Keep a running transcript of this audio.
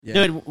Yeah.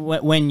 Dude,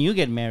 when you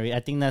get married, I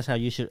think that's how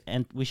you should.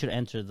 We should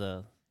enter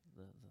the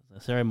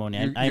ceremony.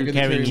 I'm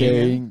carrying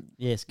you.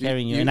 Yes,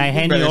 carrying you, and I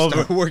hand you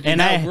over.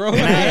 And I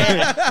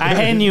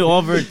hand you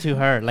over to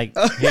her. Like,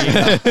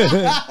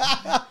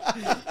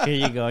 here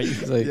you go. Here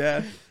you go. Like,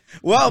 yeah.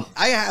 Well,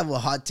 I have a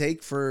hot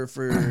take for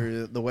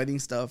the wedding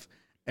stuff,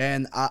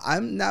 and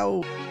I'm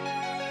now.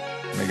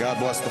 May God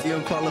bless the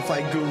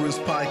Unqualified Gurus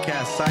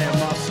podcast. I am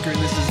Oscar, and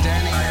this is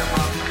Danny.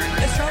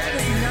 Astrology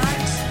does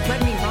not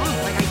let me wrong.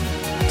 Like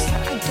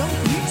I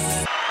don't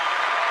miss.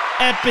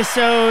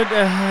 Episode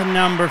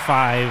number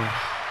 5.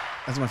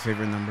 That's my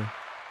favorite number.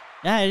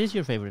 Yeah, it is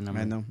your favorite number.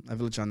 I know.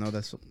 I've let y'all know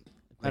that's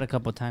quite a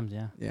couple times.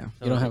 Yeah. Yeah.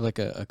 So you don't have like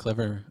a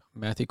clever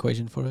math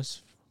equation for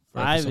us?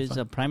 5 is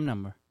a prime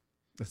number.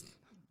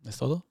 ¿Es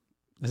todo?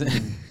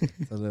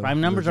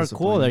 Prime numbers are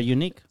cool. They're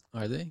unique.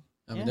 Are they?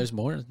 I mean, there's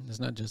more. There's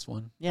not just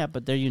one. Yeah,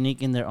 but they're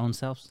unique in their own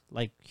selves,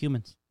 like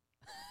humans.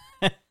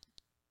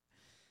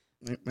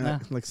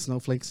 Like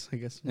snowflakes, I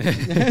guess.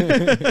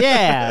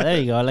 Yeah, there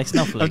you go. Like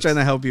snowflakes. I'm trying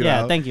to help you out.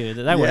 Yeah, thank you.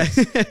 That works.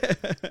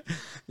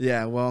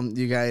 Yeah, well,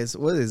 you guys,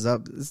 what is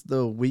up? It's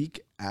the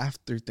week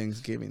after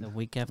Thanksgiving. The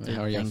week after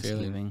How are y'all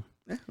Thanksgiving. feeling?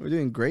 Yeah, we're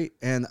doing great.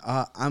 And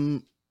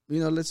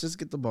let's just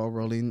get the ball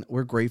rolling.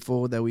 We're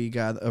grateful that we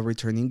got a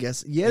returning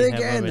guest yet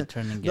again.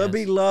 The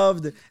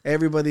beloved.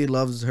 Everybody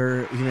loves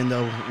her, even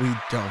though we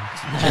don't.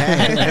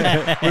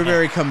 We're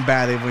very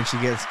combative when she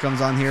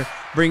comes on here,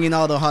 bringing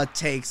all the hot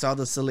takes, all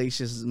the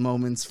salacious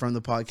moments from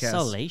the podcast.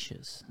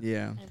 Salacious.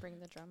 Yeah. I bring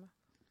the drama.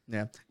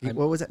 Yeah.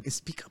 What was that?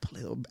 Speak up a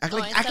little. Act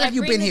like I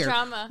you've been here.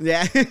 Drama.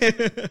 Yeah.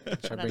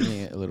 Try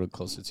bringing it a little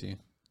closer to you.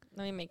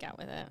 Let me make out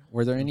with it.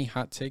 Were there any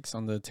hot takes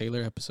on the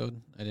Taylor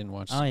episode? I didn't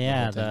watch. Oh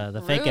yeah,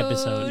 the fake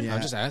episode. Yeah.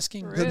 I'm just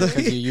asking Rude.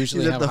 because you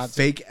usually have the hot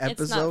fake It's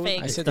episode. not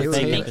fake. I said the the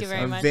fake fake. Thank you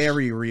very much.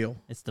 Very real.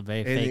 It's the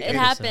very fake. It episode.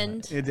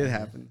 happened. It did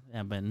happen.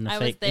 Yeah, but in a I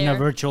fake, was in a there.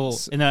 virtual,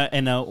 in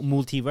a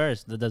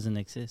multiverse that doesn't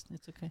exist.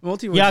 It's okay.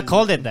 Multiverse. Yeah, I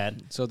called it that.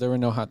 So there were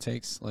no hot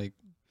takes, like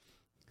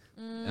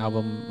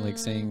album, like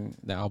saying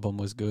the album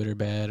was good or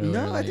bad. Or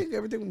No, like, I think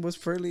everything was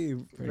very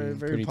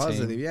pretty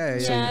positive. tame. Yeah,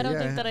 Yeah, I don't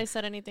think that I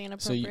said anything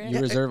So inappropriate. you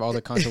reserve all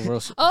the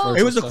controversial. Oh.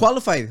 It was the stuff.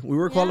 qualified. We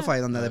were Yeah.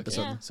 qualified on that Okay.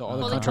 episode. Yeah. So all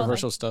the Fully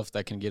controversial stuff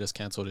that can get us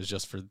canceled is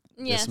just for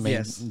Yes.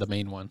 the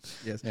main one.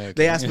 Yes. Yeah, okay.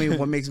 They asked me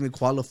what makes me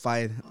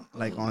qualified,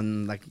 like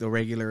on like the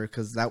regular,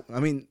 because that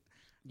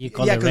You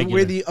call yeah, it because regular.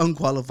 we're the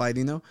unqualified,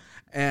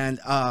 And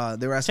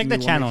they were asking Check the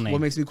me channel name.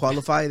 what makes me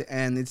qualified,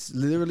 and it's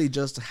literally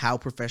just how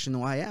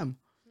professional I am.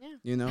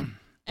 Yeah.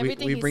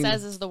 Everything he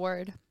says is the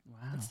word. Wow.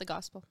 It's the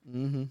gospel.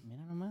 Mm-hmm.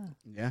 Mira nomás.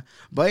 Yeah.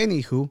 But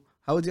anywho,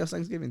 how was y'all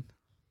Thanksgiving?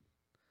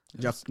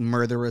 Did y'all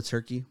murder a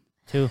turkey?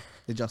 2.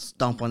 Did y'all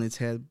stomp on its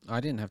head?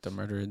 I didn't have to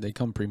murder it. They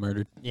come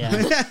pre-murdered. Yeah.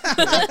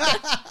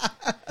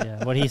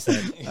 Yeah. What he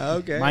said.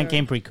 Okay. Mine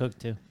came pre-cooked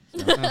too.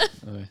 So Okay. I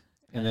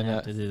And didn't then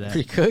have to do that.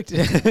 pre-cooked.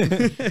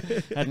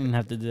 I didn't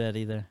have to do that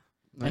either.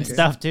 And Okay.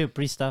 stuffed too,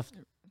 pre-stuffed.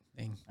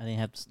 Dang. I didn't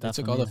have to They stuff.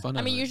 took them all the either. fun I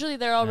out mean, of it. usually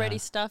they're already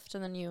Yeah. stuffed,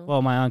 and then you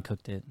Well, my aunt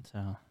cooked it,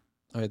 so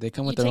All right, they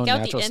come you with their take own out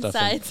natural the stuff.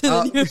 insides. and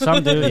then you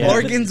some do. Yeah.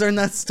 Organs are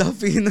not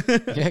stuffing.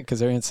 Yeah, because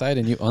they're inside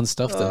and you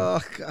unstuff them. Oh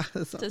god.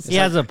 that's Just He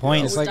has a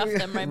point. It's like stuff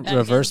them right back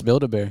Reverse in.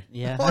 Build-A-Bear.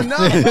 Yeah. Oh no.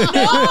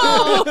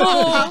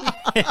 No!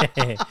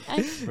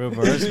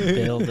 Reverse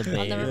build a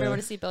I'll never be able bear.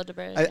 to see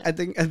Build-A-Bear. I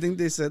think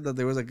they said that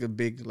there was like a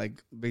big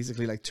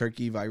basically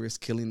turkey virus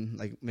killing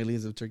like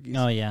millions of turkeys.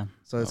 Oh yeah.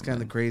 So it's Oh, kind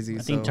of man. crazy.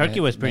 I think so, turkey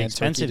was pretty Mad turkey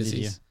expensive this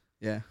year. disease.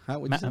 Yeah. How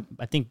would you say?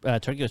 I think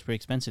turkey was pretty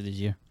expensive this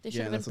year. They should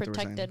Yeah, have that's been what they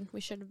were saying. protected.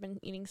 We should have been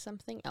eating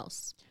something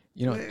else.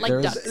 You know, Like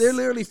there's, ducks. They're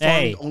literally farmed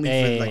Hey, only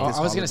hey. for like this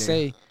I was gonna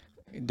holiday.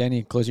 say,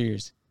 Danny, close your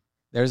ears.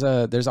 There's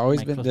always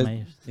Might been close the- my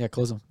ears. yeah,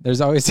 close them.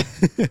 There's always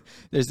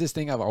there's this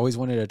thing I've always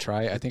wanted to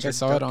try. I think I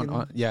saw it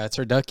on yeah, it's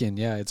turducken.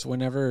 Yeah, it's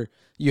whenever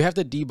you have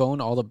to debone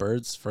all the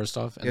birds first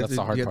off, and You have that's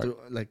the hard you part.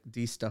 have to like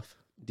de-stuff.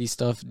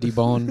 De-stuff,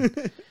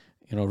 debone,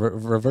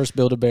 reverse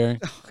Build-A-Bear.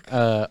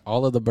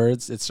 All of the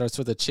birds. It starts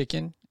with a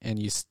chicken,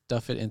 and you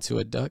stuff it into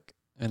a duck,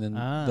 and then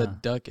the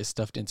duck is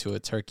stuffed into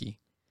a turkey.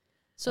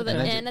 So the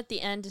Okay. N at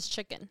the end is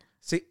chicken.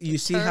 See, you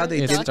see how they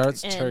It did. Duck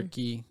starts and-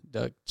 turkey,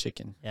 duck,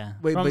 chicken. Yeah.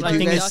 Wait, From, but I you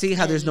think guys it's- see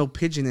how there's and- no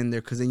pigeon in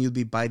there because then you'd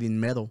be biting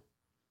metal.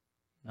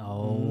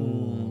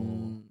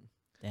 Oh.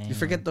 Damn. You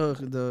forget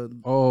the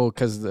Oh,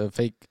 because they're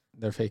fake.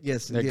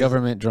 yes, They're yes,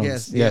 government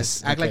drones.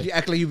 yes. Act okay.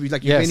 like you've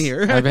Yes, been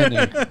here. I've been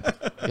here.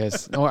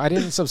 Yes. No, I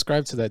didn't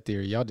subscribe to that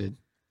theory. Y'all did.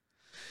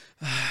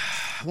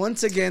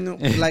 Once again,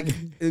 like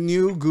a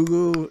new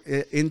Google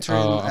intern.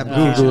 Oh,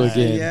 application. Google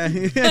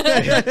again.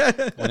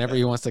 Yeah. Whenever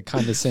he wants to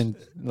condescend,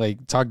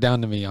 like talk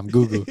down to me, I'm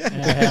Google.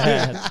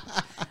 That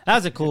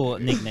was a cool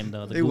nickname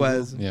though. the It Google.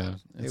 was. Yeah,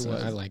 was.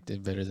 I liked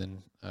it better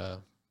than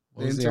what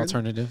The was the intern?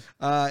 alternative?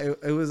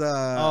 It was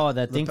Oh,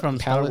 that thing from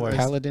Star Wars.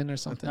 Paladin or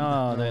something.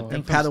 No, the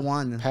thing from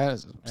Padawan.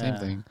 Same Yeah.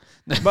 thing.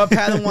 But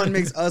Padawan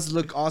makes us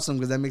look awesome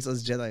because that makes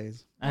us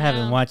Jedis. I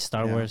haven't Yeah. watched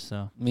Star Yeah. Wars,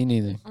 so Me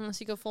neither. Unless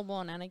you go full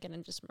blown Anakin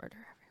and just murder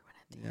everyone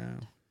at the end.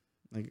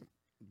 Yeah. Like,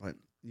 but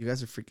you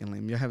guys are freaking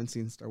lame. You haven't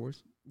seen Star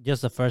Wars?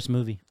 Just the first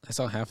movie. I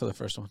saw half of the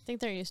first one. I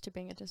think they're used to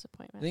being a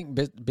disappointment. I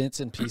think bits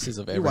and pieces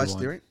of You everyone.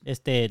 watched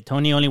it,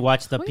 Tony right? only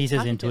watched the Who are you pieces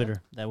talking in to?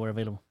 Twitter that were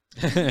available.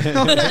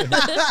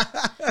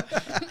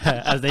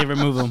 As they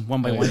remove them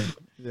one by one.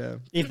 Yeah.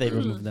 If they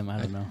remove them, I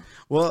don't know.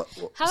 Well,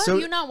 How so,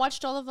 have you not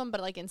watched all of them,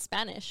 but like in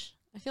Spanish?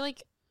 I feel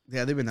like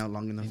yeah, they've been out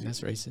long enough.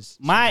 That's racist.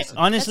 that's how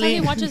Honestly,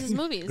 he watches his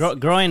movies.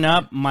 growing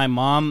up, my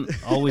mom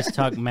always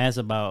talked mess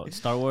about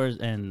Star Wars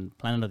and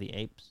Planet of the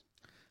Apes.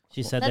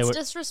 She said That's they were.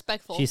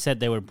 disrespectful. She said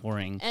they were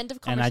boring. End of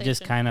And conversation. I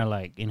just kind of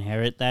like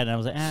inherit that, and I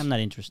was like, I'm not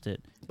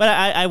interested. But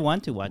I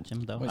want to watch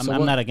them though. Wait, I'm, so I'm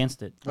what- not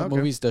against it. What Okay.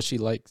 movies does she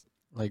like?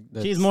 Like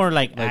She's more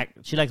like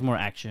she likes more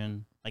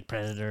action, like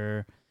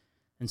Predator,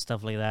 and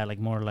stuff like that. Like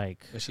more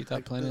like. But she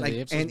thought Planet of Like the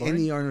Apes was boring?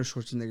 any Arnold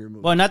Schwarzenegger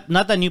movie. Well,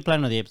 not the new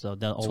Planet of the Apes though.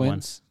 The old one.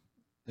 Twins.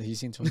 Have you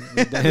seen Twins?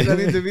 Does that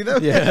need to be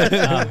them?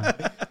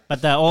 Yeah.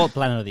 But the old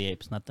Planet of the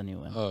Apes, not the new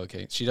one. Oh,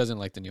 okay. She doesn't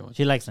like the new one.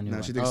 She likes the new No,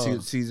 one. she thinks Oh.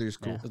 Caesar's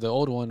cool. Yeah. The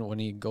old one, when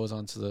he goes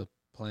onto the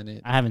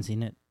planet, I haven't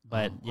seen it,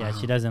 but Oh, yeah, wow.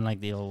 she doesn't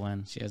like the old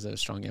one. she has a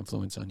strong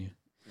influence on you.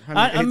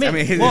 I mean,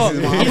 it's well,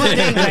 his mom. here's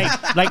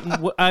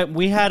the thing,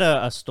 we had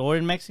a store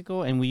in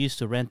Mexico, and we used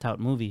to rent out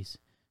movies.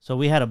 So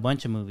we had a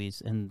bunch of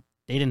movies, and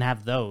they didn't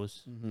have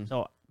those. Mhm.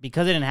 So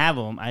because they didn't have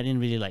them, I didn't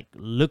really like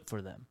look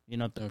for them. You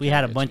know, we Okay,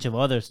 had a gotcha. bunch of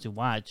others to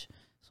watch,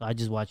 so I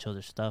just watch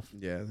other stuff.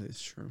 Yeah,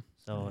 that's true.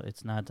 So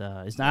it's not.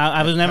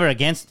 I was never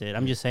against it.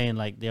 I'm just saying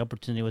like the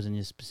opportunity wasn't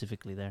just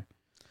specifically there.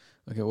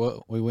 Okay,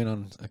 well, we went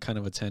on a kind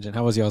of a tangent.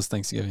 How was y'all's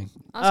Thanksgiving?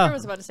 Oscar Oh.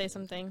 was about to say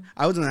something.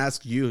 I was gonna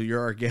ask you.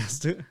 You're our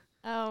guest.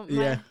 Oh,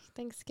 my Yeah.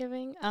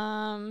 Thanksgiving.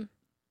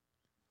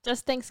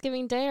 Just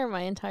Thanksgiving Day or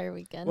my entire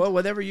weekend? Well,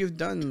 whatever you've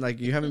done, like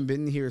you haven't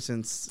been here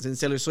since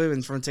Taylor Swift,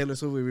 and from Taylor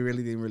Swift, we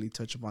really didn't really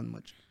touch upon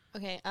much.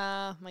 Okay.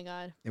 My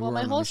God. Yeah, well, we're my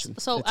on a whole mission.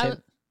 so That's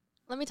it.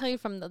 let me tell you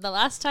from the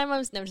last time I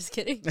was. No, I'm just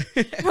kidding.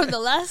 From the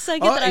last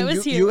second that I and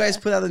was here. you guys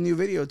put out a new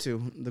video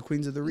too, the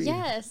Queens of the Read.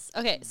 Yes.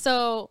 Okay.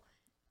 So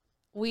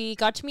we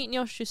got to meet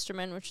Neil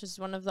Schusterman, which is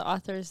one of the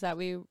authors that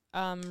we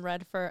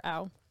read for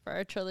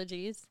our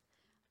trilogies.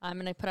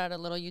 And I put out a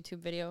little YouTube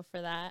video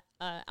for that.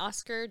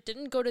 Oscar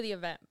didn't go to the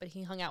event, but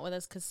he hung out with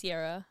us because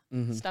Sierra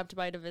stopped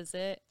by to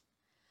visit.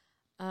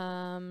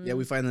 Yeah,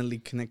 we finally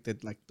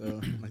connected. Like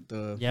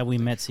the. Yeah, we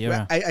met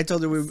Sierra. I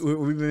told her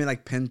we've been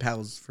like pen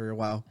pals for a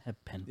while.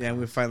 Have pen Yeah,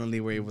 we finally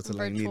were able to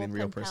like meet Virtual in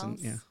real pen person.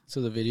 pals. Yeah. So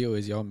the video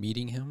is y'all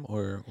meeting him,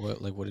 or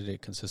what? Like, what did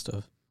it consist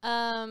of?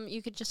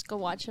 You could just go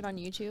watch it on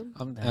YouTube.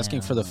 I'm asking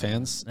for the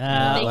fans,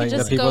 Ah. They like could the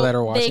just people go, that are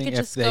they watching, could if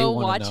just they go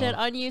want watch to know. it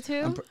on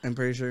YouTube. I'm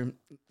pretty sure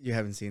you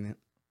haven't seen it.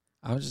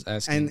 I was just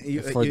asking And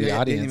you- for you the didn't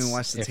audience even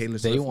watch the if Taylor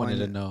they Swift wanted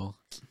one. to know.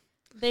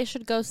 They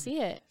should go see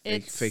it.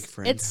 Fake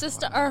friend. It's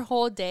just our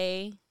whole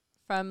day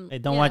from. Hey,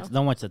 don't you watch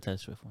know. the Taylor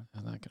Swift one.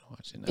 I'm not gonna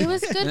watch it. It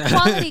was good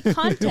quality Don't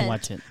content.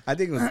 watch it. I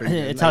think it was pretty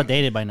good. It's Like,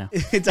 outdated by now.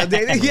 It's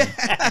outdated. Yeah.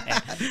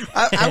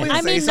 I wouldn't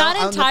I say mean, so.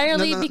 not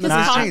entirely because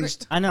nothing's Congress-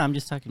 changed. I know. I'm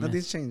just talking.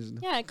 Nothing's changed.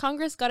 Yeah,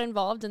 Congress got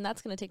involved, and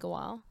that's going to take a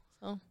while.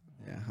 So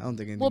Yeah, I don't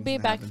think anything's we'll be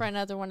gonna back happen. for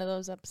another one of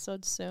those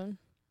episodes soon.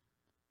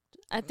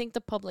 I think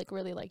the public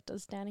really liked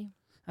us, Danny.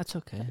 That's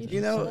okay.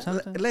 You know,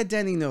 Sometimes- let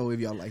Danny know if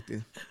y'all liked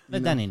it.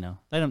 let Danny know.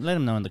 Let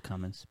him know in the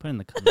comments. Put it in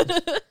the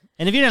comments.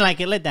 And if you didn't like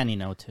it, let Danny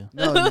know too.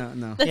 No.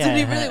 That's what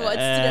he really wants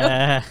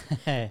to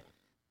to know.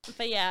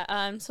 But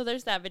yeah, so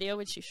there's that video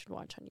which you should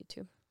watch on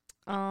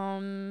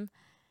YouTube.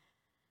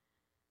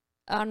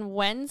 On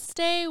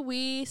Wednesday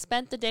we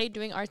spent the day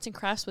doing arts and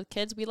crafts with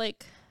kids.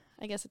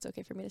 I guess it's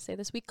okay for me to say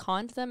this. We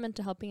conned them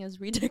into helping us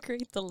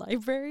redecorate the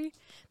library.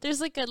 There's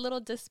like a little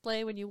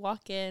display when you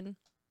walk in,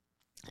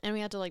 and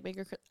we had to like make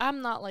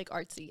I'm not like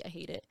artsy. I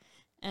hate it.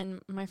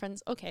 And my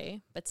friends,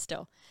 okay, but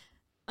still.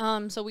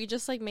 So we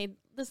just like made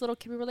this little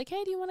kid. We were like,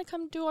 hey, do you want to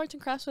come do arts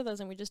and crafts with us?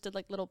 And we just did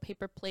like little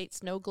paper plate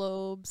snow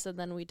globes, and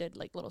then we did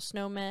like little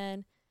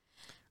snowmen.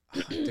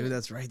 Dude,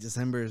 that's right.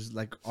 December is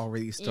like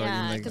already starting.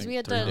 Yeah, like, 'cause like we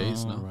had 3 to-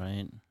 days now.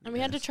 Right. And we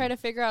had to try to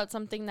figure out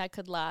something that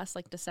could last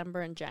like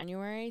December and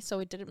January, so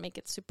it didn't make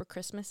it super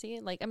Christmassy.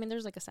 Like, I mean,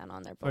 there's like a Santa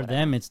on there, but For whatever.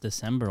 them, it's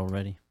December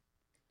already.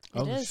 It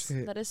Oh, is.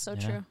 shit. That is so Yeah.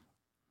 true.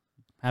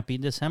 Happy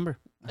December.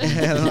 I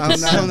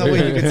don't know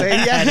what you could say.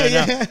 I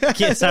Yeah, don't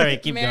know. Sorry,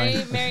 keep Merry,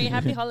 going. Merry,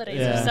 happy holidays.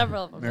 Yeah. There's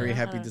several of them. Merry I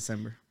happy don't know.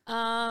 December.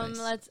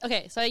 Let's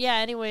okay. So yeah,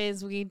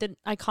 anyways,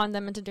 I conned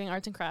them into doing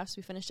arts and crafts.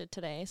 We finished it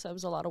today, so it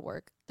was a lot of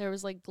work. There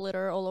was like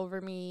glitter all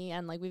over me,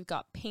 and like we've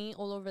got paint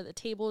all over the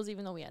tables,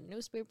 even though we had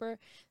newspaper.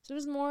 So it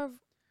was more of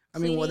I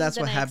mean, well, that's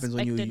than what I happens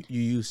when you expected.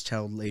 use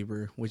child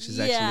labor, which is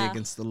actually Yeah.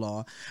 against the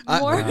law.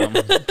 More-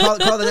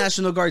 Call the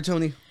National Guard,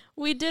 Tony.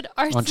 we did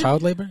arts On and-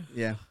 child labor?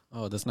 Yeah.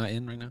 Oh, that's not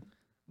in right now.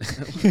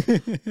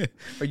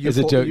 Are you It's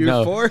a joke. You're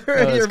No, for? no,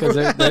 it's You're 'cause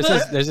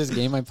for- there's this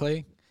game I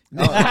play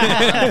Oh.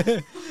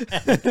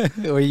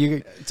 where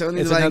you.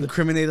 Tony's It's like another-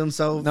 incriminate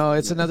himself. No,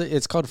 it's another.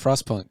 It's called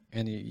Frostpunk,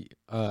 and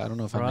I don't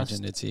know if I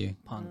mentioned it to you.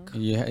 Punk.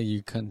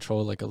 You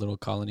control like a little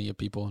colony of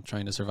people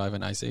trying to survive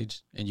an ice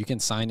age, and you can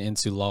sign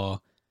into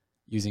law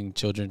using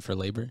children for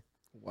labor.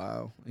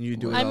 Wow. And you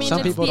do it I all mean, Some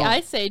the time. it's people the don't-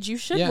 ice age. You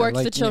should Yeah, work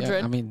like, the children.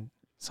 Yeah, I mean,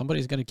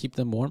 somebody's gonna keep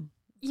them warm.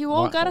 you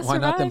all gotta Why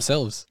survive. not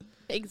themselves?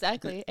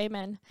 Exactly.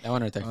 Amen. That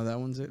one right there. Oh, that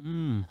one's it.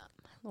 Mm.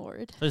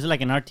 Lord. So is it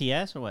like an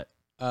RTS or what?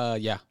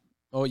 Yeah.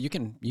 Oh, you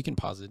can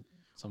pause it.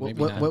 So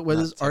maybe what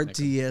does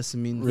RTS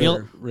mean?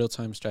 Real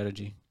time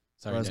strategy.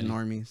 Sorry, as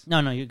normies. No,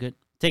 you're good.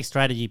 It takes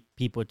strategy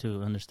people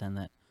to understand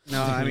that.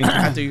 No, I mean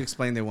after you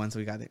explained it once,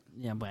 we got it.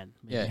 Yeah, but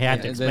yeah, he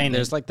had to explain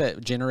there's like that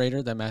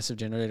generator, that massive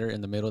generator in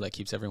the middle that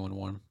keeps everyone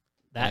warm.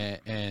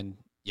 And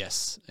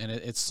yes, and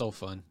it's so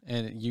fun.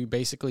 And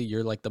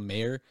you're like the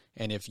mayor,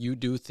 and if you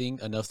do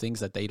enough things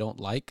that they don't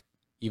like,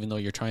 even though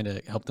you're trying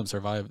to help them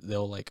survive,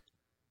 they'll like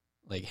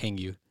hang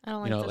you. I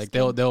don't you know, this like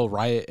game. they'll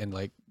riot and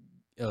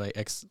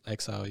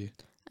exile you.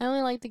 I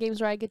only like the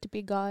games where I get to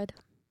be God.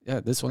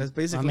 Yeah, this one. That's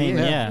basically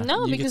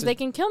No, because they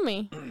can kill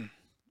me.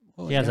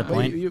 She has a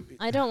point.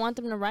 I don't want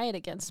them to riot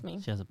against me.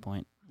 She has a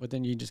point. But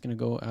then you're just gonna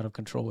go out of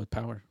control with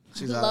power.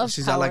 She's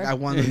out like, I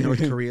want a North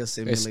Korea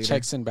simulator. It's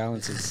checks and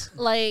balances.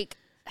 Like,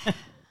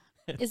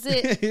 is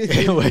it?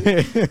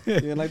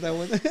 You like that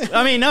one?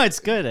 I mean, no, it's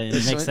good.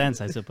 It makes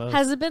sense, I suppose.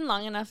 Has it been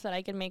long enough that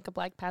I can make a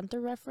Black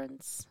Panther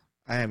reference?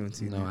 I haven't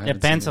seen it.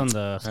 Depends on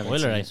the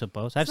spoiler, I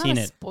suppose. I've seen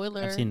it.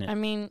 Spoiler. I've seen it. I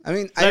mean,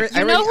 I already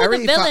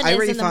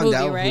found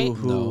out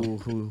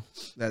who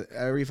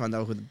I already found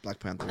out who the Black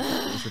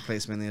Panther's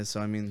replacement is. So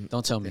I mean,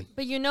 don't tell me.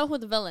 But you know who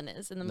the villain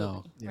is in the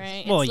movie,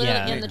 right? Well, it's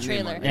yeah, in the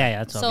trailer. Yeah,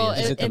 that's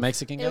obvious. Is it the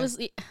Mexican guy? It was.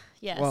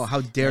 Yes. Well, how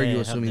dare you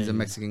assume he's a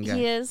Mexican guy?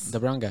 He is. The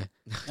brown guy.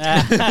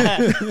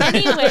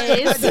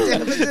 Anyways.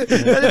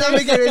 That doesn't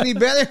make it any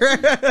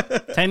better.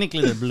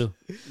 Technically, they're blue.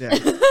 Yeah.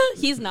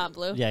 He's not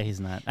blue. Yeah, he's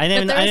not. I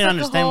didn't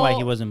understand why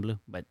he wasn't blue,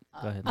 but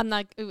go ahead. I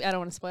don't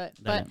want to spoil it.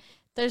 But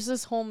there's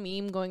this whole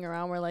meme going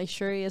around where like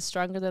Shuri is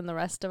stronger than the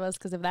rest of us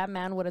because if that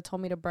man would have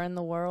told me to burn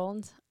the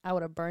world, I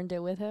would have burned it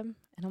with him.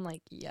 And I'm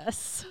like,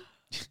 yes.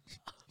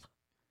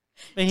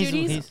 But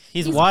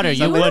he's water.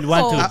 You would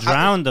want to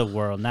drown the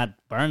world, not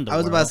burn the world. I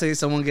was about to say,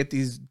 someone get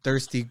these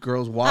thirsty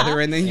girls water,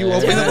 and then you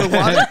open up with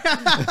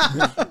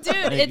water.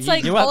 Dude, it's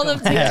like all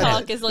of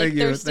TikTok is like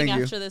thirsting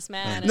after this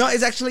man. No,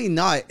 it's actually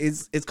not.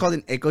 It's called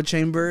an echo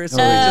chamber. So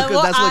just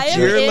because that's what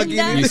you're looking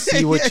at. You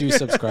see what you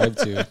subscribe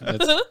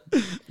to.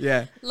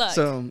 Yeah. Look,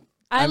 so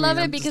I love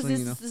it because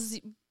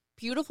this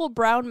beautiful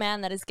brown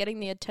man that is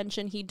getting the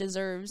attention he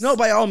deserves. No,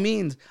 by all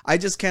means. I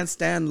just can't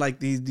stand like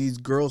these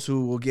girls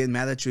who will get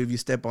mad at you if you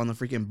step on a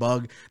freaking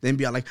bug, then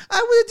be like, I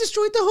would have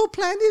destroyed the whole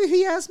planet if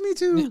he asked me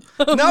to.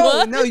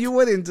 No, you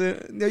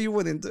wouldn't. No, you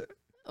wouldn't.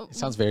 It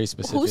sounds very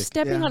specific. Who's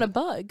stepping on a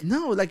bug?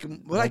 No, like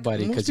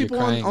nobody, most people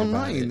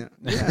online.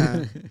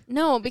 Yeah.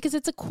 No, because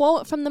it's a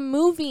quote from the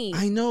movie.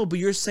 I know, but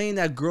you're saying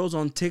that girls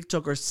on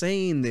TikTok are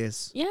saying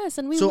this. Yes,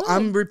 and we So would.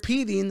 I'm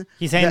repeating.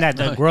 He's saying that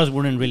the girls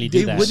wouldn't really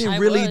do that. They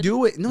wouldn't really would.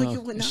 do it. No, you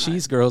would not.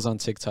 She's girls on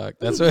TikTok.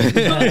 That's what.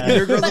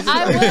 Your girls But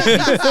I would.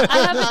 Because I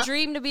have a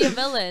dream to be a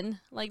villain.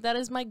 Like that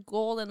is my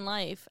goal in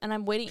life, and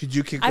I'm waiting. Could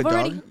you kick I've the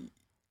already. dog?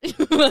 I've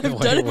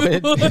done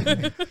it before.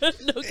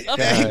 No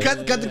comment.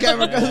 Cut the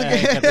camera.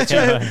 Cut the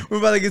camera. We're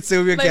about to get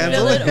Silvia My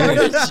canceled. villain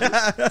origin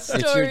It's your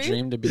story.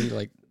 dream to be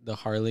like the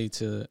Harley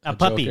to A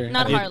puppy. Joker?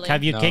 Not Harley.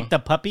 Have you kicked a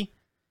puppy?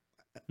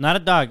 Not a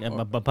dog,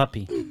 a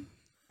puppy.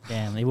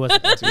 Damn, it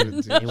wasn't.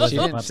 It was She a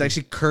didn't puppy. It's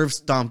actually curve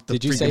stomped the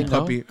Did you say freaking no?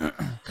 puppy.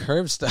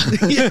 Curve stuff.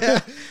 Yeah.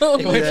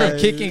 It went from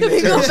kicking to Can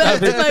we go curve back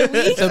to stomping. my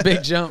week? It's a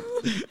big jump.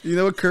 You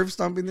know what curve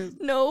stomping is?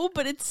 No,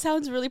 but it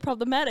sounds really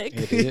problematic.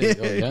 It is.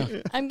 Oh,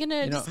 yeah. I'm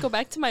gonna just go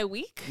back to my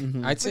week.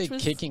 I'd say Which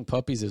was- kicking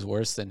puppies is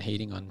worse than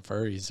hating on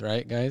furries,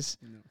 right, guys?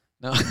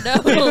 No. No.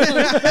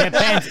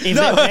 Depends. If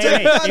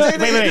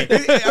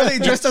wait. Are they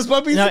dressed as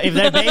puppies? No, if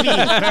they're baby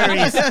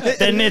furries,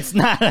 then it's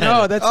not.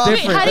 No, that's Wait,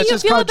 different. how do That's you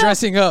just feel called about-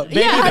 dressing up.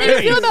 Yeah, how do you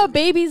berries. feel about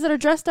babies that are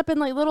dressed up in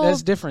like little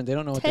That's different. They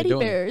don't know what teddy they're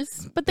doing.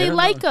 bears? But They they don't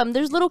like know. them.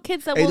 There's little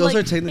kids that Hey, will those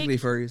like are technically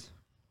take- furries.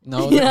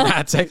 No, Yeah. they're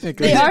not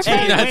technically. They are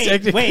Hey, not wait,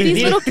 technically. wait,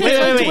 These little kids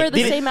like to wear the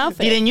Didn't- same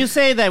outfit. Didn't you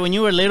say that when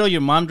you were little, your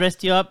mom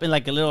dressed you up in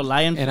like a little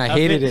lion? And I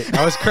outfit? hated it.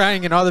 I was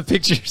crying in all the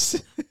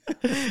pictures.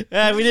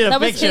 Yeah, we need a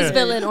That was picture. his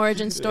villain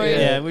origin story.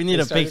 Yeah, we need It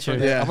a started picture. from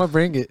there. Yeah. I'm gonna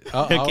bring it.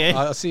 Okay.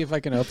 I'll see if I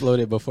can upload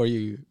it before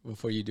you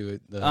do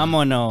it. I'm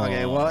on no.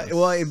 Okay,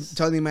 well, if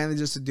Tony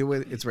manages to do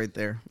it, it's right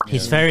there.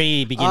 His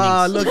very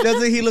beginnings. Look,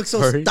 doesn't he look so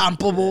Furry.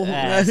 stompable?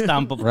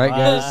 Stompable. Right,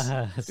 guys?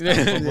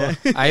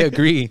 Stompable. I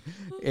agree.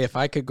 If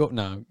I could go,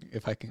 I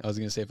was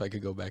gonna say if I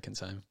could go back in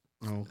time,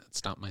 Oh. I'd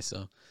stomp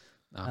myself.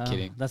 No, I'm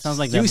kidding. That sounds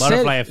like You the said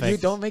butterfly effect. you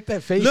don't make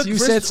that face. Look, you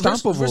said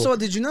stompable. First of all,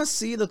 did you not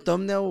see the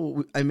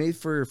thumbnail I made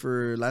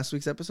for last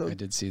week's episode? I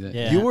did see that.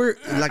 Yeah. You were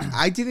like,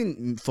 I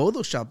didn't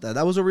Photoshop that.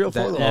 That was a real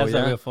photo. Yeah, that's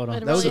yeah. a real photo.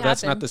 But it That was- really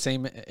That's not happened. the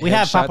same. We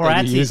have headshot that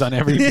paparazzi. you use on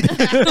everything.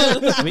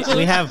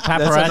 we have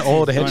paparazzi. That's an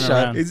old going headshot.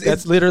 around.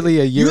 That's literally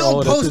a year You don't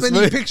old. at post this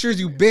many point. pictures,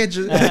 you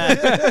bitch.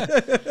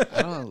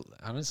 I don't.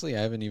 Honestly,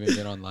 I haven't even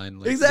been online.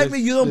 Like, Exactly.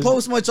 You don't this,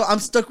 post much, so I'm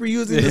stuck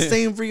reusing the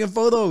same freaking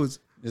photos.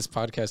 This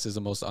podcast is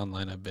the most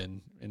online I've been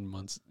in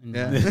months.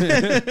 Yeah.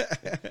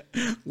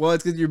 Well,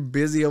 it's because you're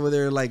busy over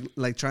there, like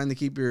trying to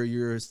keep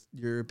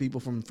your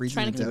people from freezing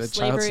Trying to to keep death.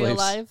 child slavery slaves.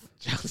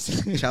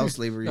 alive. Child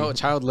slavery. No,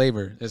 child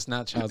labor. It's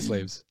not child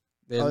slaves.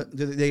 They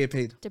get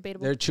paid.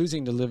 Debatable. They're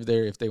choosing to live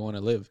there if they want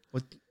to live,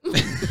 What?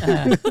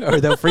 or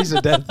they'll freeze to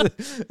death.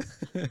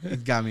 You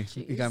got me.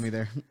 You got me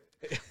there.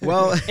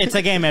 Well, it's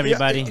a game,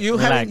 everybody. You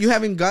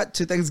haven't got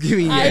to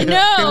Thanksgiving yet. I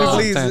know. Can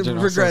we please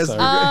progress?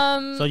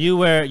 So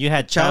you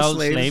had child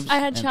slaves. I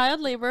had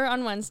child labor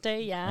on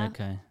Wednesday. Yeah.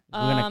 Okay. We're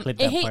gonna clip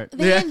that part.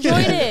 They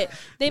enjoyed it.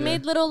 They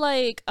made little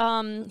like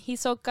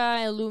Hisoka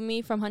and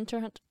Lumi from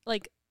Hunter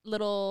like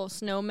little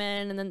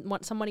snowmen, and then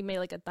somebody made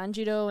like a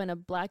Tanjiro and a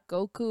black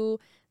Goku.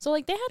 So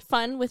like they had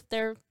fun with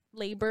their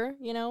labor,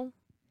 you know,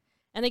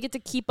 and they get to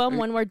keep them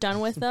when we're done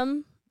with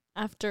them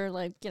after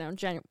like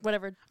January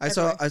whatever. I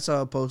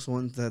saw a post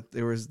once that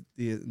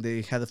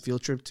they had a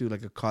field trip to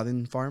like a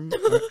cotton farm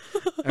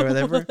or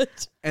whatever,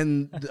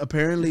 and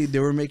apparently they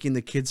were making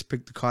the kids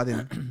pick the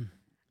cotton.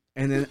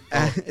 And then,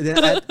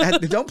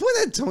 don't point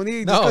at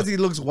Tony just because he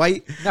looks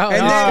white.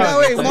 And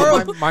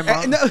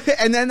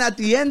then at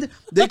the end,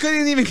 they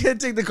couldn't even get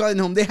to take the cotton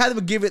home. They had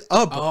to give it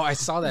up. Oh, I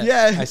saw that.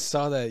 Yeah, I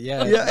saw that.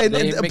 Yeah, and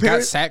they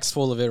got sacks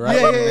full of it, right?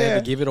 Yeah, they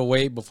had to give it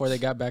away before they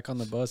got back on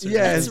the bus.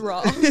 That's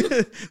wrong.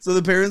 So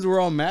the parents were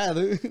all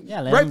mad.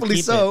 Yeah,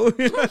 rightfully so.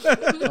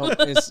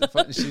 It's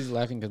fun. She's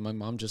laughing because my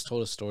mom just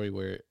told a story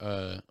where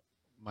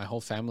my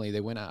whole family,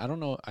 they went out. I don't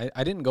know.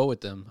 I didn't go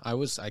with them. I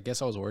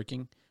guess I was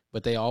working.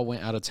 But they all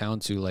went out of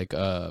town to like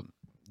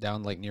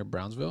down like near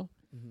Brownsville,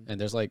 and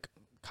there's like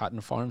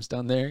cotton farms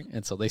down there,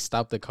 and so they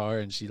stopped the car,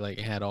 and she like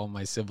had all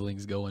my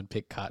siblings go and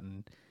pick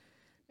cotton.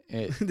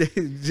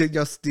 Did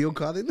y'all steal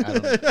cotton?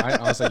 I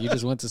was like, you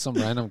just went to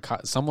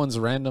someone's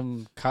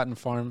random cotton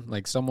farm,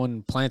 like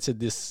someone planted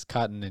this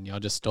cotton, and y'all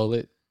just stole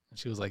it. And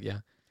she was like, yeah.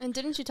 And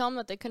didn't you tell them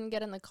that they couldn't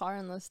get in the car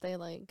unless they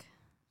like?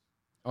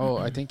 Oh,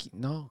 I think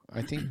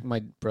my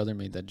brother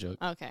made that joke.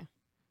 Okay.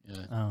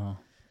 Yeah. Oh.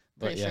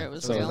 Pretty sure it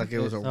was real. Like it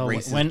was a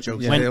racist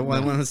joke. When I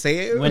want to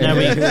say it. When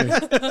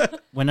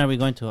are we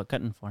going to a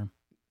cotton farm?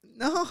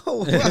 No,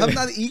 I'm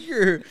not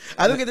eager.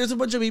 I look at there's a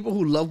bunch of people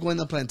who love going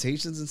to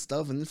plantations and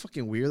stuff, and they're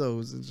fucking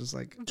weirdos. It's just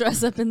like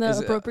dress up in the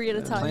appropriate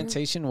attire.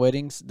 Plantation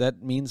weddings.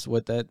 That means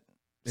what that.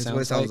 It's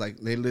what it sounds like.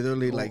 They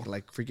literally like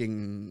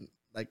freaking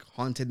like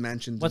haunted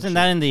mansions. Wasn't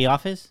that in The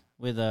Office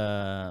with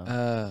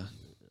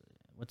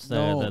what's the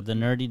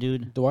nerdy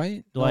dude?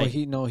 Dwight?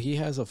 He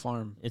has a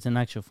farm. It's an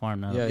actual farm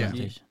now. Yeah.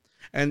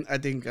 And I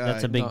think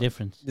that's a big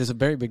difference. There's a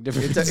very big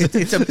difference.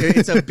 It's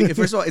a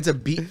first of all, it's a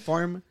beet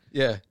farm.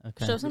 Yeah.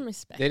 Okay. Show some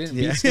respect. They didn't.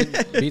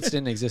 Beets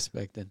didn't exist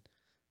back then.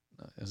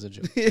 No, it was a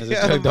joke.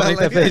 Don't make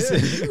that face.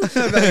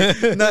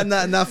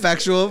 not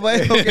factual,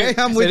 but okay,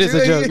 I'm with you. It is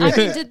a joke. I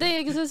mean, did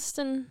they exist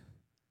in?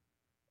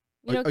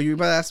 Are you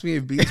about to ask me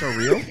if beets are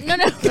real? No.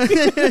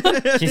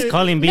 She's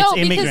calling beets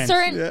immigrants.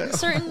 Because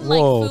certain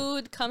like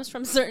food comes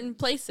from certain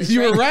places.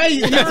 You were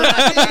right. No,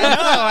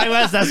 I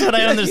was. That's what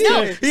I understood.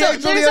 No, he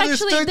actually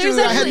understood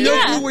you. I had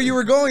no clue where you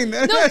were going.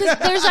 No, because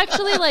there's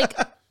actually like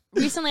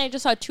recently I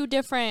just saw two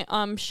different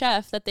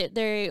chefs that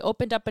they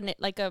opened up a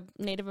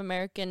Native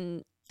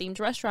American themed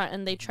restaurant,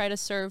 and they try to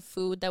serve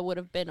food that would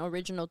have been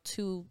original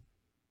to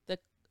the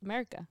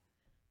America.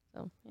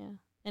 So yeah.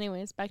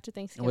 Anyways, back to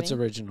Thanksgiving. What's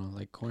original?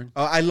 Like corn?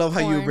 Oh, I love how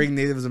you bring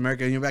Native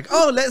American and you're like,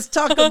 oh, let's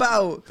talk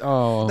about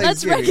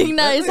let's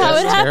recognize how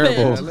it happened.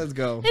 Yeah, let's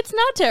go. It's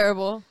not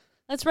terrible.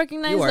 Let's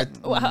recognize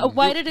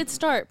why did it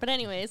start? But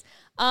anyways,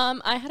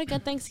 I had a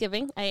good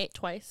Thanksgiving. I ate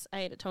twice.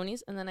 I ate at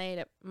Tony's and then I ate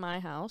at my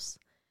house.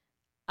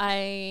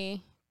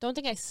 I don't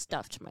think I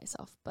stuffed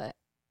myself, but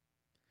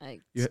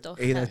you still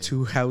ate at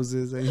two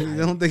houses and you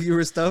don't think you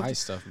were stuffed? I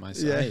stuffed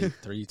myself. Yeah. I ate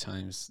 3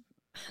 times.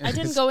 I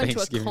didn't go into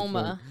a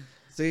coma.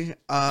 See,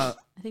 I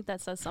think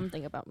that says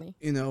something about me.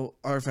 You know,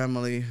 our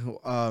family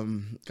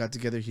got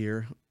together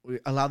here.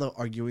 A lot of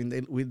arguing.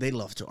 They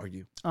love to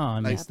argue. Oh, I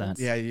missed that.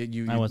 Yeah,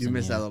 you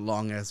missed out on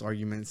long ass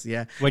arguments.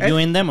 Yeah. Were you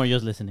in them or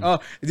just listening? Oh,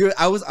 dude,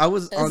 I was.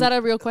 Is that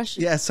a real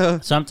question? Yeah. So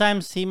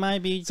sometimes he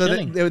might be. So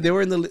they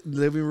were in the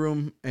living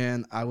room,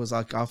 and I was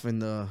like off in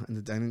the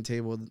dining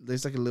table.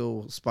 There's like a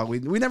little spot. We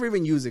never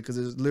even use it because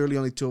there's literally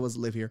only 2 of us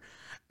live here.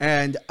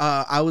 And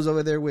I was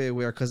over there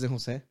with our cousin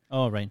Jose.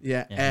 Oh, right.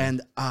 Yeah.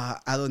 And out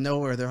of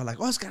nowhere, they're like,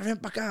 Oscar, ven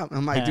pa acá.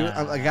 I'm like, dude,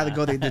 I got to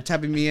go. They're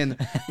tapping me in,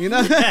 you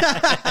know?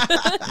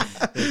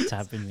 They're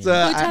tapping me in.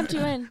 Who tapped you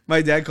in?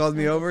 My dad called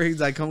me over. He's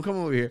like, come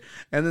over here.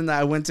 And then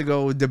I went to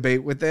go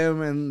debate with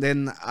them. And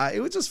then it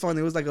was just fun.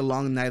 It was like a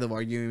long night of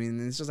arguing.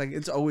 And it's just like,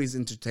 it's always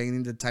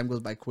entertaining. The time goes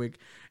by quick.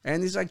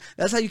 And he's like,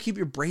 that's how you keep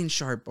your brain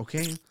sharp,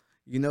 okay?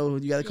 You know,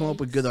 you got to come up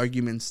with good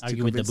arguments.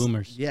 Argue with the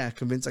boomers. Yeah,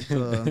 convince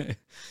like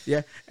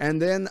yeah. And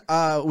then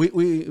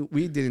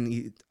we didn't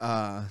eat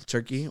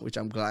turkey, which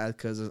I'm glad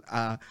because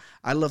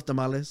I love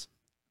tamales,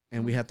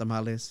 and we had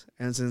tamales.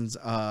 And since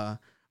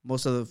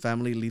most of the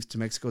family leaves to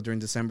Mexico during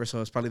December,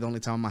 so it's probably the only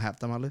time I have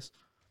tamales.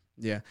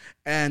 Yeah.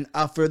 And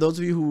for those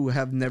of you who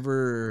have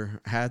never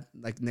had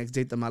like next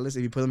day tamales,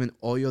 if you put them in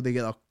oil, they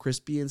get all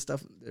crispy and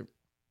stuff. They're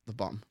the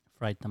bomb.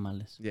 Fried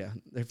tamales. Yeah,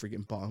 they're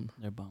freaking bomb.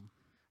 They're bomb.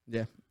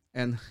 Yeah.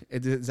 And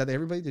is that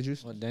everybody? Did you?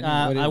 Well,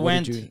 Daniel, I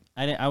went.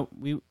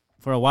 We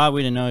for a while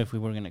we didn't know if we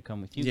were gonna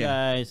come with you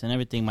guys and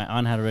everything. My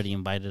aunt had already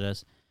invited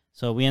us,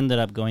 so we ended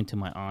up going to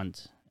my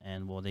aunt's,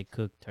 and they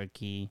cooked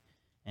turkey,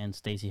 and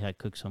Stacy had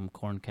cooked some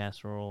corn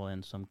casserole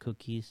and some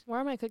cookies. Where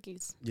are my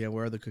cookies? Yeah,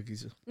 where are the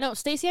cookies? No,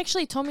 Stacy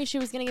actually told me she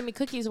was gonna give me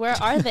cookies. Where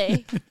are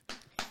they?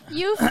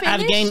 You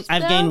finished?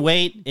 I've gained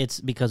weight. It's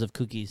because of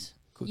cookies.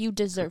 You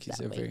deserve that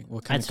weight.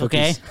 What kind That's of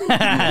cookies?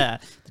 okay.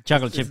 The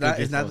chocolate chip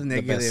cookies. It's not the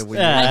negative.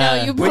 I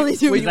know you probably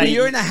do. When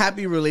you're in a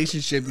happy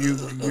relationship,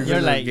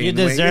 you're like you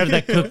deserve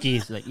the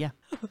cookies. Like yeah.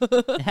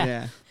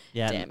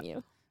 Yeah. Damn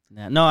you.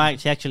 Yeah. No,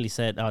 she actually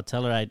said, "I'll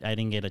tell her I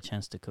didn't get a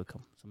chance to cook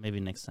them, so maybe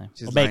next time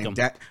She's I'll bake lying.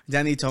 them."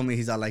 Danny told me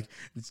he's all like,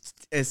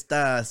 "It's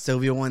the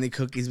Silvia wanted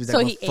cookies." He's So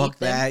like, he well, fuck ate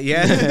them? that.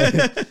 Yeah.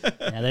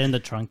 Yeah, they're in the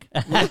trunk.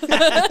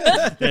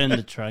 They're in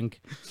the trunk.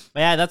 But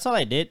yeah, that's all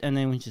I did, and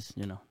then we just,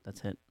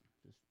 that's it.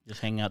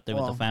 Just hang out there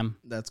with the fam.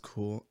 That's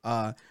cool.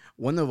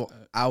 One of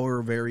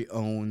our very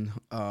own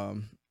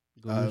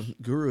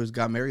gurus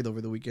got married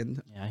over the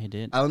weekend. Yeah, he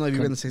did. I don't know if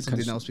you're gonna say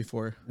something else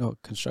before. No,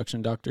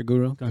 construction doctor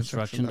guru.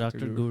 Construction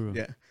Dr. Guru.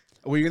 Yeah.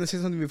 Were you gonna say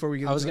something before we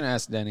get? I was gonna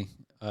ask Danny.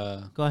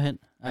 Go ahead.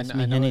 Ask I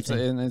me know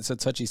anything. it's a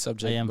touchy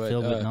subject. I am but,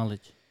 filled with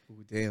knowledge.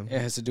 Ooh, damn. It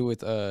has to do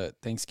with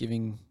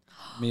Thanksgiving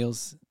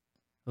meals.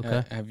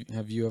 Okay.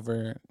 Have you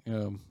ever?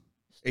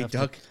 A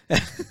duck.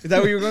 Is that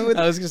what you were going with?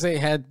 I was gonna say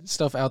had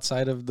stuff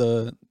outside of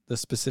the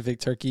specific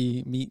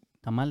turkey meat.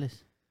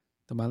 Tamales.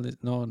 Tamales?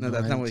 No,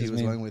 That's not what he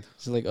was going with.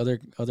 It's like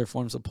other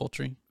forms of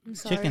poultry. I'm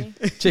sorry. Chicken.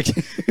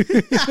 Chicken.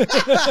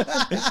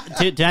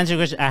 To answer your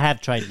question, I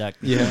have tried duck.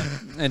 Yeah.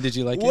 And did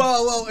you like it?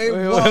 Whoa, hey,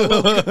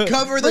 whoa.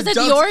 Cover the Was it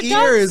your duck's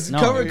duck? ears. No,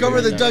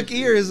 Cover the duck. duck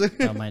ears.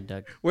 Not my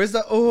duck. Where's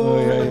the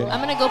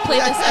I'm gonna go play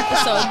this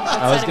episode.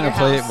 I was gonna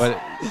play it, but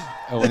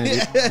I wanted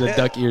the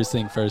duck ears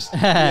thing first.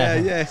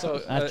 yeah.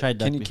 So I've tried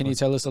duck Can you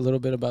tell us a little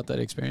bit about that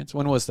experience?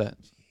 When was that?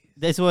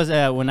 This was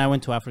when I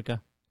went to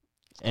Africa.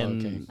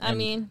 And, okay. I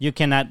mean, you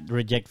cannot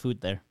reject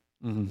food there.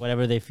 Mm-hmm.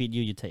 Whatever they feed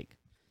you, you take.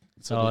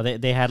 So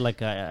they had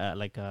like a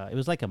it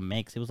was like a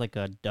mix. It was like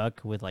a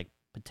duck with like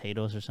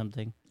potatoes or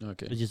something.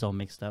 Okay. It was just all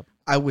mixed up.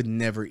 I would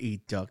never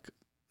eat duck.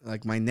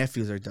 Like my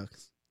nephews are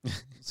ducks.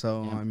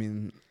 So Yeah. I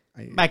mean,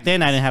 Back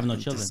then, I didn't have no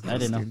children. I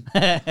didn't know.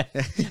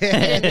 you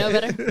didn't know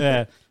better.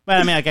 Yeah. But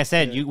I mean, like I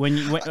said,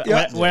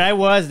 where I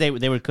was, they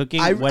were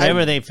cooking.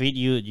 Whatever they feed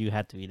you, you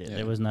had to eat it. Yeah.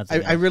 There was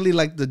nothing. I really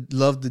love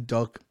the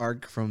duck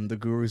arc from the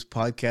Guru's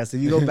podcast.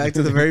 If you go back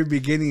to the very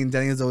beginning, and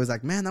Daniel's always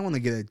like, "Man, I want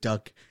to get a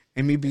duck,"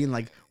 and me being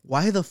like,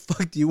 "Why the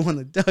fuck do you want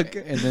a duck?"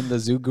 And then the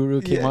zoo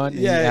guru came on and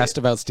he yeah. asked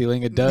about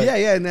stealing a duck.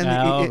 Yeah, and then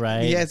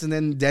right. yes, and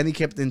then Danny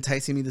kept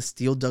enticing me to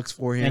steal ducks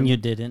for him, and you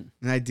didn't.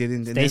 and I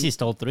didn't. And Stacy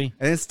stole 3.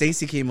 then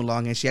Stacy came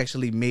along, and she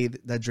actually made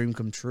that dream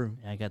come true.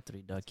 Yeah, I got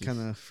 3 duckies. Kind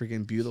of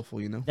freaking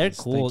beautiful, you know. They're Yes,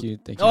 cool. Thank you,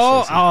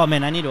 Tracy. Oh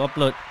man, I need to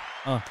upload.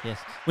 Oh yes,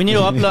 we need to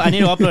upload. I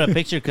need to upload a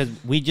picture because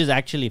we just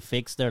actually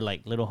fixed their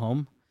like little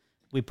home.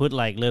 We put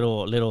like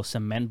little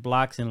cement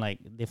blocks in like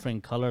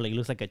different color. Like it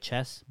looks like a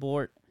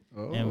chessboard,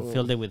 and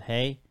filled it with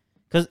hay.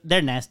 Cause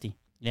they're nasty.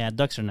 Yeah,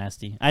 ducks are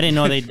nasty. I didn't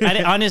know they.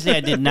 Honestly,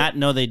 I did not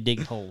know they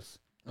dig holes.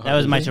 That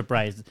was my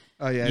surprise.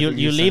 Oh yeah,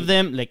 You leave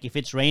them like if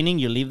it's raining,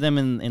 you leave them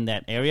in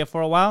that area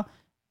for a while.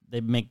 They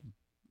make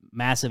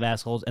massive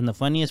assholes, and the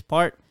funniest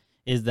part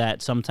is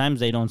that sometimes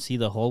they don't see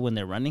the hole when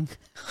they're running.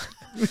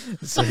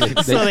 So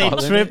So they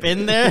trip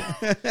in there,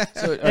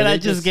 So and I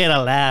just get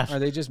a laugh. Are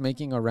they just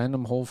making a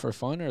random hole for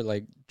fun or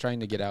like trying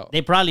to get out?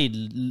 They probably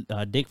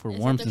dig for Is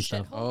it worms their and shit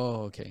stuff. hole?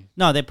 Oh, okay.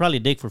 No, they probably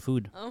dig for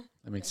food. Oh,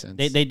 That makes sense.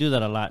 They do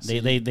that a lot.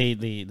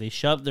 They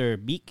shove their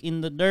beak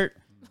in the dirt.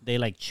 They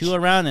like chew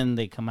around and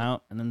they come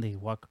out and then they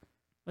walk.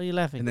 What are you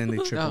laughing? and then they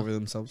trip No. over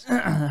themselves.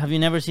 Have you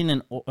never seen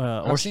an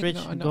I've seen- ostrich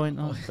no. going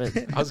on? But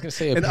I was gonna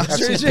say An I've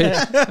ostrich?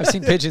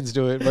 seen pigeons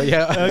do it, but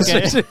yeah.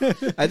 Okay.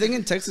 I think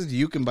in Texas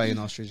you can buy an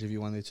ostrich if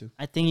you wanted to.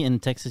 I think in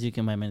Texas you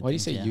can buy many. Why do you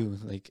say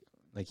things, you?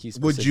 Like he's.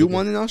 Would you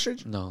want an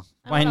ostrich? No.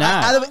 Why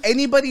not? Out of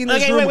anybody in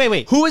this Okay, room,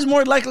 wait. who is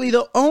more likely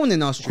to own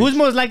an ostrich? Who's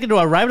most likely to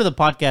arrive to the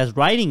podcast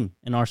riding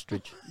an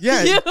ostrich?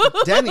 Yeah,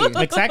 Danny.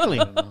 Exactly.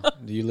 I don't know.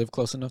 Do you live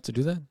close enough to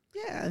do that?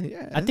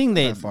 Yeah. I think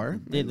they Not far.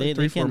 They, Maybe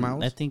they, like 3-4 can.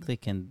 miles. I think they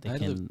can. They I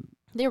can.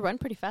 they run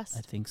pretty fast.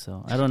 I think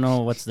so. I don't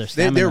know what's their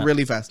stamina. They're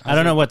really fast. I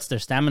don't know what's their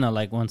stamina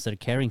like once they're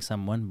carrying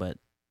someone, but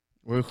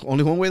We're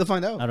only one way to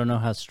find out. I don't know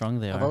how strong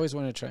they I've are. always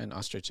wanted to try an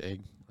ostrich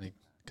egg, like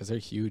because they're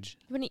huge.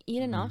 You want to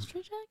eat an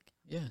ostrich egg?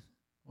 Yeah.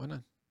 Why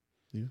not?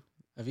 Yeah.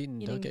 I've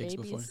eaten Eating duck eggs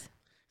babies. before.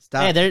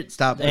 Stop. Hey, they're-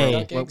 Stop. hey. bro.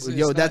 Duck eggs is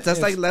Yo, not- that's if-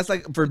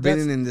 like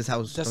forbidden in this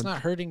house. That's Don't-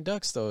 not hurting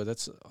ducks though.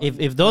 That's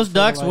If those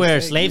ducks were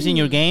unfertilized egg. slaves in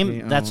your game,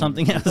 Yeah, that's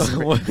something else.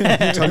 You're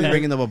totally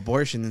bringing up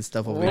abortion and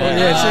stuff over Well, here.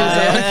 yeah, it's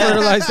an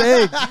unfertilized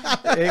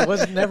egg. It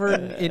was never.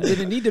 It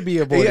didn't need to be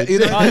Yeah, aborted. you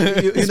know,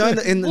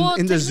 Well,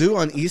 in the zoo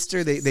on technically,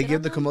 Easter, they sit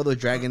give the on them. Komodo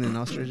dragon an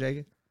ostrich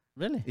egg.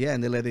 Really? Yeah,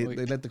 and they let Wait.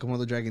 the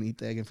Komodo dragon eat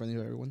the egg in front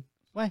of everyone.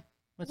 Why?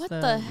 What's What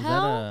that? the Is that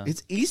hell?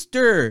 It's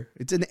Easter.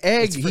 It's an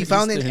egg. It's for He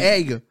found an Easter.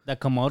 egg. the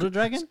Komodo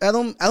dragon? I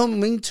don't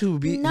mean to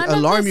be None of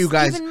alarm this you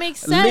guys. even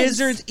makes sense.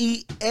 Lizards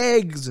eat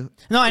eggs.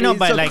 No, I know, It's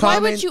but a like, Why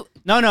common- would you?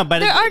 No, but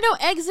there are no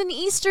eggs in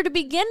Easter to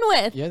begin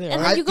with. Yeah, there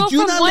and are. then you go Do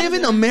you from not one, live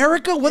in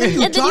America? What are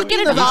you and then talking you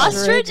get an about?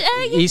 ostrich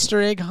egg. Easter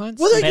egg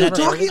hunts. What are you But-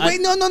 talking? Wait,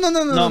 no.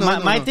 No,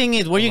 my thing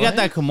is where you got What?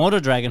 that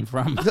Komodo dragon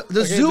from.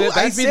 The zoo. that'd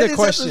I be said the it's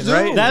question, at the zoo.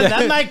 right?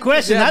 That's my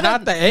question. Yeah, not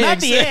not the eggs. Not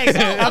the eggs.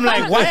 I'm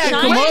like, why a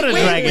Giant- Komodo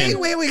dragon?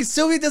 Wait.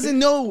 Sylvia doesn't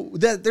know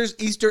that there's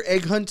Easter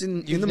egg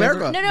hunting in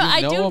America. No, You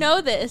I know do a-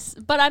 know this,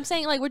 but I'm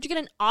saying like, where'd you get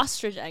an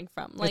ostrich egg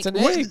from? Like, It's an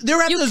What? egg.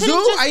 They're at you the couldn't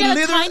zoo. just I get a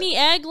literally. tiny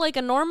egg like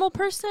a normal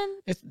person.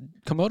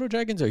 Komodo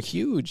dragons are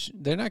huge.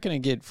 They're not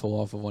going to get full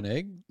off of one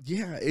egg.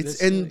 Yeah, it's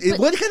This and is-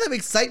 what kind of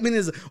excitement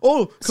is?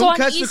 Oh, So come on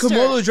catch Easter- the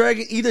Komodo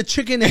dragon, eat a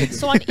chicken egg.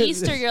 So on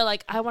Easter, you're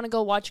like, I want to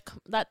go watch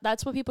that.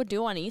 That's what people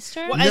do on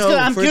Easter. Well, No,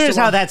 I'm first curious of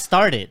all- how that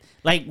started.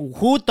 Like,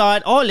 who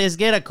thought, oh, let's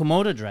get a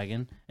Komodo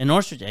dragon, an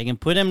ostrich egg, and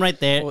put him right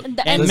there, Well, and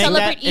make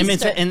celebrate that,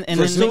 Easter. and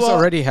First then of all,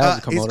 already have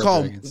it's Komodo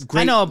called dragons.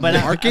 great I know, but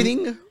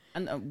marketing.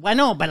 I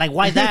know, but like,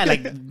 why that?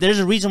 Like, there's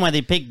a reason why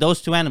they picked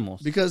those two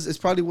animals. Because it's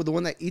probably the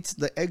one that eats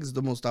the eggs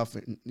the most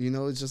often. You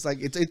know, it's just like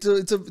it's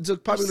a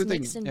popular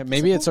thing. Snakes Yeah,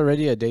 maybe it's invisible?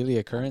 already a daily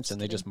occurrence, and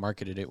they just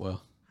marketed it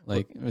well.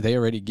 Like they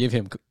already give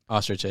him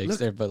ostrich eggs Look,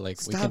 there, but like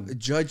we Stop can.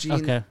 judging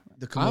Okay.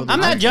 the Komodo. I'm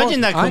not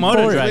judging that I'm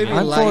Komodo for it. dragon.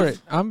 I'm Life. for it.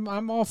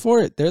 I'm all for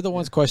it. They're the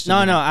ones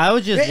questioning. No, I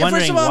was just Hey,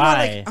 wondering first of all,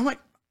 why. I'm like,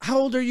 how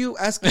old are you?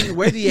 Asking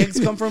where the eggs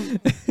come from.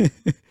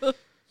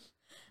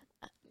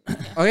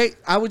 Okay,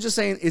 I was just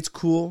saying it's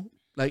cool.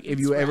 Like if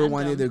you It's ever random.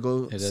 wanted to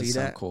go It see does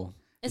sound that, cool.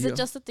 Is Yeah. it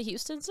just at the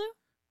Houston Zoo?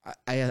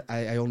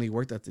 I only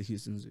worked at the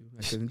Houston Zoo.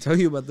 I couldn't tell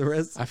you about the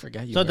rest. I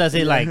forgot you. So were- does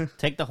it like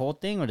take the whole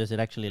thing, or does it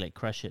actually like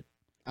crush it?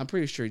 I'm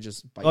pretty sure he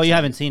just. Bites Oh, you it.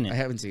 haven't seen I it.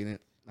 haven't seen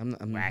it.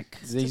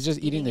 He's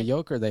just eating the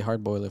yolk, or they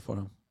hard boil it for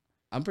him.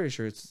 I'm pretty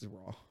sure it's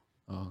raw.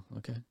 Oh,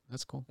 okay,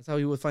 that's cool. That's how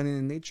you would find it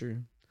in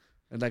nature.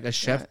 And like a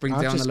chef Yeah, brings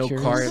I'm down a just little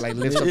curious. cart, like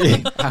lifts up.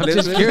 I'm lifts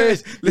just up-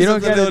 curious. lifts You don't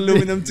up the get little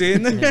aluminum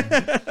tin.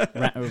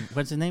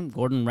 What's his name?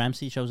 Gordon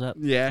Ramsay shows up.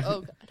 Yeah.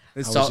 Oh god.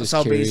 It's I was salt, just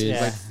salt based.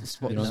 curious. Like Yeah.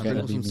 sp- You don't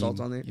sprinkle gotta be some mean. salt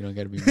on it. You don't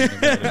gotta be mean.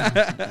 About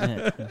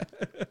it.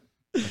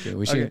 Yeah.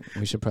 Okay,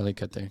 we should probably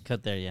cut there.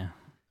 Cut there, yeah.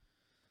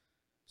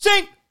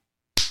 Sing.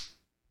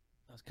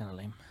 That was kind of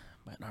lame,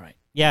 but all right.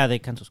 Yeah, they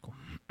cancel school.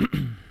 Because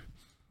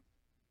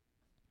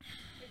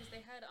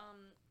they had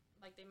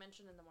like they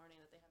mentioned in the morning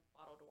that they had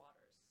bottled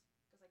waters.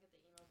 Because I get the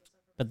emails and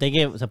stuff. But they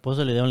gave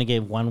supposedly they only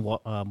gave one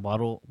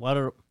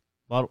water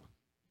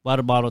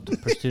bottle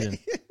per student.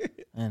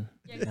 And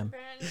Yeah, 'cause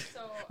apparently,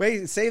 so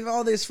Wait, save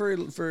all this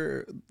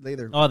for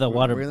later. oh, the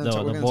water, We're the gonna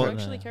talk- we're the gonna do bo- you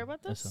actually care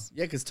about that's this?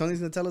 Yeah, because Tony's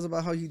gonna tell us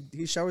about how he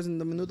showers in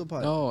the menudo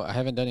pot. No, I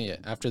haven't done it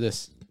yet. After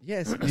this,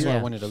 Yes, that's why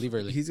I wanted to leave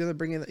early. he's gonna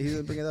bring it. He's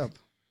gonna bring it up.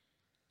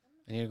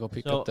 I need to go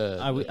pick So up the.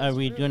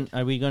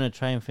 are we gonna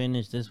try and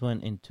finish this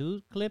one in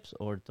 2 clips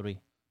or 3?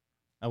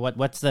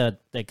 What's the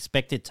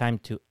expected time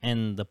to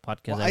end the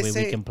podcast? Well, that I way we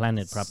say can plan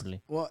it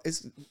properly. Well,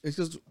 it's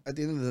just at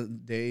the end of the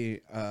day,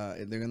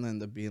 they're gonna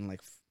end up being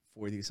like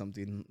 40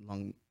 something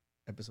long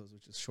episodes,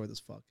 which is short as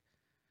fuck.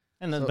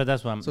 And So- but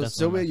that's why I'm. So that's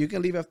why I'm Sylvia, you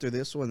can leave after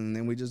this one, and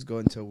then we just go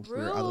into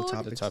our other Rude. the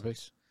topics.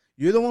 topics.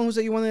 You're the one who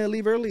said you wanted to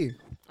leave early.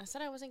 I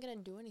said I wasn't gonna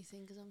do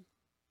anything because I'm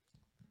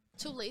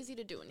too lazy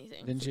to do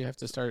anything. Didn't you have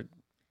to start?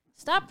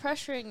 Stop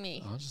pressuring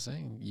me. I was just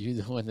saying, you're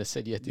the one that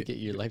said you had to get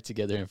your life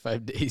together in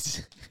 5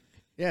 days.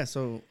 Yeah,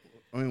 so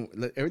I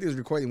mean, everything's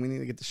recording. We need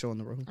to get the show on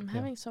the road. I'm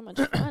having so much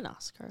fun,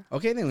 Oscar.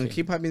 Okay, then we Okay.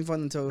 keep having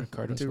fun until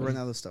Ricardo's we run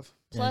way. out of stuff.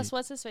 Plus,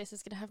 what's his face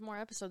is gonna have more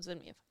episodes than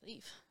me if I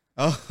leave.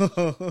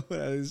 Oh,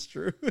 that is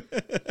true.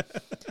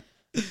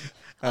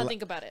 I'll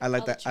think about it. I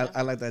like I'll that. let you know.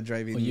 I like that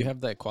driving. Well, you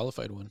have that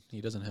qualified one. He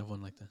doesn't have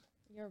one like that.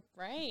 You're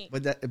right.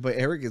 but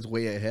Eric is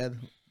way ahead.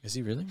 Is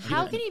he really?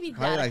 How can you be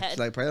Probably that like,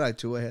 ahead? probably like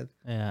 2 ahead.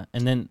 Yeah,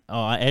 and then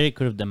Eric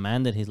could have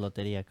demanded his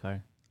loteria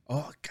card.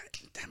 Oh god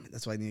damn it!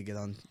 That's why I need to get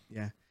on.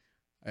 Yeah.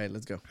 All right,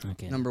 let's go.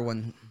 Okay. Number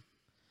 1.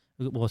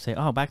 We'll say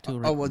back to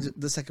Rick. Oh well,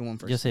 the second one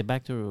first. Just say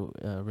back to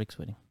Rick's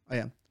wedding. Oh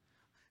yeah.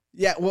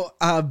 Yeah, well,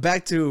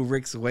 back to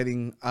Rick's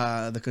wedding,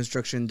 the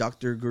construction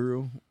doctor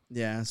guru.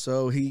 Yeah,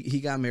 so he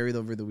got married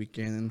over the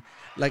weekend, and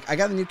like I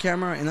got a new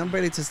camera, and I'm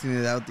barely testing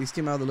it out. These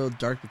came out a little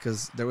dark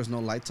because there was no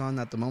lights on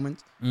at the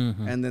moment,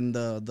 Mm-hmm. and then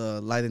the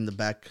light in the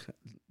back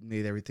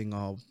made everything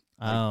all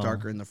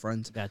darker in the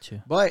front. Got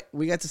you. But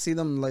we got to see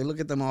them, like, look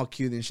at them all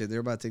cute and shit. They're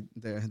about to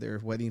take their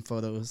wedding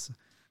photos.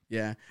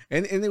 Yeah,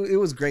 and it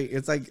was great.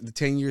 It's like the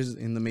 10 years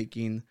in the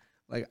making.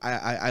 Like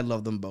I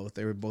love them both.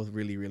 They were both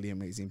really, really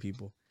amazing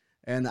people.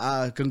 And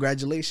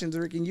congratulations,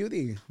 Rick and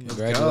Yudi. Let's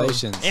go.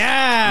 Congratulations.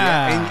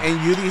 Yeah. And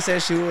Yudi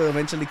says she will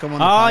eventually come on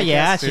the Oh podcast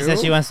yeah, she too.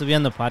 says she wants to be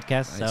on the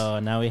podcast. Nice. So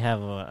now we have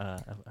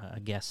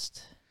a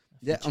guest.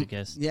 Yeah, Future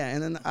guest. yeah,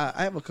 and then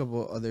I have a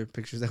couple other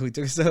pictures that we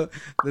took. So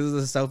this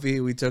is a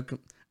selfie we took.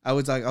 I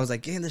was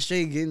like, get in the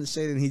shade,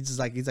 and he's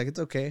like, it's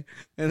okay.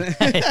 And then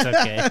It's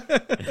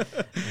okay.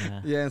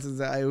 Yeah, so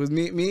it was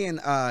me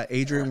and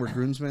Adrian were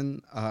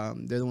groomsmen.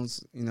 They're the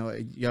ones,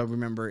 y'all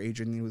remember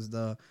Adrian? He was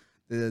the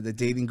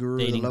dating guru,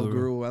 the love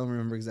guru. I don't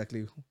remember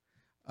exactly.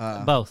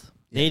 Both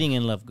dating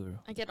and love guru.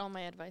 I get all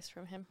my advice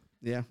from him.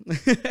 Yeah.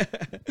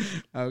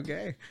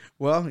 Okay.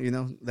 Well,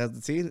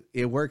 that's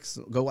it works.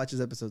 Go watch his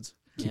episodes.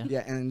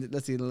 Yeah, and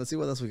let's see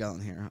what else we got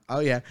on here. Oh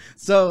yeah.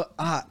 So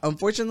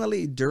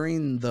unfortunately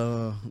during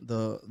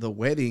the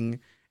wedding,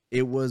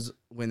 it was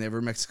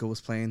whenever Mexico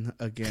was playing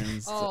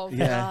against. Oh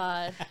yeah.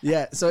 God.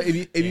 Yeah. So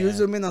if you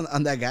zoom in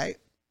on that guy.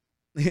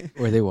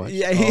 Where they watch.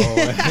 Yeah.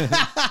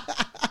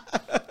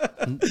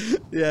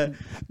 Yeah,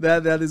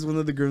 that is one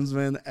of the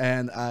groomsmen,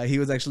 and he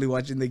was actually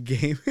watching the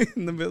game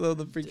in the middle of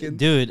the freaking.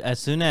 Dude, as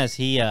soon as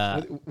he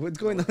what's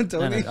going on,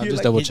 Tony? No, I'm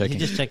just double checking.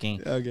 He's just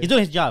checking. Okay. He's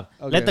doing his job.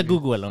 Okay, Let the okay.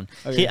 Google alone.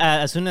 Okay. He,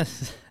 as soon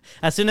as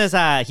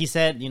he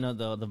said,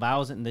 the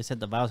vows, and they said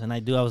the vows, and I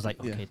was like,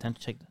 okay, time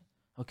to check.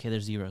 Okay,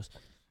 there's zeros.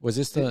 Was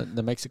this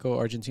the Mexico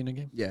Argentina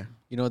game? Yeah.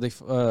 You know,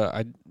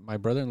 my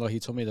brother-in-law, he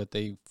told me that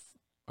they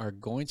are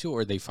going to,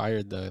 or they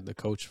fired the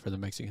coach for the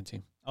Mexican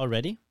team.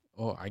 Already?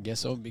 Oh, I guess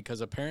so,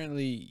 because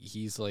apparently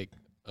he's like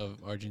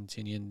of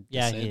Argentinian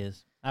Yeah, descent. he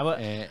is.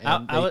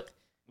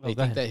 They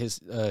think that his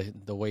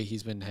the way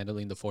he's been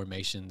handling the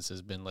formations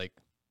has been like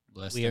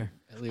less weird.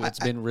 It's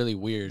been really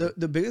weird.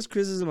 The biggest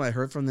criticism I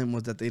heard from them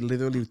was that they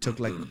literally took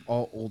like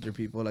all older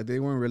people. Like they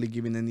weren't really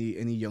giving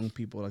any young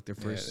people like their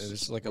first.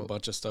 There's like a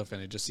bunch of stuff,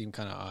 and it just seemed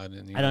kind of odd.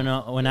 And I don't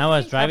know. When I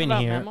was driving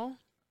here, Memo?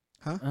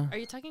 Huh? Are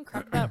you talking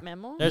crap about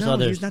Memo? There's no,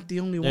 others. he's not the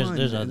only one.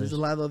 There's man. others. There's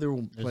a lot of other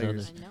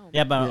players. others. I know.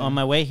 Yeah, but Yeah. on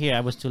my way here, I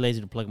was too lazy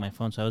to plug my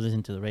phone, so I was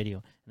listening to the radio.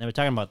 And they were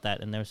talking about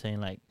that, and they were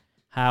saying like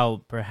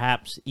how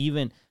perhaps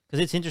even because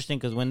it's interesting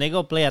because when they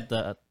go play at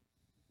the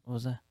what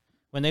was that?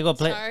 When they go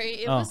play, Sorry,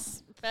 it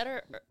was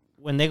better.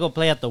 when they go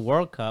play at the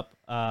World Cup,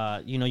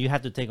 you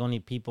have to take only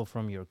people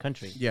from your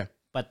country. Yeah.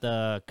 But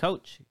the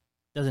coach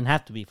doesn't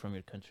have to be from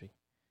your country.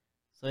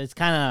 So it's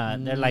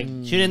kind of they're like,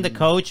 shouldn't the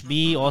coach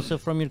be also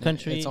from your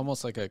country? It's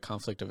almost like a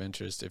conflict of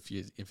interest if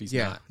he's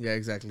Yeah. not. Yeah.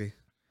 Exactly.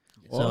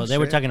 So they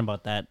were talking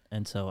about that,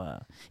 and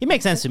so it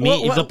makes sense to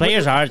me. If the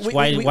players are,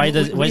 why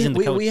isn't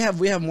the coach?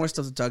 We have more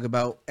stuff to talk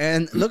about,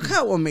 and look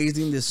how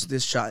amazing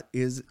this shot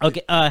is.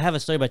 Okay, I have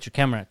a story about your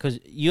camera because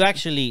you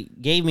actually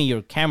gave me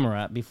your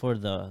camera before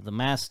the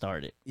mass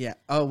started. Yeah.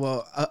 Oh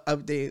well.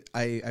 Update.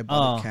 I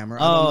bought a camera.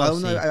 I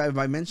don't know if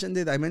I mentioned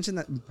it. I mentioned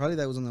that probably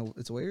that was on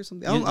its way or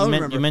something. I don't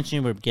remember. You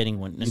mentioned you were getting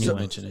one. You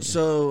mentioned it.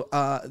 So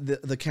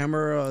the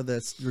camera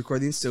that's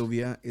recording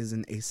Silvia is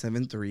an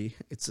A7 III.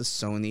 It's a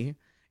Sony.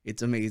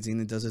 It's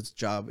amazing. It does its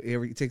job.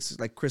 It takes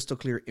like crystal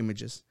clear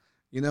images,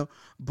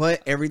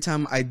 But every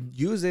time I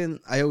use it,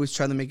 I always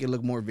try to make it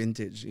look more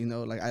vintage,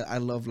 Like I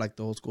love like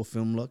the old school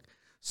film look.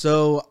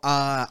 So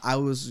I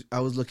was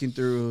looking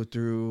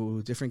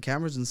through different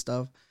cameras and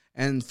stuff,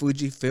 and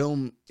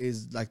Fujifilm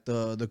is like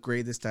the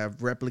greatest at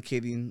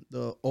replicating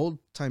the old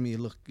timey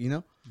look,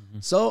 Mm-hmm.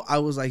 So I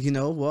was like,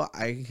 well,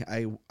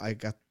 I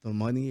got the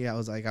money. I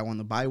was like, I want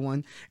to buy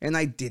one, and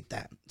I did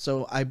that.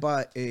 So I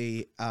bought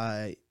a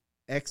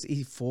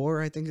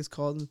XE4, I think it's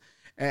called,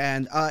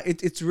 and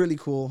it's really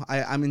cool.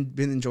 I've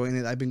been enjoying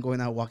it. I've been going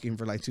out walking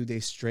for like 2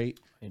 days straight.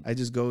 I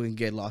just go and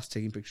get lost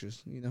taking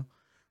pictures,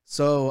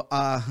 So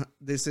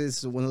this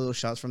is one of those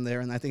shots from there,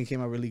 and I think it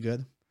came out really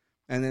good.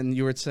 And then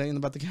you were saying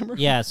about the camera?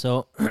 Yeah,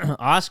 so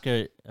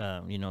Oscar,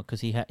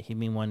 because he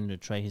been wanting to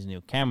try his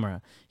new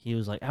camera. He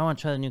was like, I want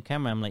to try the new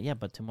camera. I'm like, yeah,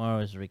 but tomorrow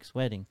is Rick's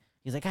wedding.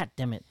 He's like, God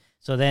damn it.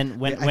 So then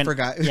when I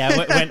forgot. Yeah,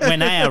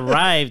 when I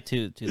arrived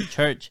to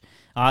church,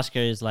 Oscar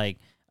is like,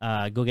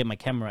 go get my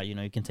camera.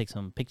 You can take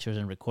some pictures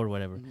and record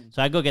whatever. Mm-hmm.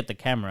 So I go get the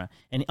camera,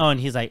 and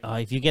he's like,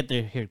 if you get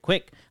here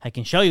quick, I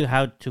can show you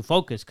how to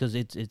focus because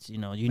it's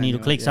you need to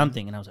click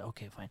something. And I was like,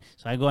 okay, fine.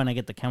 So I go and I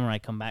get the camera. I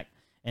come back,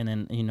 and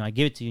then I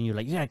give it to you, and you're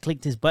like, yeah,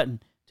 click this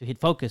button to hit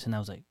focus. And I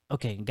was like,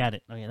 okay, got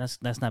it. Okay,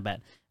 that's not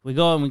bad. We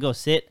go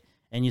sit,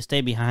 and you stay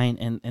behind,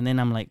 and then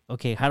I'm like,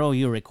 okay, how do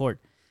you record?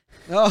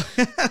 Oh,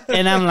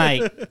 and I'm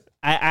like,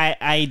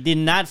 I did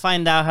not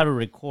find out how to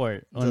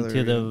record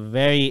until the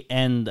very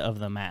end of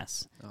the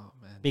mass. Oh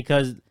man!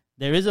 Because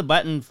there is a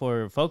button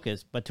for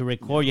focus, but to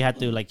record you have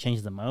to like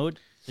change the mode.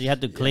 So you have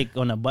to click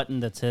on a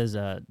button that says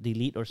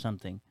delete or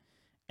something.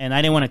 And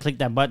I didn't want to click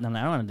that button. I'm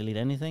like, I don't want to delete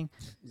anything.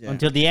 Yeah.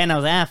 Until the end, I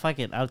was fuck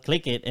it, I'll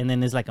click it, and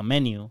then there's like a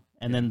menu,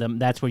 and then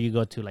that's where you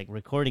go to like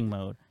recording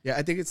mode. Yeah,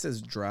 I think it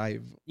says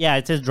drive. Yeah,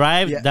 it says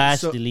drive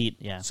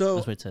delete. Yeah, so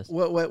that's what it says.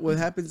 What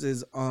happens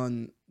is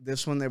on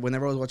this one,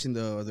 whenever I was watching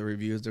the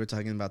reviews, they were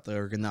talking about the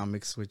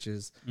ergonomics, which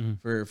is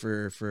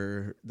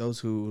for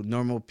those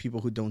normal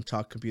people who don't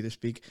talk computer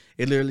speak.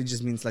 It literally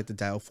just means like the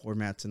dial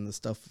formats and the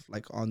stuff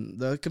like on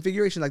the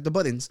configuration, like the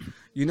buttons.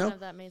 None of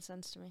that made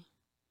sense to me.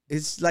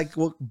 It's like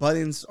what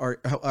buttons are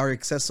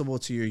accessible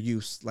to your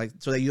use, like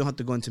so that you don't have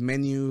to go into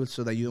menu,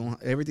 so that you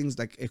don't. Everything's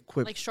like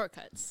equipped, like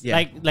shortcuts.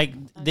 Yeah,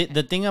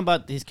 the thing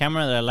about this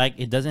camera that I like,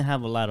 it doesn't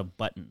have a lot of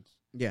buttons.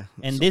 Yeah,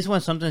 and this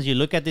one sometimes you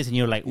look at this and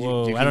you're like,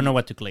 whoa, I don't know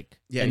what to click.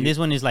 Yeah, and this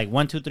one is like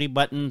 1, 2, 3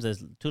 buttons.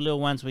 There's 2 little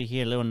ones right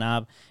here, a little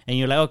knob, and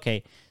you're like,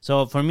 okay.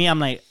 So for me, I'm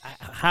like,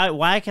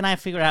 why can I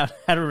figure out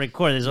how to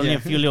record? There's only a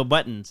few little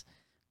buttons,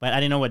 but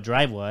I didn't know what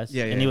drive was.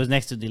 Yeah, and it was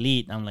next to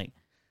delete. I'm like.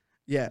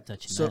 Yeah.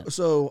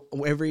 So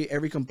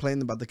every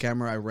complaint about the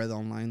camera I read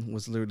online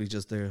was literally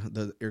just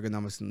the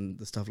ergonomics and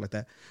the stuff like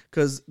that.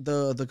 Because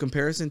the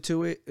comparison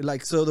to it,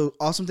 like, so the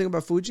awesome thing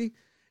about Fuji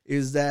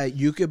is that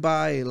you could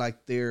buy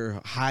like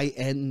their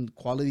high-end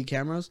quality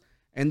cameras,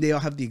 and they all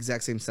have the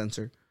exact same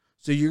sensor.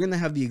 So you're gonna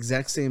have the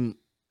exact same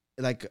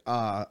like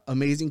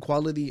amazing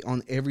quality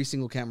on every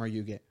single camera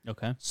you get.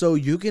 Okay. So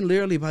you can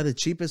literally buy the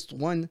cheapest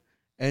one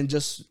and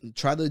just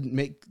try to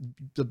make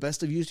the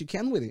best of use you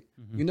can with it.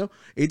 Mm-hmm. You know,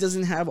 it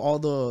doesn't have all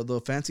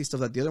the fancy stuff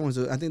that the other ones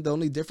do. I think the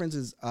only difference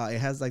is it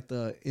has like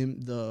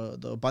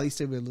the body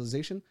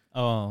stabilization.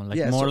 Oh,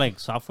 like more like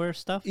software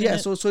stuff? Yeah,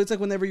 so it's like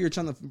whenever you're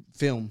trying to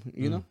film,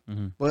 you know?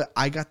 Mm-hmm. But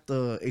I got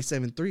the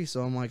A7 III,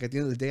 so I'm like, at the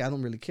end of the day, I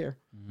don't really care.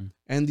 Mm-hmm.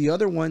 And the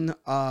other one,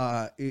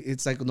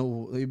 it's like,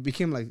 it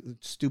became like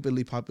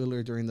stupidly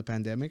popular during the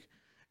pandemic.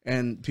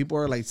 And people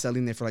are like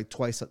selling it for like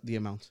twice the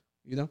amount,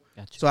 you know?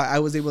 Gotcha. So I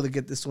was able to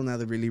get this one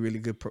at a really, really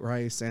good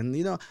price. And,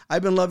 you know,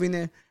 I've been loving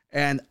it.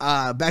 And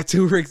back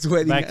to Rick's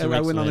wedding. I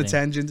went on a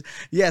tangent.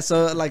 Yeah,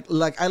 so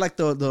like I like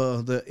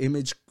the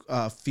image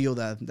feel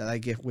that I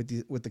get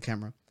with the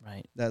camera.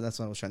 Right. That's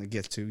what I was trying to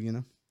get to, you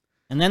know.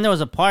 And then there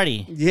was a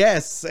party.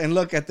 Yes, and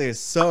look at this.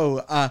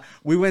 So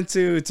we went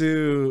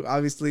to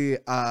obviously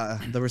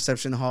the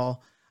reception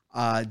hall.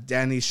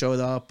 Danny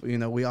showed up. You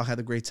know, we all had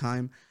a great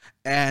time.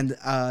 And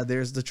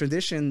there's the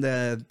tradition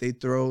that they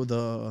throw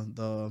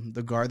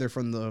the garter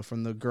from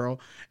the girl,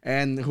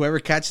 and whoever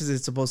catches it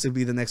is supposed to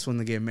be the next one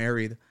to get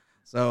married.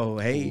 So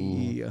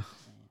hey. Ooh.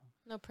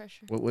 No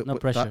pressure. No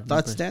pressure.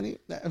 Thoughts, Danny?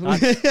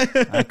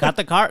 I got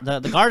the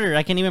garter.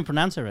 I can't even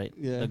pronounce it right.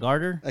 Yeah. The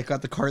garter. I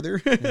got the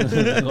Carter.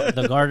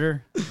 the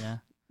garter. Yeah.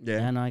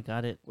 Yeah. No, I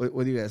got it.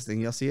 What do you guys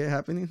think? Y'all see it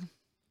happening?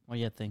 What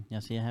do you think? Y'all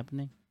see it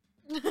happening?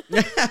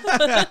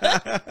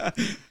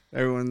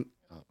 Everyone.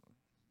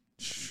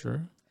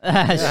 Sure.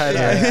 I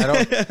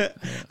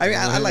mean,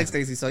 I like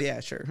Stacy, so yeah,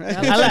 sure.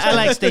 I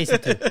like Stacy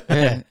too.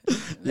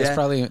 Yeah.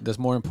 That's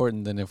more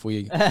important than if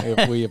we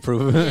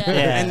approve.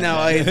 Yeah. And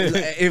no,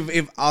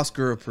 if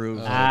Oscar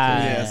approves.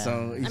 Yeah. So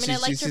I mean, I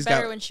liked her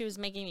better when she was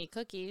making me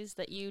cookies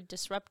that you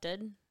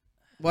disrupted.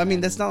 Well, I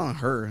mean, that's not on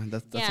her.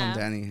 That's on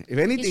Danny. If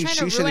anything,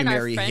 she shouldn't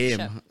marry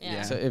him.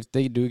 Yeah. So if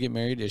they do get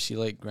married, is she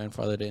like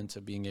grandfathered into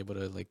being able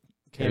to like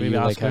carry you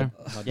Oscar?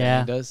 like how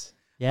Danny does?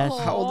 Yeah.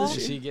 How old is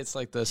she? She gets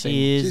like the same.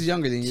 She's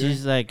younger than you.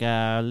 She's like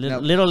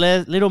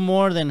little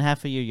more than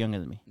half a year younger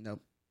than me.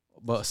 Nope.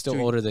 But still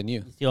older than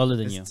you. Still older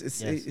than you.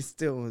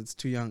 It's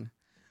too young.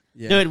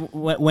 Yeah. Dude,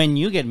 when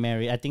you get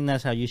married, I think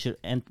that's how you should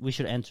we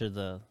should enter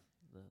the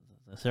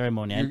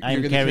ceremony. I'm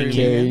carrying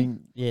you.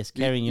 Yes,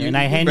 carrying you. And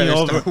I hand you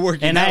over.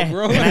 And I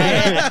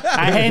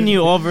hand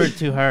you over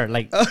to her.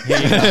 Like,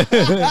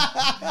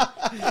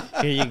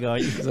 here you go.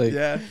 Like,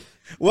 yeah.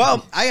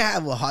 Well, I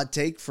have a hot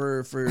take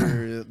for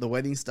the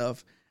wedding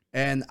stuff.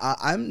 And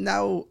I'm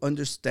now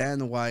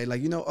understand why,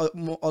 like, you know,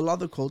 a lot of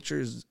the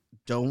cultures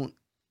don't.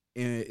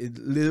 It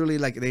literally,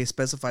 like, they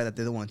specify that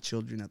they don't want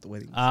children at the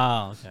wedding.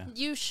 Oh, okay.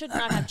 You should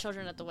not have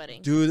children at the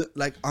wedding. Dude,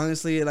 like,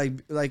 honestly,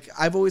 like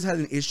I've always had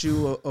an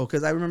issue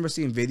because I remember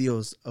seeing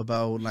videos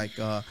about like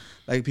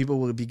people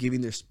will be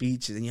giving their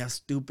speeches and you have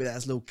stupid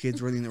ass little kids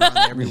running around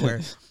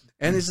everywhere.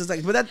 And it's just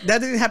like, but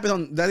that didn't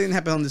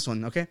happen on this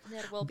one, okay? They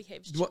had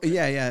well-behaved children.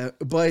 Yeah,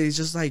 but it's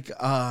just like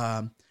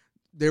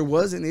there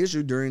was an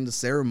issue during the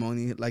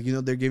ceremony, like, you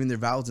know, they're giving their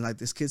vows and like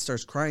this kid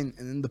starts crying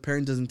and then the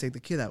parent doesn't take the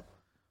kid out.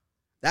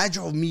 That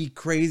drove me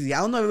crazy. I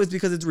don't know if it was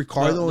because it's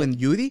Ricardo and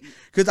Yudi,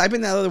 because I've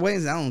been at other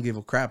weddings and I don't give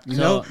a crap. You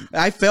know,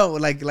 I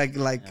felt like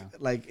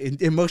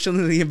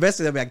emotionally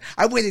invested. I'd be like,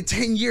 I waited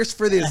 10 years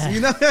for this.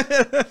 You know.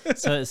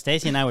 So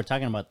Stacy and I were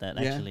talking about that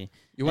actually.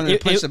 You wanted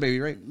to punch the baby,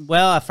 right?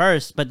 Well, at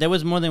first, but there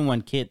was more than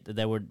one kid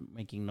that were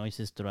making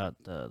noises throughout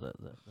the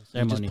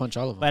ceremony. Just punch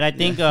all of them. But I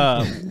think,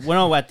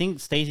 I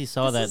think Stacy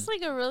saw that. This is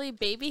like a really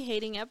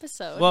baby-hating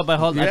episode. Well, but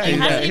hold on. It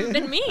hasn't even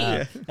been me.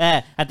 I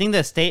think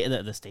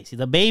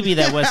the baby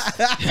that was.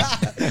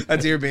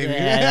 That's your baby.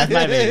 Yeah, that's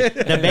my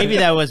baby. The baby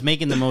that was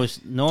making the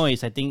most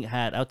noise, I think,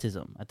 had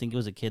autism. I think it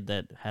was a kid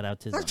that had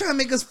autism. I'm trying to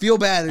make us feel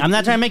bad. I'm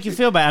not trying to make you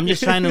feel bad. I'm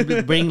just trying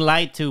to bring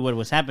light to what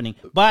was happening.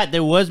 But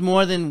there was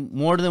more than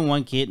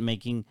one kid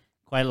making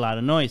quite a lot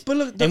of noise. But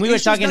look, and we were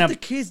talking about the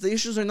kids. The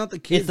issues are not the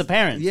kids. It's the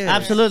parents. Yeah,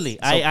 absolutely. So,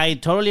 I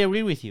totally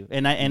agree with you.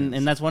 And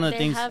and that's one of the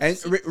things. And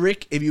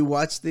Rick, if you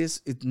watch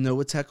this, it's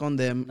no attack on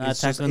them. No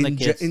attack on the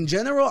kids. In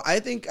general, I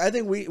think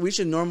we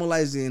should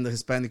normalize it in the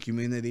Hispanic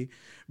community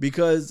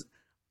because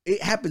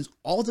it happens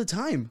all the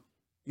time.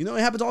 You know,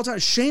 it happens all the time.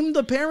 Shame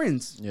the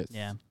parents. Yes.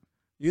 Yeah.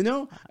 You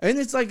know, and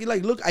it's like,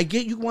 look, I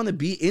get you want to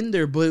be in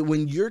there, but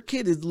when your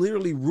kid is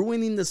literally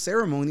ruining the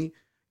ceremony,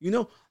 you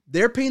know,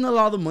 they're paying a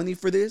lot of money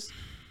for this.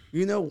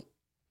 You know,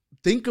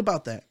 think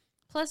about that.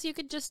 Plus, you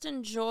could just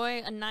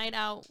enjoy a night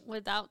out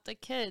without the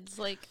kids.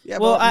 Like, yeah,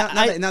 well,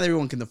 not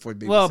everyone can afford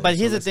babysitters. Well, but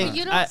here's the thing.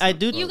 I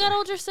do. You got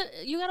older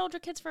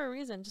kids for a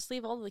reason. Just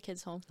leave all of the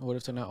kids home. What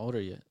if they're not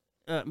older yet?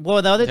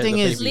 Well, the other thing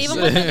is leave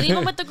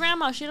them with the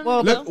grandma. She don't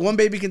know. Look, one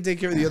baby can take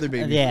care of the other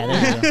baby. Yeah,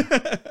 there you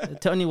go.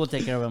 Tony will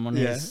take care of him on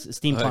his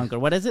steampunk or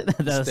what is it?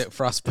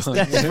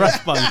 Frostpunk.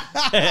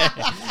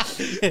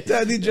 Frostpunk.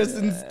 Daddy dressed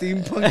in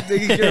steampunk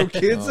taking care of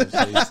kids.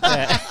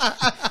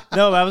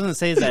 No, what I was gonna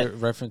say is that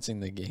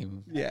referencing the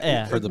game.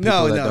 Yeah. For the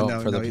people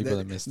that people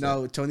that missed it.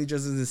 No, Tony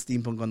dresses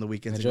in steampunk on the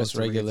weekends. I dress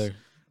regular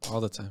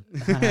all the time.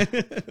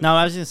 No,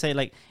 I was gonna say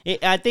like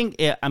I think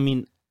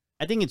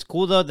it's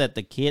cool though that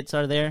the kids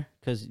are there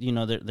because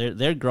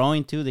they're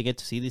growing too. They get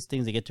to see these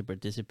things. They get to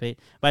participate.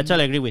 But I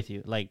totally agree with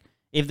you. Like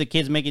if the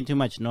kids making too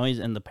much noise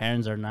and the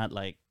parents are not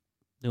like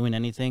doing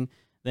anything,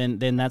 then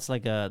that's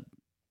like a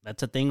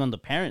thing on the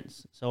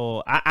parents.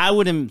 So I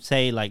wouldn't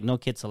say like no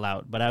kids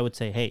allowed, but I would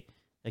say, hey,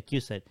 like you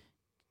said,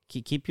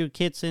 keep your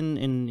kids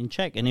in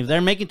check. And if they're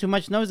making too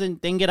much noise,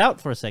 then get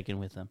out for a second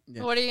with them.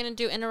 Yeah. What are you going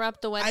to do?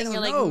 Interrupt the wedding? You're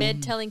like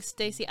mid telling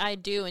Stacy I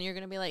do, and you're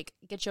going to be like,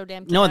 get your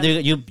damn kid No, out.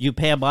 you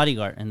pay a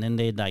bodyguard, and then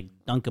they like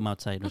dunk him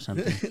outside or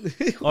something.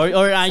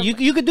 or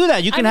you could do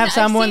that. You can have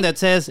someone that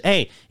says,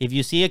 hey, if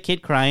you see a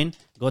kid crying,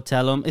 go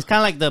tell them. It's kind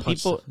of like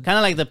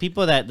the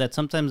people that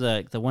sometimes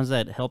the ones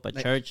that help at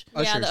church.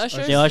 Yeah, the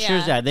ushers. The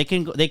ushers, yeah, they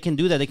can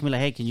do that. They can be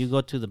like, hey, can you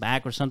go to the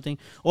back or something,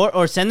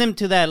 or send them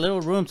to that little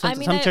room. Some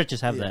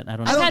churches have that. I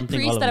don't know. I've had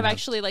priests that have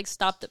actually like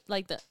stopped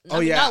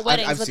not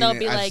weddings, but they'll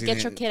be like,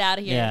 get your kid out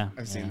of here. Yeah,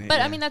 I've seen it.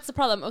 But I mean, that's the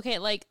problem. Okay,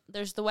 like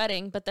there's the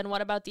wedding, but then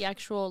what about the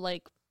actual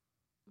like?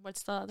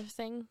 What's the other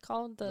thing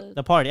called?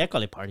 The party. I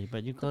call it party,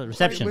 but you call it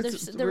reception.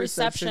 The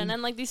reception.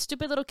 And like these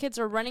stupid little kids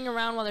are running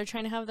around while they're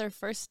trying to have their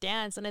first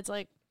dance, and it's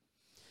like.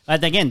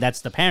 But again, that's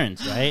the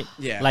parents, right?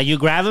 Yeah. Like you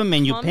grab them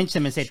and you pinch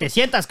them and say, "Te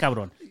sientas,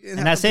 cabrón,"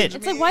 and that's it.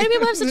 It's like, why do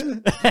people have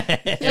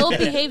such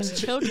ill-behaved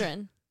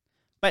children?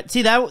 But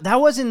see,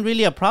 that wasn't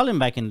really a problem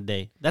back in the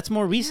day. That's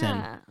more recent.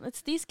 Yeah,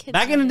 it's these kids.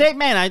 Back in the day,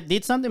 man, I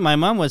did something. My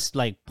mom was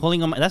like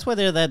pulling on. That's why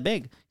they're that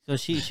big. So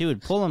she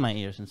would pull on my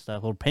ears and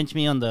stuff, or pinch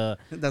me on the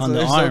arm.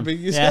 So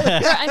big,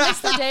 I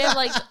miss the day of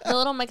like the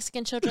little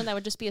Mexican children that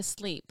would just be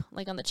asleep,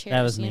 like on the chairs.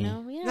 That was me.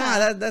 Yeah.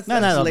 Nah, that's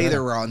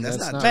later on.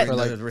 That's not for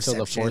like till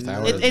the 4th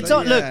hour.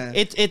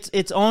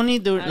 It's only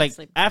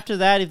like after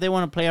that if they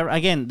want to play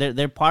again.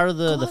 They're part of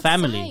the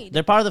family.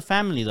 They're part of the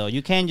family though.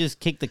 You can't just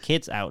kick the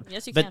kids out.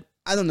 Yes, you can.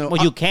 I don't know.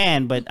 Well, you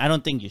can, but I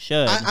don't think you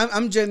should.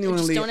 I'm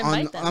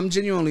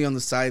genuinely on the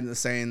side of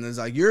saying is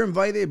like you're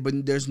invited,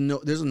 but there's no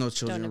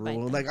children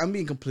rule. Like I'm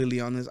being completely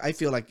honest. I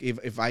feel like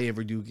if I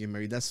ever do get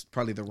married, that's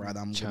probably the route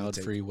I'm going to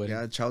take. Free wedding.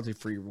 Yeah,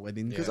 child-free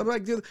wedding. Because I'm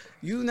like, dude,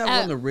 you never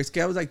want to risk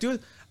it. I was like, dude,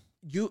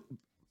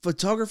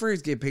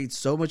 photographers get paid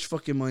so much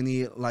fucking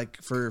money,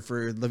 like for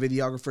the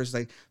videographers,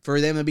 like for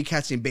them to be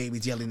catching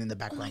babies yelling in the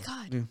background. Oh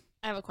my god. Yeah.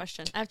 I have a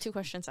question. I have 2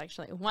 questions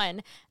actually.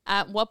 One,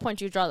 at what point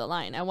do you draw the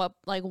line? At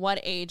what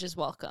age is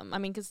welcome? I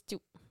mean, because do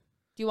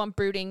you want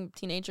brooding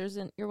teenagers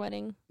in your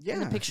wedding? Yeah.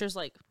 And the pictures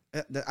like.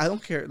 I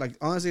don't care. Like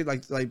honestly,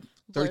 like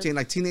 13,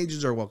 like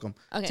teenagers are welcome.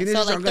 Okay, teenagers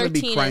so like aren't gonna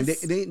be crying.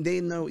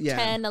 They know. Yeah.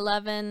 10,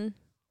 11.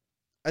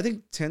 I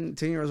think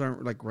 10-year-olds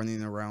aren't like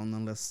running around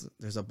unless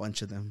there's a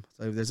bunch of them.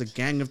 So if there's a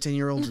gang of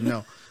 10-year-olds,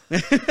 no.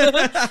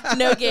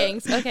 No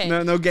gangs. Okay.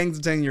 No gangs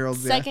of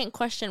 10-year-olds. Second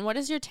question: what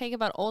is your take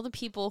about all the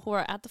people who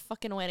are at the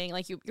fucking wedding?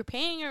 Like you're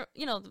paying your,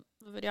 the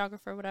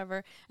videographer or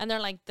whatever, and they're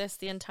like this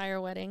the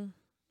entire wedding.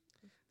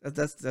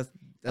 That's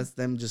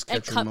them just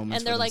capturing moments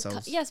and they're for like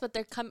themselves. Yes, but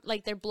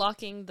they're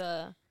blocking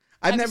the.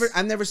 I've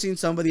never seen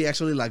somebody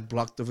actually like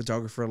block the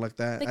photographer like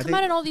that. They come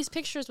out in all these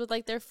pictures with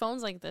like their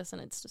phones like this,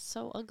 and it's just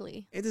so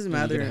ugly. It doesn't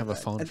matter. You're gonna have a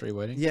phone-free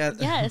wedding. Yeah.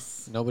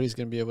 Yes. Nobody's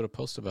gonna be able to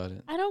post about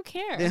it. I don't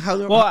care. It's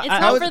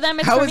not for them.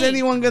 It's how for is me.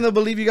 anyone gonna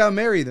believe you got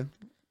married?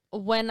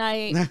 When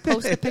I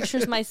post the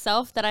pictures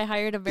myself that I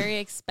hired a very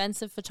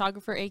expensive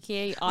photographer,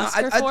 aka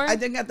Oscar, for. I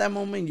think at that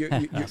moment you're I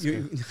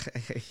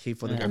hate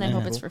photography. And I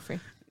hope it's for free.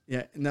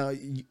 Yeah. No,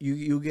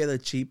 you get a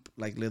cheap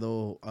like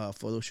little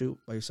photo shoot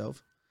by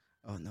yourself.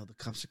 Oh no, the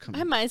cops are coming.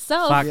 By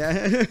myself. Fuck. Yeah.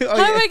 How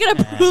am I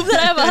gonna prove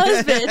that I have a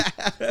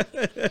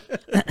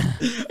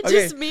husband?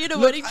 Just me in a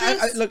wedding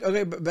dress. Look,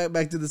 okay,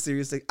 back to the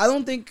serious thing. I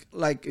don't think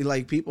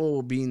like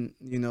people being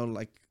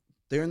like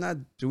they're not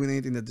doing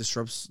anything that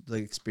disrupts the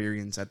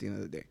experience at the end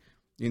of the day.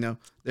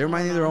 They're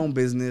minding their own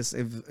business.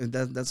 If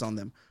that's on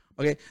them.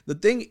 Okay, the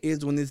thing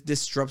is when it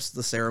disrupts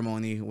the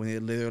ceremony, when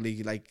it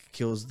literally like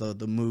kills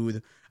the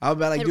mood. I'll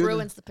be like, it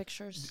ruins the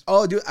pictures.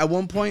 Oh, dude! At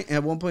one point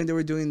they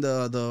were doing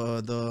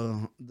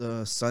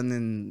the son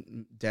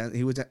and dance.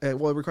 He was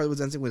Ricardo was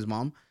dancing with his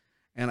mom,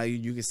 and like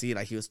you could see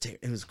like he was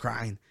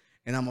crying,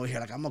 and I'm over here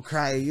like I'm gonna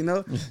cry,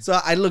 So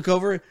I look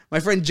over, my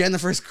friend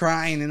Jennifer's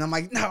crying, and I'm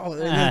like no.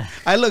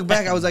 I look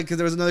back, I was like, because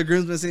there was another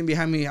groomsman sitting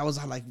behind me. I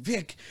was like,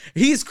 Vic,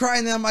 he's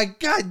crying, and I'm like,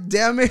 God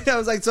damn it! I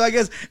was like, so I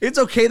guess it's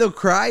okay to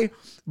cry.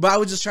 But I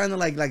was just trying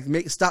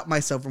to stop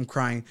myself from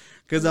crying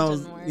because I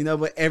was,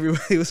 but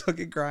everybody was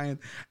fucking crying,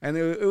 and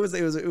it was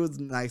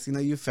nice,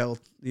 you felt,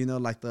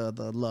 like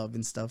the love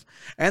and stuff.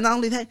 And not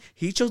only that,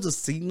 he chose the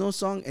Signo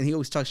song, and he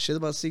always talks shit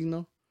about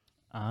Signo.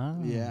 Ah,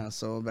 yeah.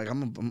 So like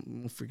I'm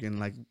freaking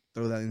like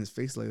throw that in his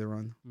face later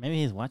on.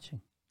 Maybe he's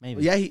watching.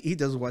 Maybe. Yeah, he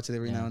does watch it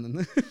every now and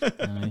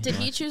then. Did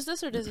he choose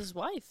this or does his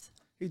wife?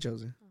 He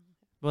chose it.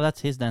 Well,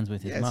 that's his dance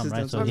with his mom,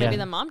 right? So maybe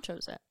the mom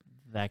chose it.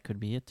 That could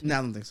be it. No,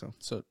 I don't think so.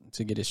 So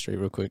to get it straight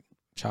real quick,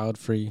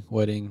 child-free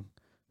wedding,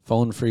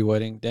 Phone-free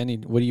wedding. Danny,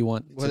 what do you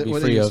want to be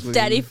free of?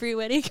 Daddy-free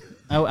wedding.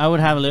 I would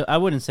have a little. I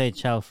wouldn't say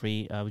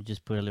child-free. I would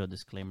just put a little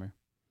disclaimer.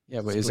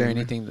 Yeah, but is there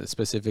anything that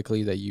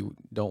specifically that you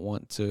don't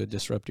want to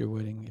disrupt your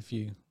wedding?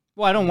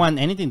 Well, I don't want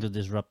anything to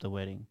disrupt the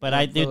wedding, but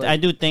I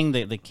do think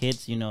that the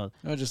kids,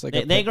 just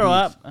like they grow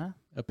up.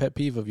 A pet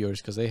peeve of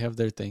yours because they have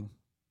their thing.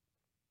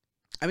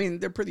 I mean,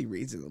 they're pretty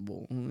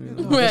reasonable.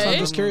 Right? I'm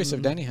just curious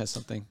if Danny has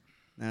something.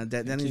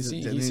 Danny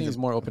seems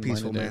more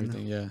open-minded and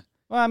everything. Yeah.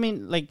 Well, I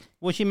mean, like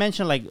what she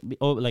mentioned,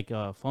 like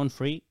phone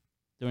free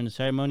during the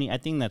ceremony. I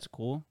think that's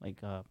cool. Like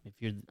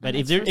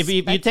if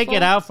you take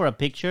it out for a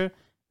picture,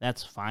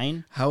 that's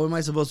fine. How am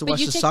I supposed to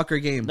watch the soccer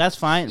game? That's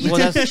fine. Well,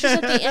 that's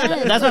at the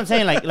end. That's what I'm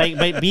saying.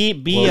 Like be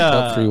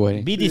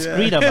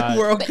discreet about it.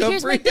 World Cup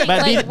free.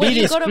 But be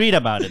discreet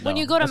about it. When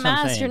you go to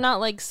mass, you're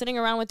not like sitting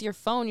around with your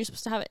phone. You're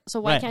supposed to have it.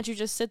 So why can't you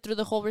just sit through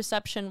the whole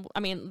reception?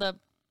 I mean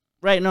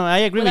Right, no, I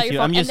agree with you.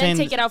 I'm just saying. And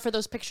then take it out for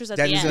those pictures at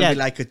Danny's the end. gonna be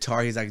like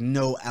Qatar. He's like,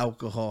 no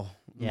alcohol.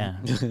 Yeah.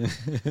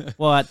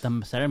 Well, at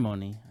the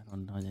ceremony, I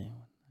don't know.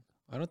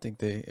 I don't think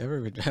they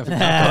ever have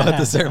alcohol at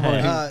the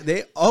ceremony.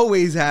 They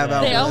always have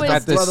alcohol.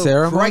 At the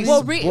ceremony?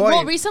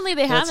 Well, recently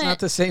they haven't. That's not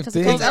the same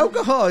thing. It's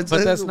alcohol.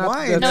 But that's not.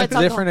 wine. That's a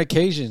different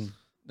occasion.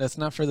 That's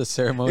not for the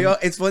ceremony.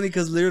 It's funny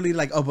because literally,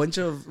 like a bunch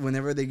of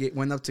whenever they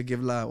went up to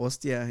give la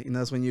hostia,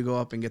 that's when you go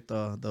up and get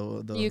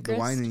the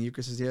wine and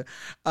Eucharist. Yeah.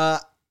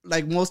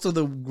 Like most of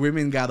the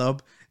women got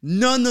up.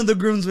 None of the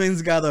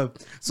groomsmen got up.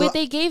 So wait,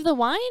 they gave the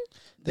wine?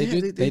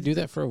 They do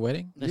that for a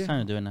wedding? They're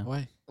trying to do it now.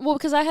 Why? Well,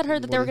 because I had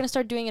heard that they were going to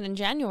start doing it in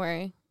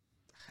January.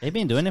 They've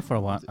been doing it for a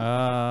while.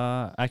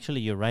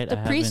 Actually, you're right. The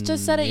priest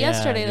just said it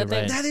yesterday.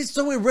 That is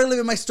so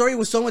irrelevant. My story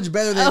was so much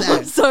better than that.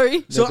 I'm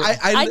sorry. So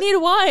I need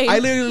wine. I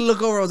literally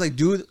look over. I was like,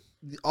 dude,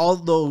 all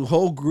the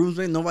whole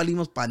groomsmen, no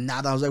valimos pa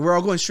nada. I was like, we're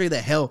all going straight to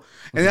hell.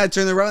 And then I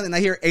turn around and I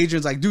hear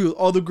Adrian's like, dude,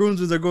 all the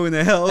groomsmen are going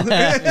to hell.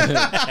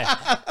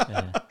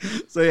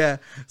 So yeah.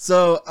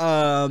 So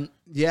the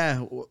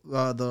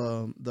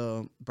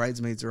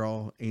bridesmaids are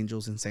all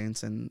angels and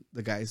saints, and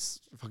the guys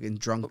fucking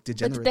drunk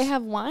degenerates. But they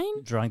have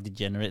wine? Drunk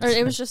degenerates. Or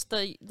it was just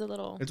the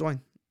little. It's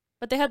wine.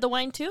 But they had the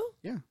wine too?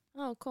 Yeah.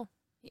 Oh, cool.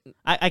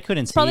 I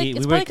couldn't see.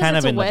 We were kind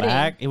of in the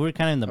back. We were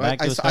kind of in the back.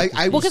 Because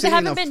they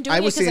haven't been doing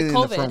it because of COVID. In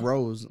the front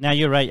rows. Now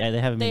you're right. They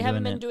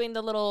haven't been doing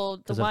the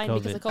wine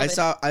because of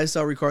COVID. I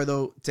saw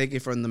Ricardo take it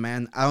from the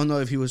man. I don't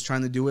know if he was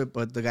trying to do it,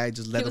 but the guy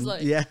just let him.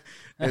 Like, yeah.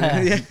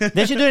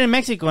 They should do it in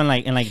Mexico and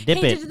dip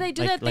it. Did they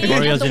do that like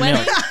Oreos in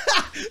milk?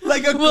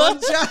 Like a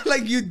concha,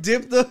 like you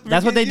dip the.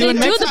 That's what they do in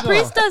Mexico. The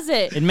priest does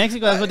it in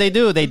Mexico. That's what they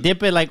do. They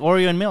dip it like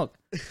Oreo in milk.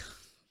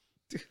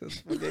 Dude, that's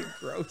fucking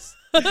gross.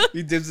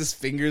 He dips his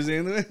fingers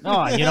in it.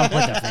 No, you don't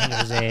put the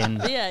fingers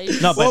in. Yeah.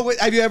 No, but wait,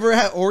 have you ever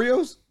had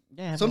Oreos?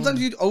 Yeah. Sometimes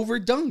you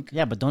overdunk.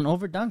 Yeah, but don't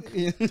overdunk.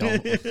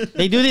 Don't.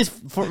 They do this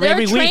for They're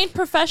every week. They're trained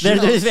professionals.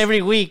 They do this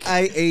every week.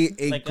 I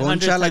ate a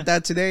concha like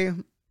that today.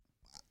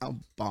 I'll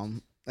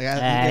bomb.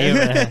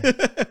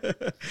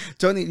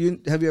 Tony,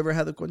 have you ever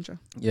had a concha?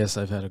 Yes,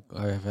 I have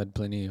had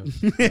plenty of.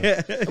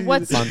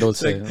 What's pan dulce?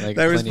 That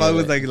response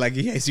was like,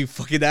 yes, you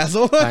fucking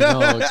asshole. I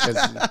know.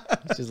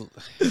 Just,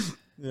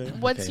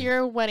 What's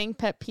your wedding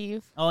pet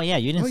peeve? Oh yeah,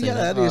 you didn't say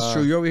that. That is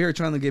true. You're over here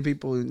trying to get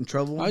people in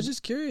trouble. I was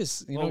just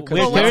curious. We're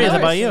curious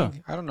about you.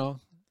 I don't know.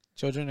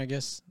 Children, I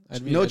guess.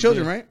 No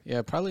children, right?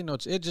 Yeah, probably no.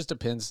 It just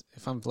depends.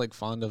 If I'm like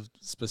fond of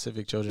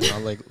specific children,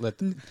 I'll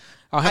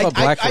have a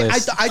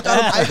blacklist. I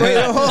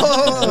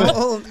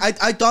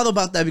thought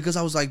about that because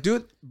I was like,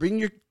 dude, bring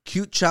your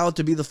cute child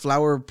to be the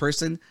flower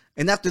person,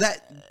 and after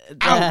that,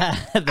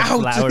 the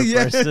flower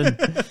person.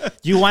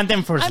 Do you want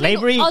them for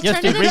slavery?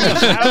 Just to bring the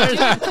flowers?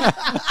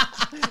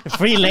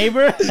 Free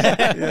labor?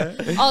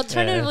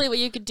 Alternatively, what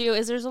you could do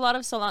is there's a lot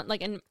of salon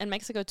like in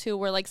Mexico too,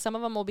 where like some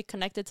of them will be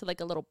connected to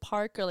like a little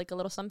park or like a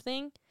little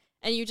something,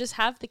 and you just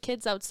have the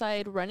kids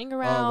outside running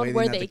around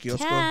where they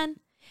can,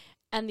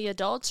 and the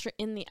adults are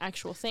in the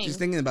actual thing. She's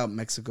thinking about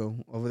Mexico.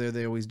 Over there,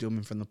 they always do them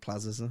in front of the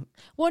plazas.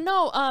 Well,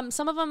 no,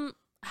 some of them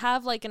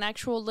have like an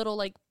actual little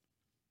like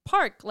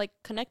park like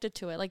connected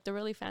to it, like the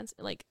really fancy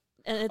like.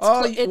 And it's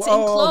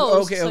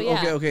enclosed.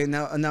 Okay.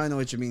 Now I know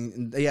what you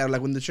mean. Yeah,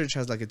 like when the church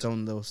has like its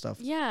own little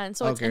stuff. Yeah, and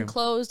so it's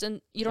enclosed,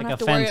 and you don't like have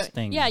to worry.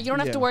 Thing. Yeah, you don't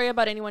have to worry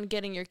about anyone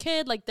getting your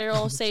kid. Like they're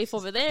all safe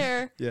over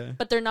there. Yeah,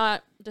 but they're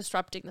not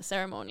disrupting the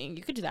ceremony.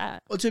 You could do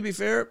that. Well, to be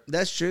fair,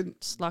 that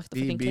should just lock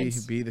the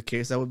kids. Be the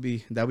case. That would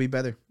be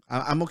better.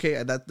 I'm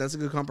okay. That's a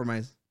good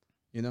compromise.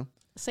 You know.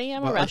 Say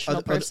I'm a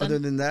rational person. Other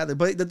than that,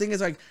 but the thing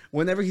is, like,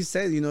 whenever he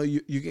says,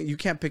 you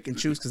can't pick and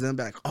choose because then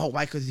be like, oh,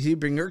 why could he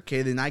bring her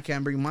kid and I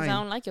can't bring mine? I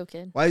don't like your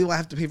kid. Why do I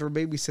have to pay for a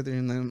babysitter?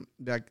 And then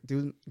be like,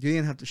 dude, you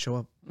didn't have to show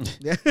up.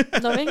 Yeah.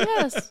 No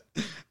vengas.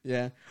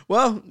 Yeah.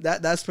 Well,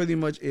 that's pretty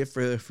much it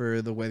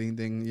for the wedding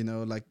thing.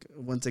 Like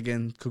once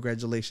again,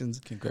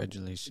 congratulations.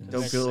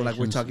 Don't feel like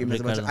we're talking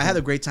as much. I had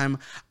a great time.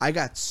 I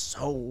got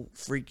so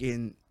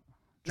freaking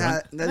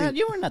drunk.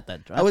 You were not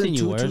that drunk. I wasn't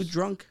too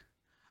drunk.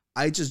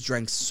 I just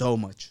drank so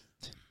much,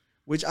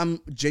 which I'm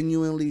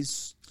genuinely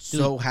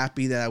so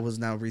happy that I was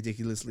now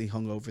ridiculously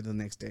hungover the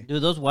next day.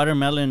 Dude, those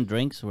watermelon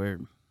drinks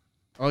were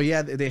Oh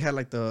yeah, they had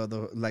like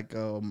the like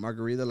a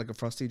margarita, like a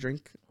frosty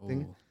drink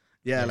thing.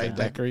 Yeah, like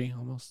daiquiri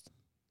almost.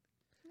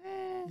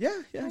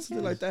 Yeah,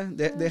 something like that.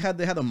 They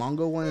had a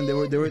mango one, and they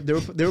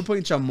were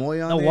putting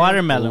chamoy on the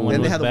watermelon one.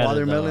 Then they was had a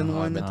watermelon though.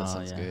 one. I bet that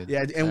sounds good.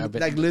 Yeah, and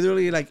like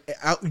literally, like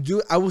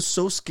I was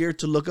so scared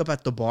to look up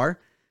at the bar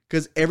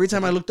because every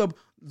time I looked up,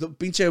 the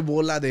pinche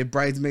bola, the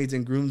bridesmaids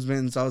and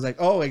groomsmen. So I was like,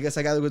 oh, I guess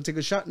I gotta go take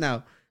a shot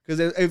now. Because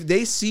if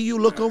they see you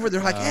look over,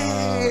 they're like,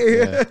 hey.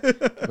 Yeah.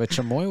 But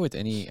chamoy with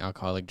any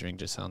alcoholic drink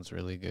just sounds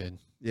really good.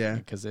 Yeah,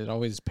 because it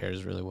always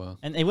pairs really well.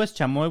 And it was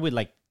chamoy with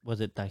like. Was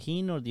it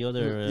tajin or the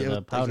other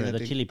the powder, tajin,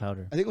 the chili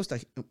powder? I think it was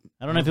tajin.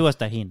 I don't know if it was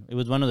tajin. It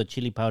was one of the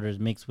chili powders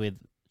mixed with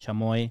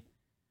chamoy.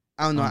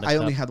 I don't know. I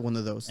only had one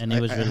of those. And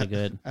it was really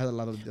good. I had a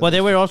lot of well,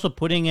 they were also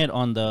putting it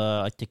on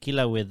the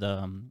tequila with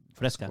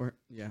fresca. Squirt.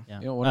 Yeah.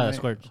 You know,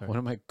 one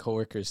of my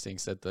coworkers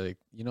thinks that the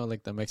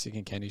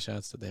Mexican candy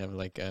shots that they have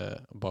like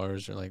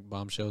bars or like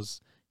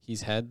bombshells,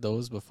 he's had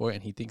those before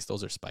and he thinks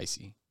those are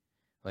spicy.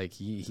 Like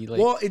he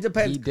like. Well, it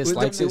depends. He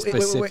dislikes it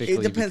specifically.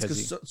 It depends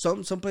because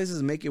some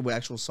places make it with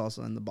actual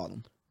salsa in the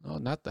bottom. No,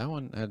 not that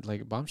one. At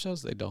like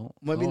bombshells, they don't.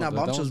 Maybe not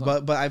bombshells,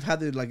 but I've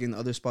had it like in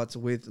other spots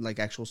with like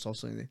actual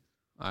salsa in it.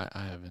 I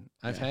haven't.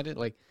 I've had it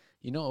like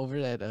over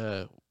at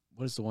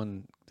what is the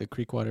one, the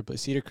Creek water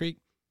place, Cedar Creek.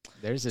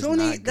 There's is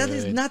Tony, not that good.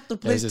 is not the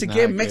place to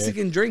get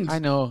Mexican drinks. I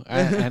know,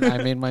 and I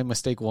made my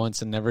mistake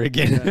once and never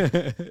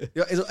again.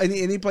 Yeah,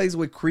 any place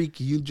with Creek,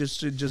 you just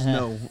should just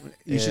know.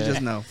 You should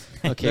just know.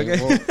 Okay.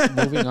 Well,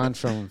 moving on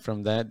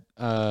from that.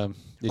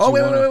 Wait! I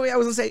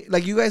was gonna say,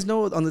 like, you guys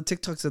know on the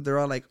TikToks that they're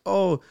all like,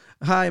 "Oh,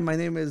 hi, my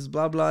name is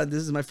blah blah.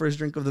 This is my first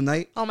drink of the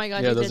night." Oh my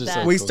god, you did that.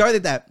 So we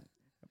started that,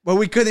 but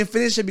we couldn't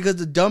finish it because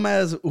the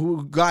dumbass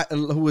who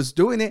was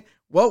doing it.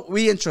 Well,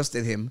 we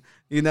entrusted him.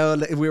 You know,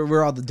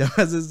 we're all the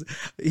dumbasses.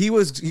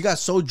 He got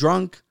so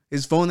drunk,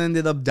 his phone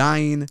ended up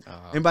dying,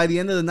 and by the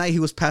end of the night, he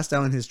was passed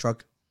out in his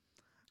truck.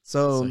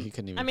 So he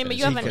couldn't even. I mean, but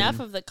you have enough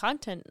of the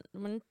content,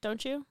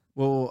 don't you?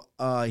 Well,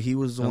 he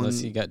was the unless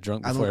one, he got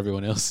drunk before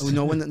everyone else.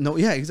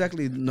 Yeah,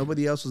 exactly.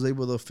 Nobody else was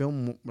able to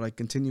film like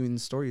continuing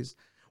stories.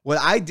 What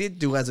I did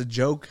do as a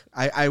joke,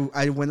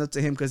 I went up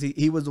to him because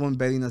he was the one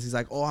betting us. He's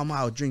like, "Oh, I'm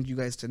out drink you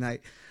guys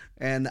tonight."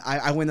 And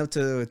I went up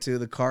to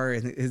the car,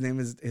 and his name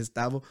is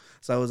Tavo.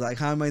 So I was like,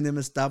 "Hi, my name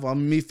is Tavo."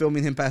 I'm me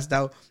filming him passed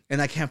out,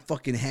 and I can't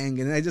fucking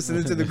hang. And I just sent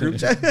it to the group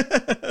chat.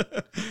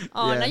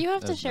 Oh, now you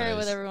have to share it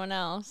with everyone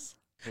else.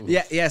 Oof.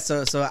 Yeah.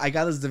 So I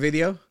got us the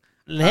video.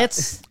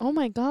 Let's oh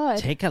my god,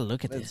 take a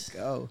look at Let's this.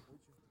 Go.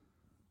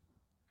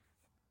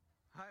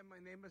 Hi, my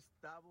name is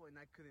Tavo, and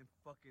I couldn't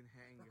fucking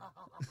hang.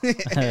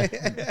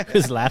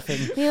 Who's laughing?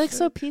 He looks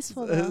so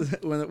peaceful though.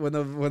 one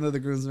of the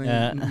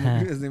groomsmen,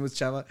 his name was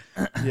Chava.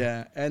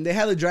 Yeah, and they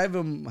had to drive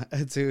him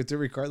to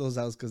Ricardo's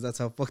house because that's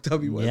how fucked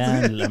up he was.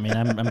 Yeah, I mean,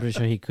 I'm pretty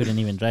sure he couldn't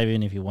even drive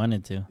even if he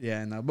wanted to.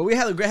 Yeah, no, but we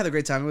had a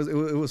great time. It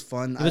was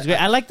fun. It was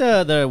great. I like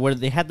the where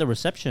they had the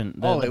reception.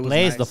 The it was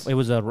place. nice. It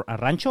was a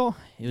rancho.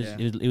 It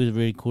was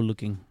really cool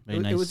looking. Very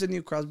nice. It was a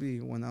new Crosby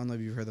one. I don't know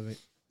if you heard of it.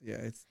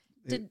 Yeah,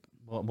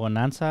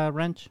 Bonanza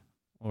Ranch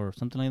or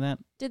something like that.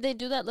 Did they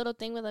do that little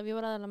thing with La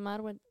Víbora de la Mar?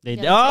 They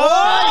did.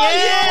 Oh,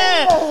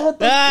 yeah!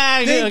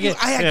 Okay.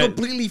 I had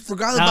completely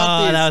forgot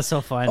about this. Oh, that was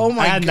so fun. Oh my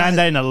god, I hadn't done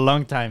that in a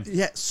long time.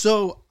 Yeah,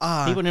 so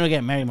people need to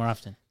get married more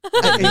often.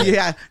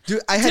 Yeah,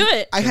 dude, I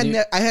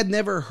had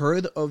never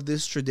heard of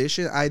this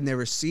tradition. I had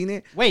never seen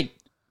it. Wait,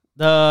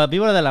 the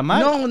Víbora de la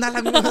Mar? No, not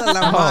La Víbora de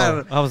la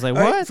Mar. I was like,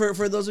 what? Right,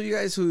 for those of you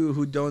guys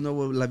who don't know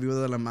what La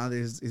Víbora de la Mar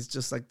is, it's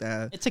just like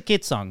that. It's a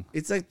kid song.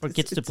 It's like for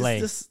kids to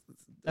play.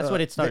 That's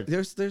what it started.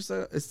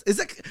 It's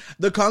like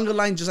the conga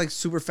line, just like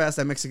super fast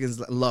that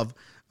Mexicans love.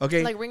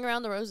 Okay, like Ring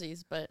Around the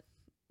Rosies, but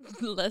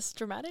less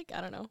dramatic.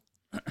 I don't know.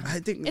 I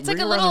think it's Ring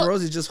like a Around little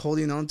the Rosies just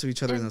holding on to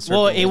each other in a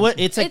circle. Well,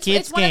 it's a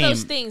kids one game. Of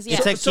those things, yeah.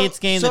 It's a kids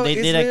game that they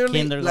did at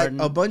kindergarten.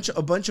 Like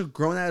a bunch of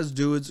grown ass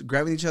dudes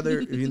grabbing each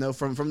other,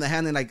 from the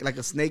hand and like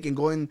a snake and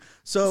going.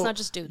 So it's not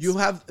just dudes. You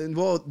have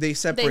they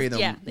separate them.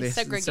 Yeah, they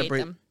segregate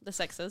them. The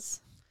sexes.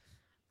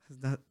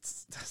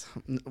 That's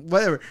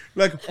whatever.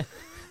 Like.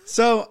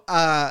 So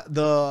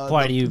the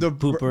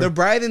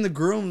bride and the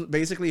groom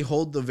basically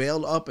hold the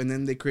veil up, and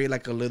then they create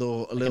like a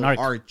little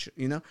arch,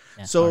 you know.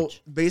 Yeah, so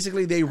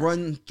basically they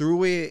run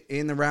through it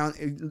in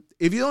around.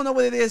 If you don't know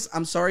what it is,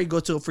 I'm sorry. Go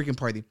to a freaking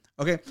party,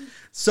 okay?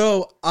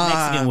 So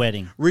Mexican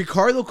wedding.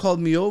 Ricardo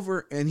called me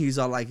over, and he's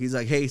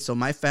like, hey, so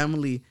my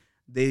family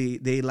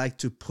they like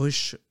to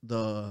push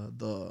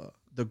the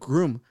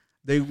groom.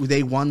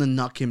 They want to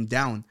knock him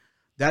down.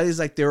 That is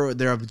like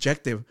their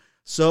objective.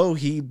 So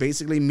he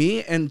basically,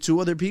 me and two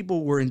other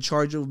people were in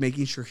charge of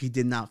making sure he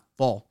did not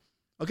fall.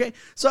 Okay.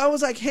 So I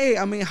was like, hey,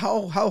 I mean,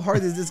 how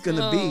hard is this going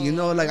to be? You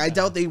know, like I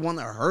doubt they want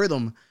to hurt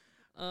him.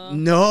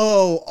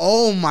 No.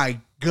 Oh my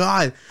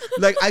God.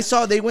 Like I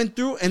saw they went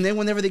through, and then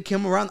whenever they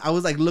came around, I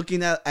was like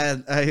looking at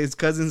his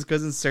cousin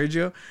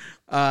Sergio.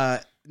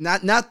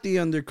 Not the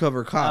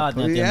undercover cop.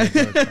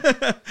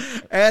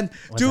 And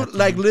dude,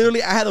 like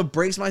literally I had to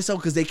brace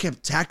myself because they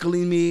kept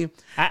tackling me.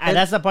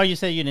 That's the part you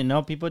said you didn't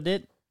know people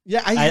did?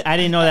 Yeah, I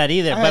didn't know that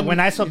either. But when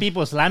I saw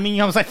people slamming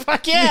you, I was like,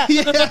 fuck yeah.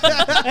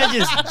 I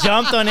just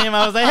jumped on him.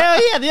 I was like, hell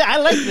yeah, dude, I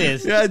like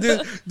this. Yeah,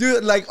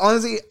 dude, like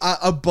honestly,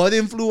 a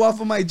button flew off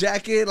of my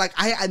jacket. Like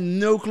I had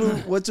no clue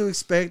what to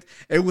expect.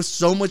 It was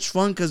so much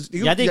fun because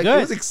it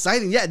was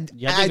exciting. Yeah,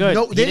 they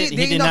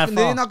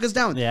didn't knock us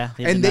down. Yeah,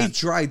 and they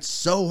tried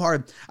so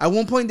hard. At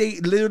one point, they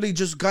literally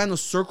just got in a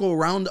circle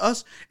around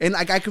us, and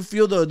like I could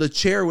feel the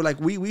chair. Like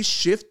we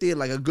shifted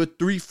like a good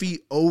 3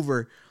 feet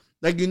over.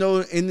 Like, you know,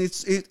 and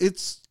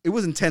it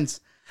was intense.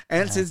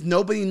 And since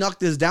nobody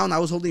knocked us down, I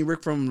was holding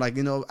Rick from, like,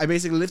 you know, I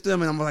basically lifted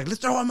him and I'm like, let's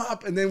throw him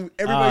up. And then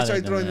everybody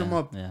started throwing him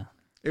up. Yeah.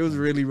 It was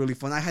really, really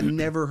fun. I had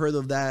never heard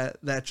of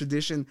that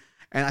tradition,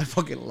 and I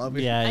fucking love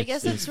it. Yeah, I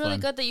guess it's really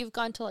good that you've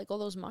gone to like all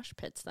those mosh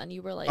pits. Then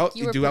you were like, I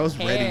was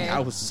ready. I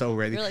was so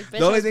ready. Like, the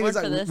only thing is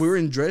like we were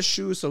in dress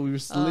shoes, so we were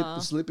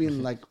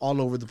slipping like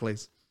all over the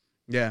place.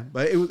 Yeah,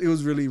 but it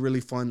was really,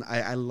 really fun.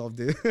 I loved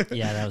it.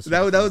 Yeah, that was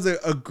that was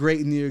a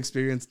great new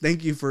experience.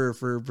 Thank you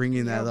for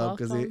bringing that up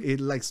because it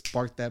like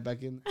sparked that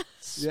back in.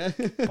 Yeah,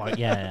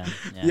 yeah.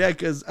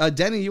 Because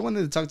Danny, you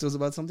wanted to talk to us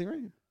about something, right?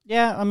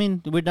 Yeah, I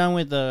mean we're done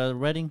with the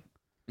wedding.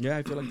 Yeah,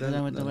 I feel like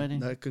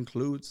that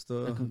concludes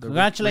the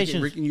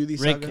congratulations, Rick and Yudi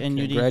Rick saga. and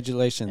Yudi.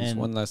 Congratulations,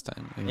 one last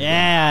time.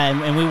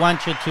 Yeah, and we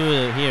want you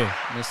to here,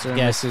 Mr. and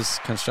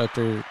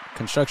Mrs.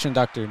 Construction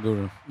Doctor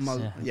Guru.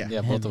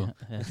 Yeah, both of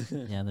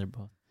them. Yeah, they're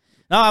both.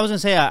 No, I was gonna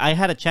say I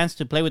had a chance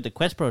to play with the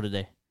Quest Pro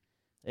today.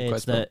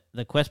 It's the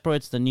Quest Pro.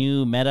 It's the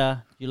new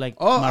Meta. You like?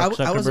 Oh, Mark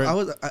I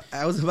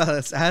was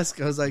about to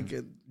ask. I was like,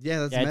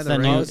 yeah, that's Meta. It's the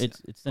right? new.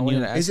 It's the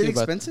new. Is it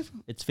expensive?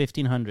 It's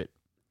 $1,500.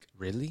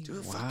 Really?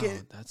 Dude, wow,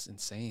 that's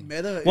insane.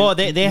 Meta. Well,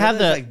 they have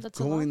the like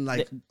going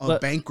like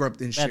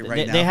bankrupt and shit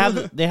right now. now.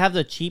 They have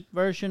the cheap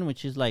version,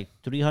 which is like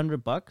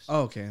 $300.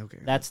 Oh, okay.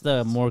 That's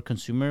the more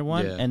consumer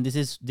one, and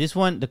this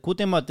one. The cool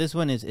thing about this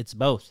one is it's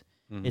both.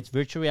 Mm-hmm. It's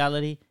virtual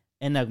reality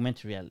and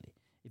augmented reality.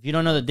 If you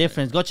don't know the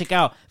difference, go check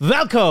out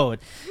Valcode.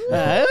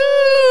 I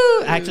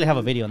actually have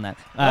a video on that.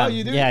 Oh,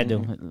 you do? Yeah, I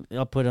do.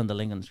 I'll put it on the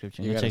link on the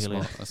description. You got check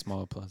a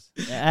small plus.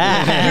 Dude, wait.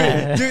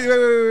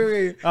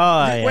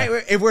 Oh, yeah.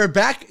 Wait. If we're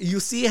back, you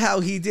see how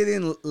he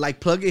didn't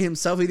like plug it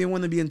himself. He didn't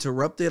want to be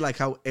interrupted, like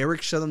how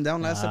Eric shut him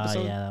down last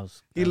episode. Yeah, that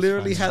was. He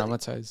literally had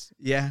traumatized.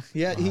 Yeah.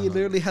 He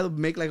literally had to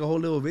make like a whole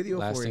little video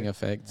lasting for it.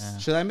 effects. Yeah.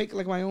 Should I make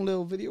like my own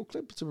little video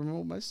clip to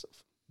promote myself?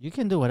 You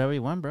can do whatever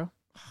you want, bro.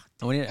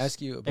 I wanted to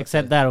ask you about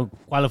except that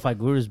qualified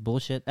guru's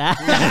bullshit.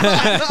 Excuse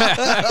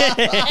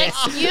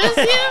you?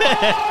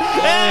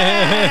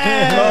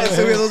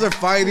 Silvia, those are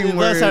fighting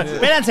words.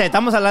 Espérense,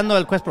 estamos hablando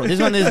del Quest Pro. This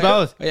one is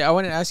both. Yeah, I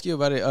wanted to ask you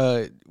about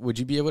it. Would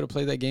you be able to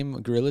play that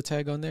game Gorilla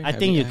Tag on there? I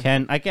think you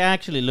can. I can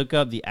actually look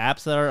up the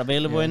apps that are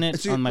available in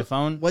it on my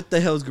phone. What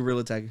the hell is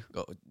Gorilla Tag?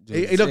 Oh,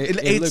 dude,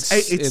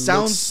 it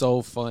sounds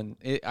so fun.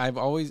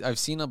 I've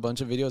seen a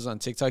bunch of videos on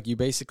TikTok.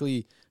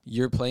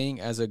 You're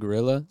playing as a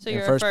gorilla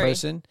in first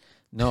person.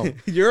 No,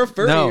 you're a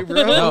furry,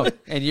 bro. No,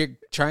 and you're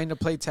trying to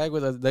play tag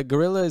with the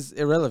gorilla is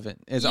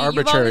irrelevant. It's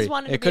arbitrary.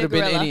 It could have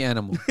been any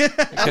animal.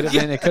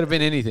 It could have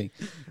been anything.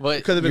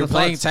 But you're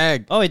playing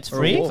tag. Oh, it's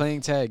free. You're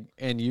playing tag,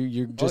 and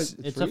you're just.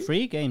 It's a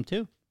free game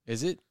too.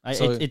 Is it?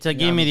 It's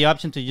gave me the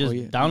option to just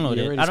download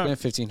it. I don't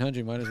spend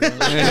 $1,500. Might as well.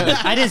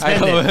 I didn't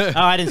spend it.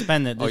 Oh, I didn't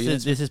spend it.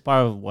 This is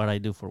part of what I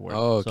do for work.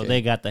 Oh, okay. So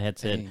they got the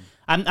headset.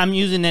 I'm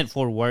using it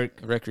for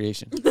work.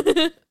 Recreation.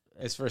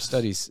 It's for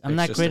studies. I'm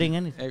not creating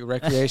anything.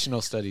 Recreational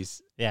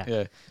studies.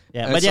 Yeah.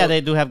 But they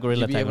do have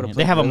Gorilla Tag.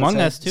 They have Among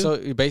Us too.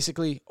 So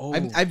basically,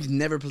 I've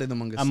never played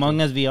Among Us. Among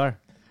Us VR.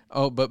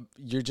 Oh, but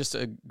you're just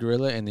a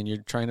gorilla, and then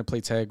you're trying to play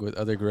tag with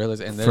other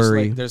gorillas, and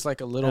there's like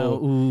a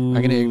little.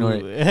 I'm gonna ignore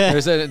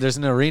it. There's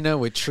an arena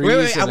with trees.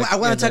 Wait. I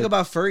want to talk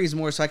about furries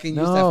more, so I can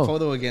use that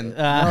photo again.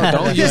 No,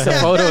 don't use the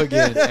photo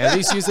again. At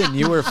least use a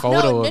newer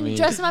photo of me.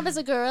 Dress him up as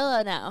a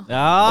gorilla now.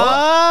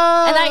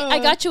 Oh. And I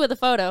got you with a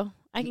photo.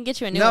 I can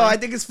get you a new one. No, I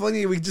think it's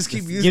funny. We just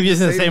keep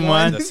using the same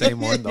one. The same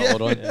one, the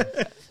old one. Yeah.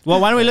 Well,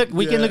 why don't we look?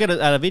 We can look at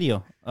a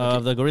video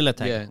of the Gorilla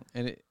Tag. Yeah,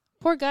 and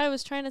poor guy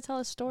was trying to tell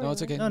a story. No,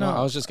 it's okay. No.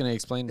 I was just gonna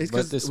explain. It's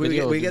but this we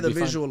video get a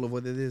visual of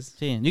what it is.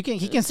 See, he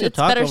can still it's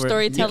talk better over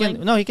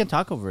storytelling. it. He can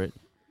talk over it.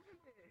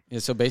 Yeah,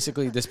 so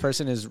basically, this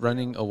person is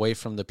running away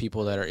from the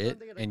people that are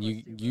and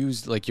you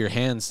use like your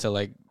hands to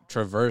like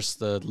traverse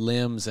the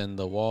limbs and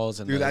the walls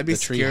and Dude, I'd be the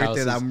tree scared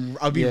houses. that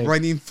I'll be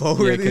running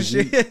forward and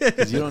shit.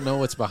 Because you don't know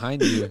what's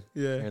behind you.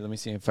 Yeah. Here, let me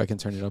see if I can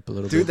turn it up a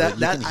little bit. Dude,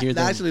 that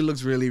actually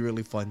looks really,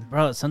 really fun.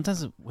 Bro,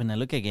 sometimes when I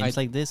look at games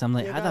like this, I'm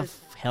like, how the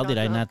hell did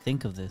I not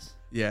think of this?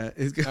 Yeah.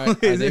 It's good. Are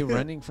they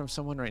running from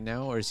someone right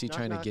now, or is he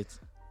trying to get...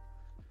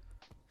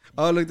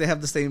 Oh, look, they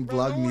have the same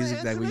vlog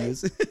music that we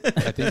use.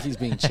 I think he's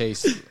being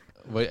chased.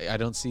 Wait, I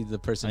don't see the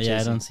person chasing.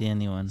 Yeah, I don't see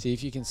anyone. See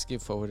if you can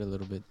skip forward a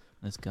little bit.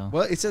 Let's go.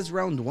 Well, it says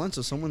round 1,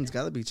 so someone's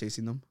got to be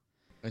chasing them.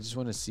 I just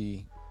want to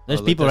see. There's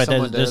people right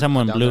there. There's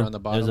someone blue.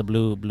 There's a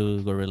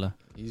blue gorilla.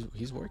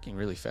 He's working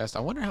really fast. I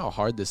wonder how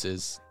hard this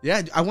is.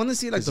 Yeah, I want to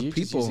see like the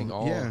people.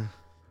 Yeah.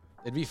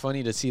 It'd be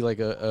funny to see like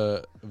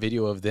a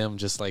video of them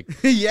just like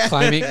yeah.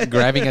 climbing,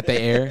 grabbing at the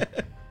air.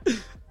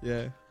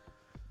 Yeah.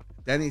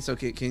 Danny, so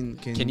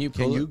can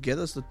you get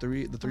us the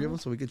three of them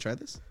so we can try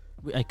this?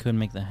 I couldn't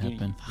make that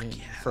happen.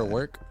 For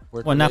work?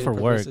 Well, not for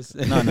work.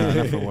 No,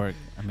 not for work.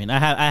 I mean, I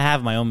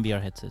have my own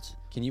VR headsets.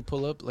 Can you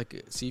pull up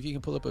see if you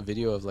can pull up a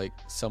video of like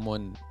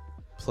someone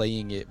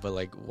playing it, but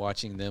like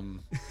watching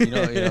them,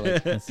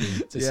 like,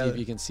 see if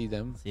you can see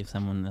them. See if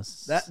someone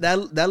else.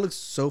 That looks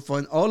so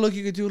fun. Oh, look,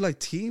 you could do like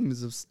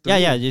teams of.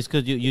 Yeah, just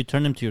because you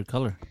turn them to your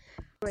color.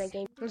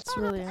 It's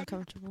really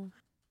uncomfortable.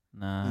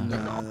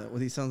 Nah. Well,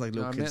 he sounds like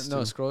little kids.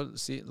 No, scroll,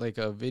 see like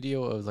a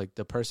video of like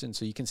the person,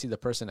 so you can see the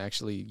person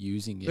actually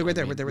using it. Look right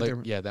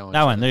there. Yeah, that one.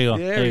 That one. There you go.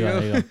 There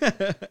you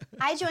go.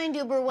 I joined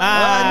Uber.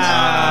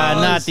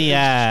 Not the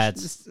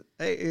ads.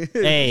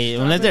 Hey,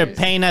 unless they're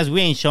paying us,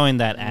 we ain't showing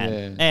that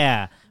ad.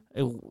 Yeah.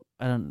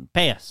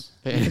 Pay us.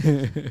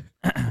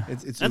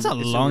 That's a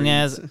long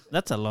ass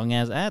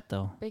ad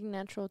though. Big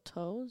natural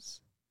toes.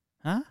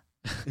 Huh?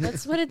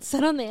 That's what it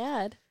said on the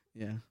ad.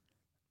 Yeah.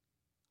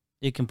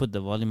 You can put the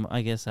volume.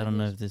 I guess I don't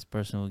know if this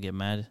person will get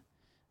mad.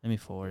 Let me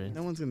forward it.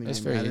 No one's gonna. It's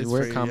fair.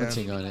 We're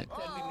commenting on it.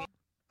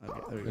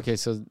 Okay,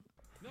 so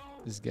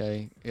this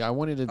guy. Yeah, I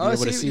wanted to be able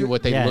to see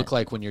what they look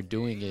like when you're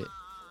doing it.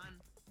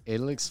 It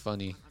looks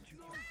funny,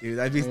 dude.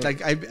 I'd be like,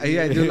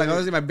 dude. Like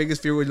honestly, my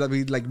biggest fear would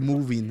be like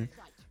moving.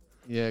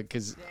 Yeah,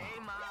 because.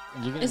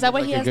 Is that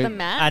why he has the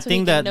mat? I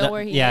think that.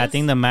 I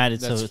think the mat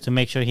is so to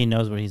make sure he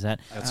knows where he's at.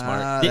 That's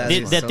smart.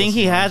 The thing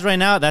he has right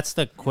now, that's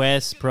the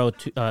Quest Pro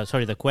 2.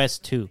 The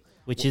Quest 2.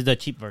 Which is the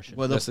cheap version.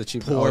 Well, that's the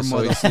cheap poor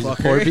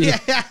motherfucker.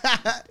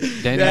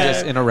 Danny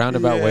just in a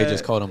roundabout way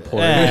just called him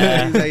poor.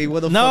 He's like,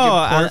 what the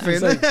fuck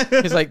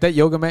is he's like that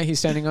yoga mat he's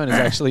standing on is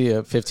actually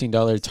a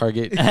 $15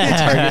 Target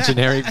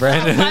generic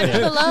brand. Five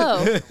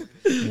below.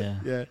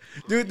 Yeah.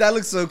 Dude, that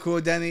looks so cool.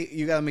 Danny,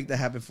 you gotta make that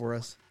happen for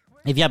us.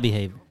 If y'all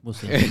behave, we'll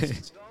see.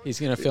 He's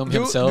gonna film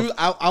himself. Dude,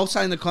 I'll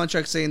sign the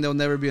contract saying there'll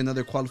never be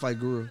another qualified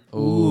guru.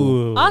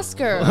 Ooh.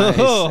 Oscar. Nice.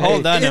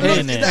 Hold on a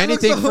minute.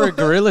 Anything for a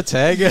gorilla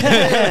tag.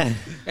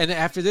 And then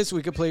after this,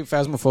 we could play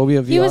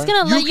Phasmophobia VR. He was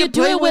gonna let you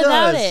do it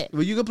without it.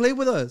 Well, you can play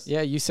with us.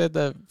 Yeah, you said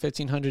the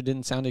 $1,500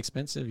 didn't sound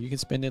expensive. You can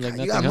spend it like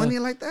nothing. You got money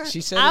like that?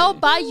 She said I'll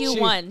buy you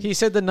one. He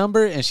said the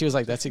number, and she was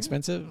like, "That's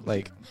expensive."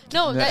 Like,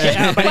 no, but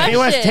if it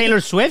was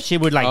Taylor Swift, she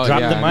would like drop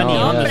the money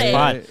on the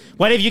spot.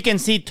 What if you can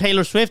see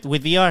Taylor Swift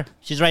with VR?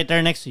 She's right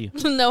there next to you.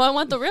 No, I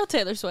want the real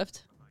Taylor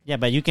Swift. Yeah,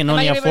 but you can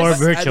only afford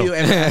virtual.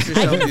 I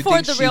can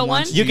afford the real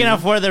one. You can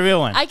afford the real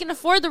one. I can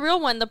afford the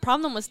real one. The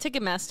problem was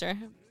Ticketmaster.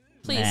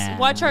 Please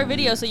watch our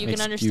video so you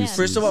can understand.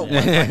 First of all,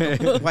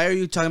 why are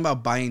you talking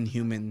about buying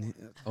human?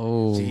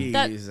 Oh,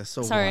 jeez, that's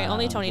so sorry.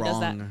 Only Tony does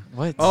that.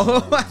 What?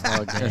 Oh,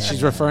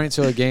 she's referring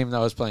to a game that I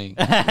was playing.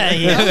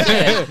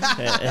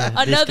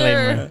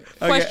 Another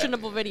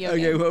questionable video.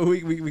 Okay, game. well,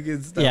 we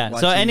can stop. Yeah.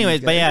 So,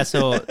 anyways,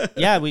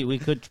 we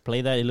could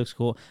play that. It looks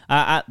cool.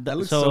 That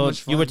looks so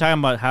much fun. You were talking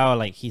about how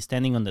like he's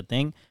standing on the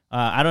thing.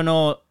 I don't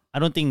know. I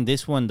don't think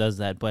this one does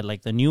that, but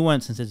like the new one,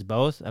 since it's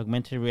both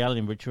augmented reality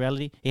and virtual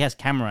reality, it has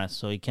cameras,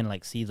 so you can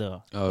like see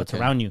what's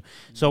around you.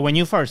 So when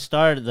you first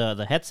start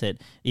the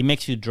headset, it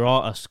makes you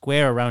draw a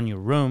square around your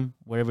room,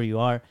 wherever you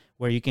are,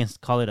 where you can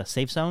call it a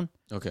safe zone.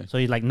 Okay. So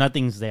you're like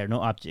nothing's there, no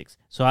objects.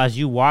 So as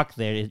you walk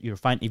there, you're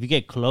fine. If you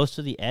get close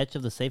to the edge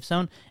of the safe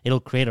zone, it'll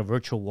create a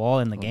virtual wall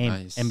in the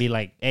game and be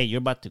like, hey, you're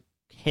about to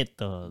hit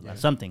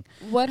something.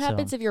 What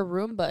happens if your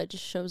Roomba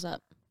just shows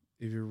up?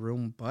 If your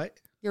Roomba?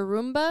 Your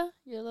Roomba?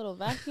 Your little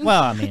vacuum?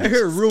 Well, I mean,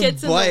 your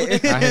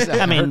Roomba.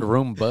 I mean,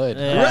 room bud.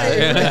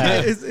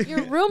 Right.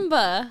 Your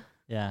Roomba.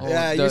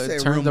 Yeah. You say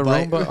turn the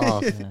Roomba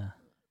off.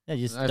 Yeah,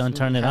 just don't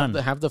turn it on.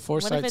 Have the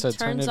foresight to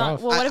turn it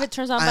off. Well, what if it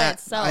turns on by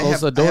itself?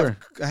 Close the door.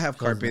 I have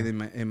carpet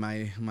in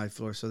my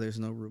floor, so there's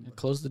no room.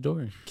 Close the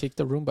door. Kick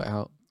the Roomba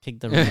out.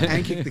 Kick the Roomba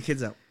and kick the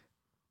kids out.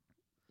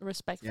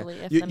 Respectfully,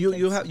 if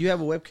you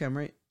have a webcam,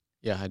 right?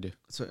 Yeah, I do.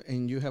 So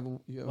and you have.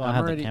 I'm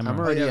already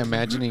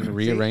imagining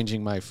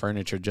rearranging my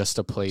furniture just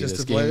to play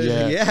this game.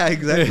 Yeah,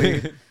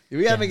 exactly.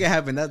 We gotta make it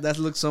happen. That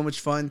looks so much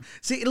fun.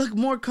 See, look,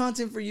 more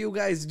content for you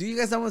guys. Do you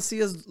guys not want to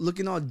see us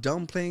looking all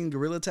dumb playing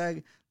Gorilla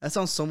Tag? That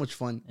sounds so much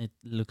fun. It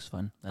looks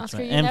fun. That's Oscar,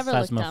 right. you And never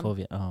look dumb.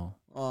 Phasmophobia.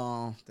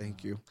 Oh,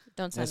 thank you.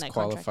 Don't sign that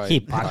qualified.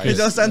 Hypocrisy.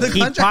 Don't sign the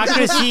contract.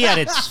 Hypocrisy at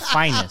its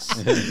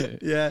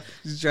finest. Yeah,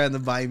 he's trying to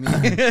buy me.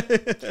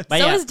 But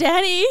so is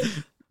Daddy.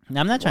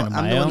 I'm not trying to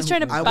buy He's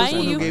trying to buy I was the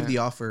one you. who gave the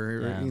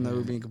offer. You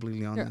know, being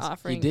completely honest. You're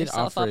offering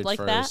yourself up like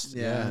first. that?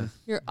 Yeah.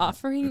 You're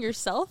offering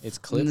yourself? It's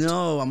clipped.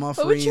 No, I'm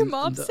offering. What would your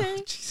mom say?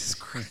 Jesus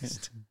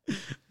Christ.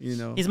 You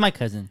know. He's my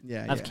cousin.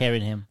 Yeah, I've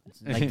carried him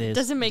like this.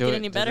 Doesn't make it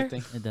any better.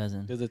 It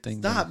doesn't. Do the thing.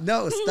 Stop.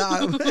 No,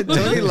 stop.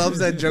 Tony loves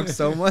that joke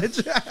so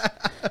much.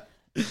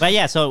 But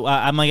yeah, so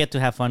I'm gonna get to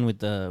have fun with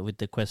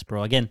the Quest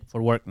Pro again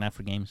for work, not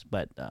for games.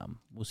 But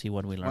we'll see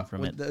what we learn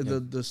from it.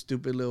 The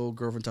stupid little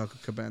girlfriend taco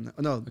cabana.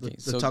 No,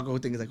 the taco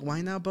thing is like,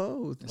 why not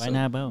both? Why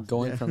not both?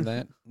 Going from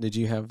that, did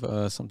you have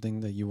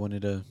something that you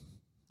wanted to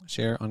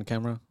share on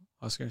camera,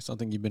 Oscar?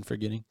 Something you've been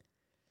forgetting?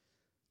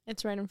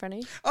 It's right in front of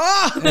you.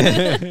 Oh!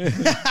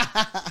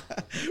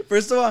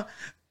 First of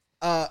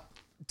all,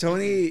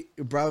 Tony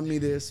brought me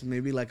this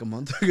maybe like a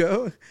month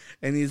ago,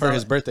 and he's for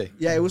his birthday.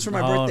 Yeah, it was for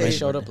my birthday. They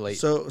showed up late.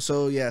 So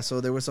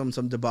there was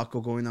some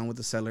debacle going on with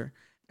the seller,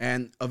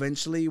 and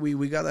eventually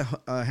we got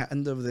a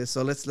hand of this.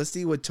 So let's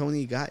see what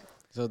Tony got.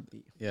 So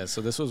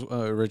this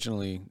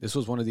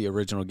was one of the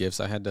original gifts.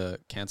 I had to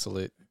cancel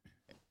it,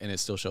 and it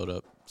still showed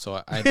up.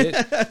 So I did.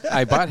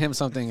 I bought him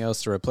something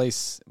else to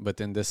replace, but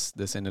then this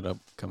ended up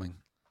coming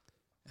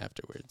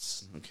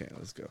afterwards. Okay,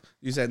 let's go.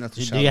 You said not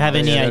to. Do you have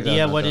any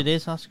idea what it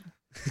is, Oscar?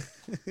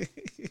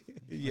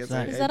 Yes,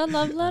 is that a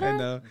love letter? I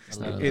know.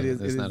 It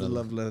is a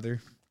love letter.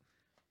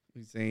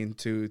 He's saying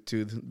to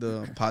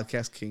the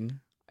podcast king.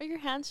 Are your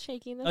hands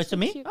shaking? That's to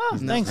me? Cute. Oh,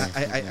 thanks.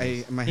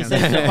 My He hands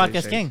said are the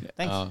podcast shaking. king.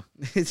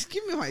 Thanks.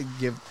 Give me my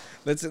gift.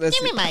 Let's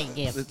Give me my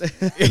gift.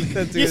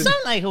 let's You sound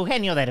like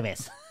Eugenio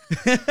Derbez.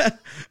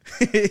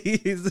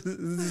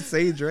 He's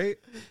sage, right?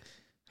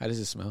 How does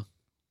it smell?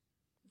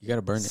 You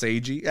gotta burn it.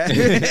 Sagey.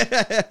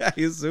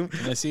 I assume.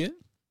 Can I see it?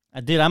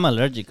 Dude, I'm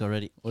allergic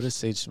already. What does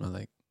sage smell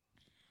like?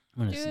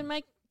 Dude,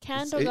 my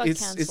candle got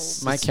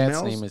canceled. My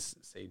cat's name is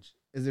Sage.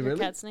 Is it Your really?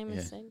 cat's name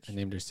is Sage. I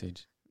named her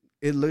Sage.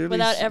 It literally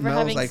Without ever smells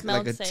having like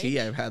smelled a sage? tea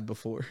I've had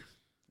before.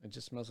 It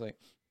just smells like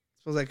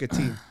A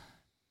tea.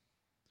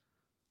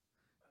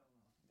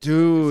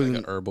 Dude. it's like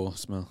an herbal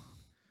smell.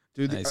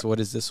 Dude, Nice. What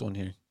is this one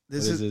here?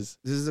 this What is this?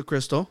 this is a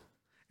crystal.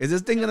 Is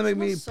this thing gonna make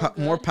me smells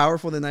so more good.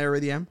 powerful than I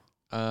already am?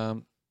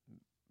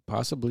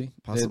 Possibly.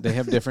 Possibly. They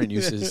have different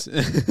uses.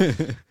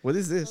 What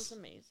is That's this?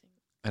 amazing.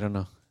 I don't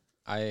know.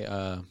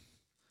 I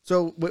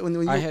So when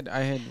you, I had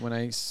when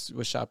I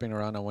was shopping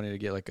around, I wanted to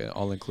get like an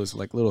all inclusive,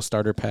 like little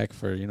starter pack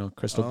for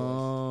crystal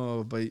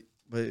balls. Oh,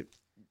 but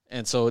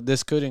And so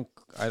this could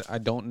I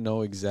don't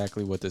know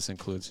exactly what this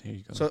includes. Here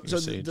you go. so Your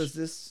sage. does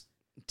this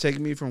take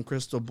me from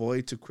crystal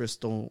boy to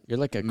crystal You're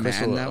like a man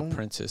crystal now?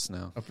 apprentice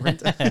now.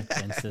 apprentice?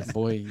 Princess.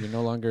 Boy, you're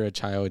no longer a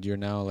child. You're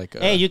now like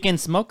Hey, you can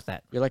smoke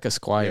that. you're like a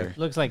squire.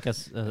 Looks like a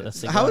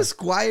cigar. How is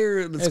Squire?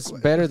 It's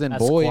better than a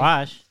boy.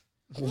 squash.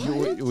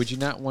 Would you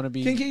not want to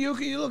be? Can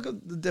you look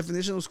at the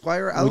definition of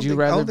Squire? I Would don't you think,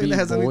 I rather don't think be that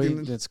has boy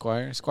anything. than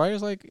squire?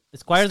 Squire's like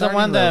Squire's the starting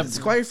one that. level.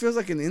 Squire feels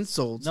like an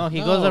insult. No, he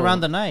goes No. around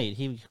the night.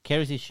 He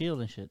carries his shield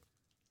and shit.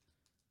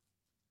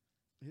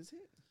 Is it?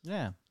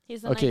 Yeah,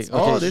 He's the Okay, nice okay.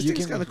 Oh, this you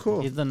thing's can- kind of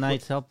cool. he's the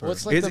knight's helper.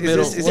 What's like Is the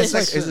middle? this what's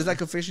like is this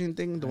like a fishing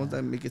thing? The ones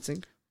that make it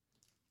sink?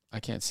 I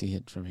can't see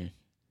it from here.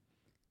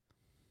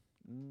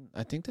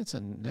 I think that's a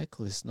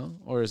necklace, no?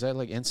 Or is that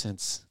like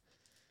incense?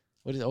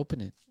 What is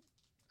open it?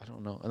 I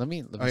don't know. Let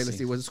me All right, see. let's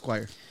see. What's a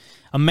Squire?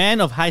 A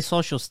man of high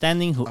social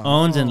standing who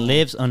owns and Oh.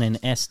 lives on an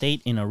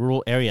estate in a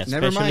rural area,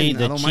 Never especially mind,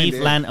 I the don't mind chief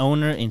it.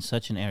 landowner in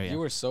such an area. You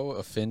were so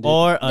offended.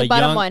 Or The a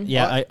bottom young, one.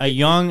 yeah, a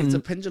young. It's a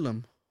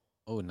pendulum.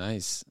 Oh,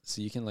 nice.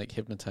 So you can like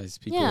hypnotize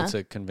people Yeah.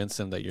 to convince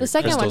them that you're The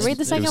second one. crystals Read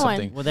the do second one.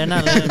 something. Well, they're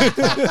not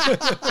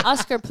letting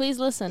Oscar, please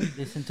listen.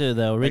 listen to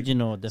the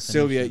original definition.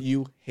 Sylvia,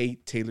 you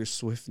hate Taylor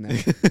Swift now.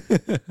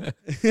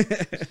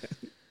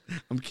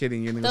 I'm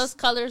kidding. You're Those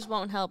colors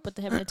won't help with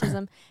the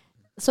hypnotism.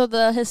 So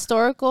the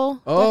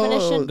historical Oh.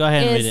 definition Go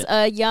ahead and read is it.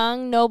 a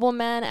young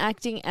nobleman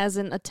acting as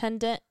an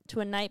attendant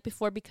to a knight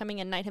before becoming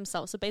a knight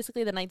himself. So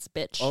basically the knight's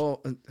bitch.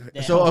 Oh,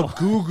 so a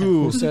Who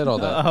goo said all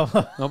that?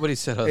 Oh. Nobody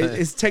said all that.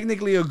 It's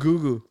technically a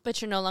goo.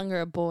 But you're no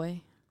longer a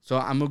boy. So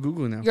I'm a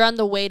goo now. You're on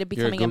the way to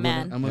You're a becoming a Google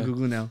man. now? I'm a Yeah.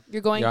 goo now.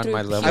 You're going You're on through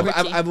my level.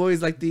 puberty. I've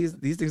always liked these.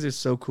 These things are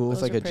so cool.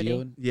 It's Those like are a pretty.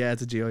 geode. Yeah,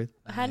 it's a geoid.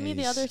 Hand me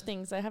the Nice. other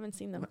things. I haven't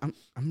seen them.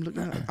 I'm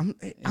looking. I'm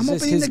This opening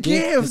is the his gift.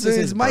 gifts. This is It's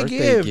his my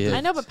birthday gift.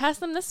 I know, but pass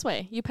them this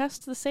way. You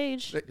passed the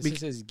sage. This is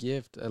his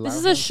gift. This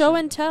is a show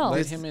and tell.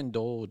 Let him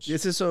indulge.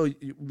 This is so.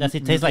 Does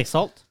it taste like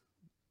salt?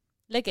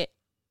 Lick it.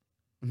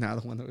 Nah,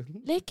 the one.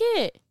 Lick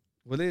it.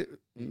 Will it?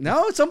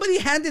 No, somebody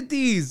handed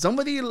these.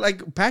 Somebody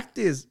like packed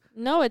this.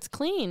 No, it's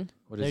clean.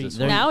 What There is you- this?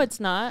 there one? you- Now it's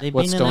not. They've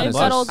What been in stone the is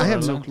box this? for I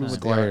have a no long clue time.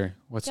 what they are. Squire.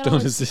 What Got stone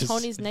all is this?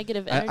 Tony's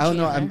negative I energy. don't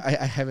know. in there.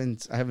 I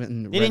haven't.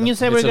 Didn't read you up.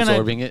 say It's we're gonna?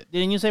 absorbing it.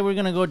 Didn't you say we're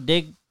gonna go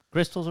dig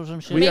crystals or some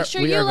shit? Make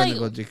sure we you, are like, gonna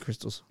go dig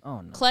crystals.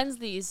 Oh no. Cleanse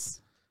these.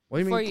 What do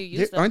you before mean? you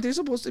use them. Aren't they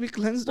supposed to be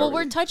cleansed? Well, we're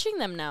already? touching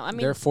them now. I mean,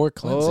 They're for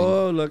cleansing.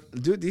 Oh look,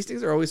 dude, these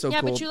things are always so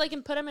yeah, cool. but you like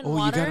can put them in Oh, you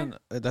water. got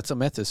an, that's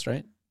amethyst,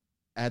 right?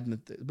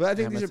 Amethyst. But I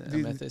think these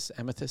are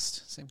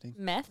Amethyst, same thing.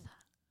 Meth.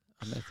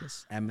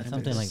 Amethyst.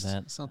 Something like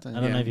that. Something.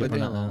 I don't know if you but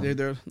pronounce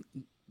that.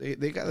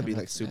 they gotta be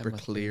like super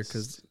Amethyst. clear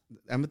because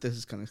amethyst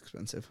is kind of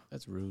expensive.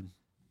 That's rude.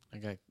 I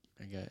got.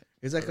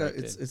 It's like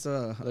corrected. it's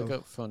a Look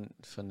up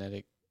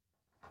phonetic.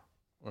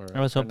 Or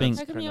I was hoping-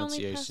 How come you only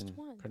passed pronunciation.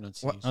 one?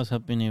 Pronunciation. I was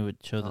hoping you would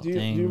show the Do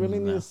thing. you really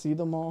need to see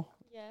them all?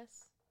 Yes.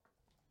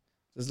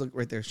 Just look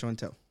right there, show and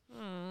tell.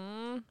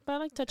 But I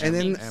like touching And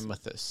then things.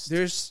 Amethyst.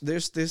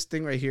 There's this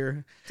thing right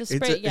here. To It's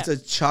spray, a, it's a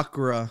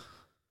chakra.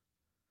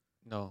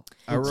 No.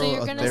 So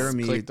you're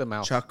gonna click the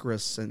mouth. chakra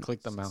sense.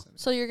 Click the mouth.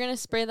 So you're gonna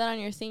spray that on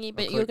your thingy,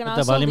 but Okay. you can Put the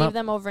also volume leave up.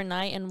 them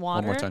overnight in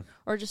water, One more time.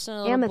 or just in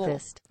a little bowl.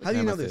 Amethyst. How do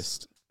you know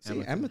this?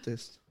 See,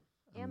 amethyst.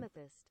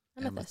 Amethyst.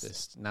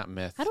 Amethyst. Not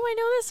meth. How do I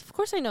know this? Of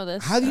course I know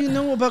this. How do you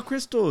know about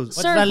crystals?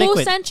 What's Sir, that who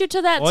liquid? sent you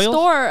to that Oils?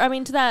 store? I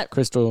mean, to that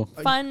Crystal.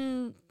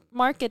 fun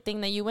market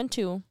thing that you went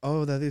to.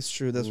 Oh, that is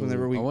true. That's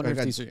whenever we. I wonder if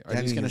these are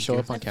these going to show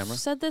up on camera?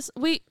 Said this.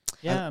 We.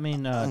 Yeah, I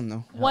mean, I don't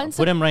know. Once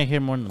put him right here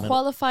more in the middle.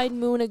 qualified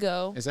moon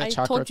ago, Is that I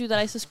chakra? told you that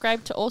I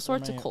subscribe to all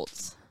sorts of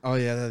cults. Oh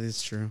yeah, that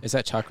is true. Is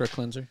that chakra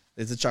cleanser?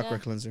 It's a chakra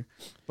cleanser.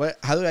 But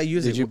how do I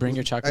use it? Did you bring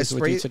your chakras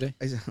with you today?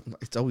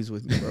 It's always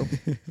with me, bro.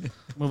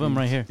 Move him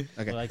right here.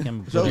 Okay. So I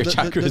can So your the-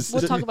 chakras.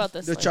 We'll talk about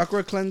this. The later.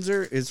 chakra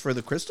cleanser is for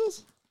the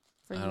crystals?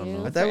 For I don't you,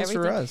 know. I thought it was for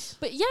everything. us.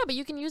 But yeah, but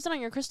you can use it on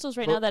your crystals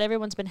right Well, now that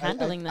everyone's been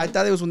handling I them.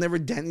 thought it was whenever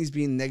Danny's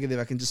being negative,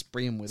 I can just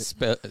spray him with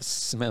it.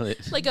 Smell it.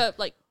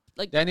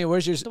 like Danny,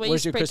 where's your the way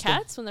where's you your spray crystal?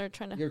 cats when they're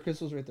trying to. Your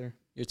crystal's right there.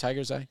 Your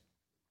tiger's eye.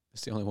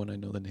 That's the only one I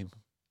know the name.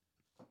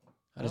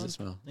 How does it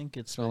smell? I think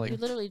it's Smell like. You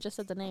literally just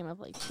said the name of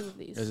like 2 of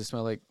these. Does it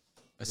smell like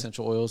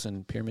essential oils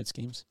and pyramid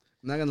schemes?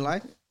 I'm not gonna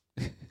lie.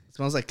 It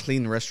smells like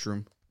clean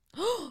restroom.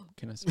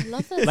 Can I I smell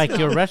love that. like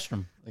smell. your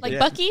restroom. Like Yeah.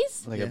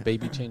 Bucky's. like Yeah. a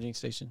baby changing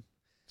station?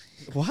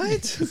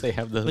 What? They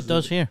have those. Put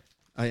those here.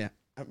 Oh yeah.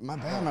 My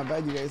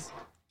bad, you guys.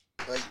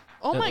 Oh Yeah,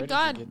 my Where did you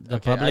god. get- The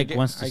public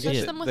wants to I see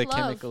guess it. them with the love.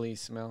 chemically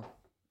smell.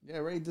 Yeah,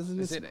 right. Doesn't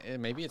Is it? it?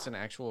 Maybe it's an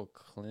actual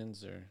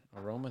cleanser.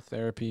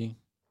 Aromatherapy.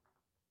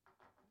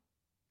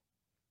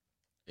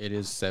 It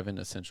is 7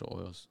 essential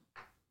oils.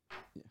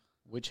 Yeah.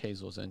 Witch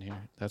hazel's in here.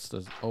 That's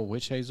the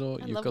witch hazel,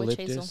 I love witch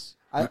eucalyptus.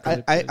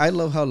 I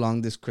love how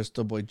long this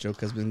crystal boy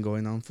joke has been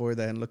going on for.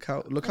 That and look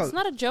how It's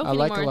not a joke I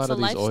like anymore. a It's lot a of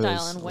these lifestyle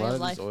oils. and A way lot of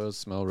of life. these oils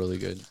smell really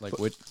good. Like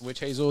witch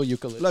hazel,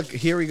 eucalyptus. look.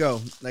 Here we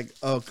go. Like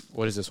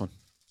What is this one?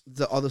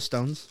 all the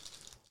stones.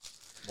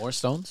 More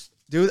stones?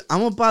 Dude,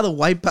 I'm about to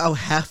wipe out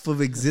half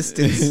of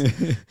existence.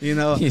 You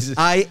know,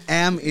 I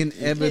am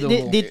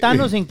inevitable. Did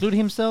Thanos include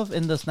himself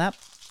in the snap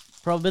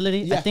probability?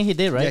 Yeah. I think he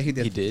did, right? Yeah, he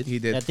did. He did? He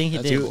did. I think he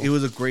That's did. cool. He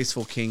was a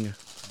graceful king.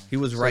 He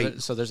was right.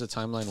 So there's a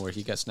timeline where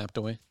he got snapped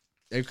away.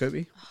 It could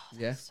be.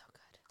 Yeah. So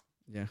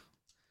good. Yeah.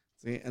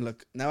 See, and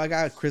look, now I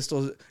got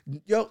crystals.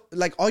 Yo,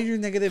 like all your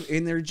negative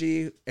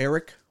energy,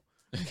 Eric,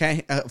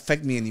 can't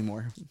affect me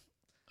anymore.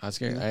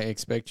 Oscar, Yeah. I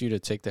expect you to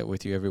take that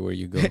with you everywhere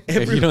you go.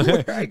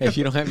 Everywhere I go. If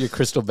you don't have your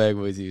crystal bag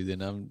with you,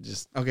 then I'm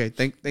just Okay,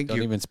 thank don't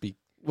you. even speak.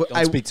 Well,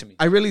 Don't speak to me.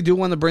 I really do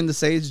want to burn the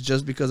sage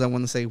just because I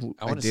want to say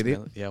I wanna did it.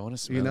 smell Yeah, I want to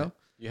smell You know? it.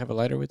 You have a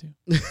lighter with you?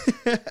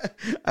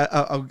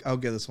 I'll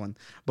get this one.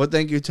 But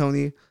thank you,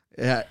 Tony.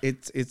 Yeah,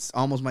 it's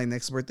almost my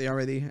next birthday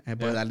already, but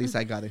Yeah. at least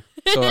I got it.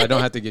 So I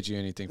don't have to get you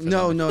anything. For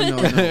No.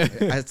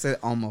 that. I said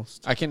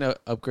almost. I can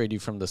upgrade you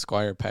from the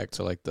Squire pack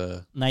to like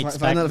the Night Fi- spec.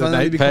 find out- the find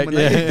out you night become pack. a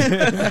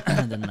knight.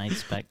 Yeah. The night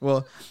spec.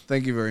 Well,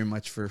 thank you very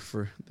much for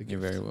the You're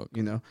gift. very welcome.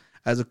 You know,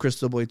 as a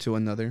crystal boy to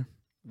another,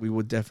 we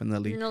would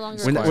definitely. You're no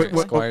longer. We're not, Squire-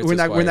 we're, Squire we're to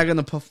not we're Squire. not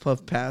gonna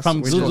puff pass.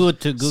 From We're just- Google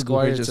to Google.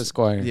 Squire we're to just-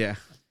 Squire. Yeah.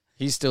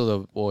 He's still a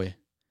boy.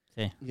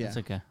 Okay, Yeah. that's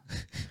okay.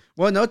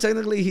 Well, no,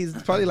 technically he's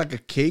probably like a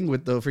king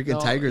with the freaking No,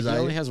 tiger's he eye.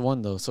 only has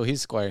one though, so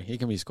he's Squire. He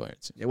can be Squire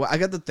too. Yeah, well, I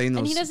got the Thanos.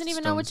 And he doesn't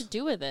even know what to stones.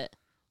 do with it.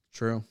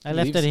 True. I He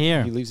left leaves- it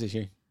here. He leaves it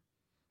here.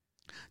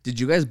 Did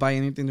you guys buy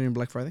anything during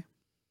Black Friday?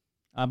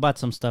 I bought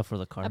some stuff for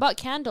the car. I bought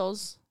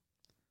candles.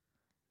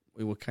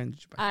 Wait, what kind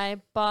did you buy? I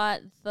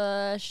bought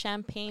the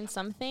champagne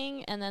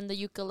something and then the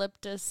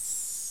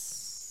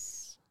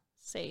eucalyptus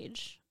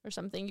sage or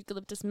something.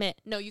 Eucalyptus mint.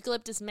 No,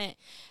 eucalyptus mint.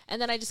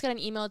 And then I just got an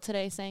email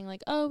today saying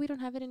like, oh, we don't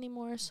have it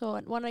anymore. So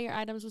one of your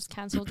items was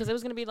canceled because it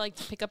was going to be like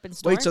to pick up in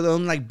store. Wait, so they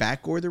don't like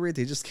back order it?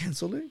 They just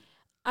canceled it?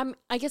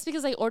 I guess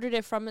because I ordered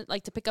it from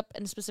like to pick up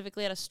and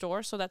specifically at a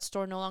store, so that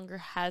store no longer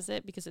has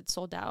it because it's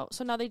sold out.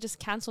 So now they just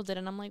canceled it,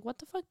 and I'm like, what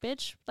the fuck,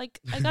 bitch?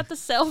 Like I got the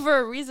sale for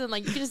a reason.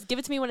 Like you can just give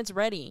it to me when it's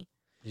ready.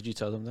 Did you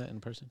tell them that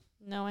in person?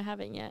 No, I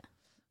haven't yet.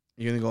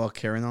 You're gonna go all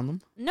Karen on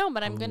them? No,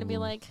 but I'm gonna be Ooh.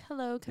 like,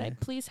 hello, can I Yeah.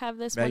 please have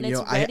this Right, when it's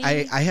yo, ready?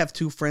 I have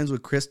 2 friends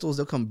with crystals.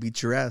 They'll come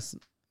beat your ass.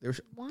 They're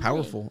Why?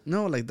 powerful.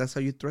 No, like that's how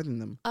you threaten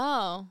them.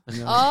 Oh, You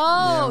know?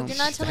 oh, Yeah. you're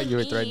not telling you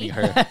were me. threatening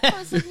her. I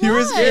was like, You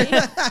were why?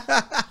 scared.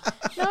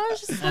 No, I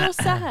was just a little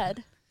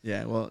sad.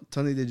 Yeah. Well,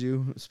 Tony, did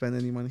you spend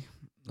any money?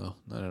 No,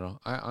 not at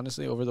all. I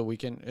honestly over the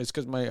weekend, it's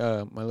because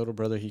my my little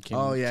brother he came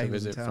Oh, yeah, to he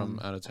was in visit from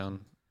town. out of town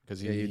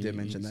because Yeah, you did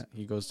mention that.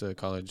 he goes to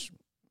college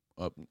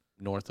up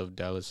north of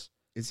Dallas.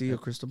 Is he a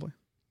crystal boy?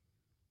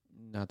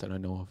 Not that I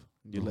know of.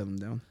 You No. let him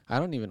down. I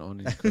don't even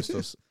own any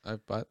crystals.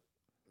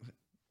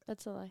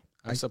 That's a lie.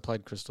 I've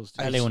supplied crystals.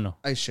 To I Dale uno.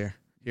 I share.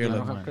 Here, I let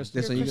don't him. have crystals.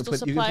 This You're one a you can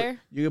crystal put. You can supplier?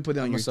 put. You can put it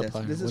on I'm your a desk.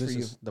 supplier. This is What for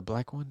you. The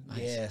black one. Nice.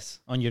 Yes.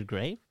 On your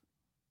grave?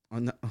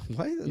 On the,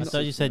 what? I No.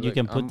 thought you said you Look,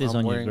 can put this I'm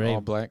on your wearing all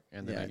grave. black,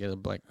 and then Yeah. I get a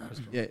black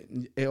crystal. Yeah,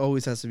 it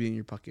always has to be in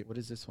your pocket. What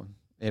is this one?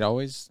 It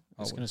always.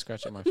 It's gonna Always.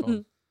 scratch at my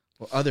phone.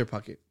 Well, other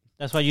pocket.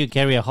 That's why you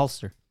carry a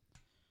holster.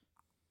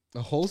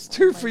 A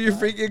holster for your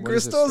freaking What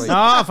is this, crystals? like-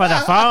 No, for the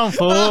phone,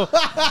 fool.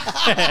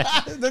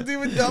 That's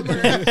even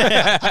dumber.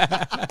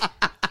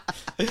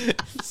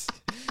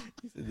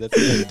 That's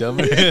even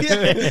dumber.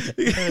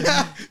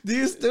 Yeah. Do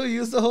you still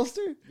use the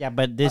holster? Yeah,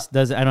 but this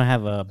does. I don't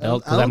have a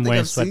belt I because don't I'm think wearing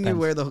I've seen you sweatpants.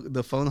 wear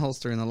the phone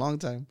holster in a long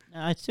time.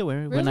 I still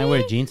wear it when I wear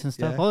Really? jeans and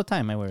stuff. Yeah. All the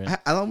time I wear it.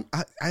 I don't.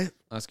 I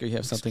Oscar, you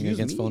have something Excuse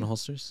against me. phone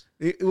holsters?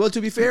 well,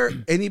 to be fair,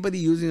 anybody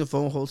using a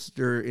phone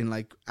holster in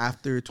like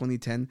after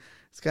 2010,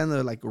 it's kind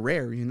of like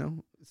rare, you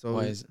know. So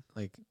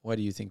why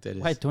do you think that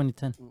is? Why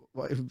 2010?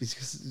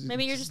 Because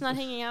Maybe you're just not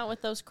hanging out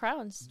with those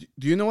crowds.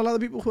 Do you know a lot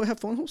of people who have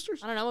phone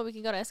holsters? I don't know, but we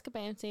can go to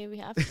Escapade and see if we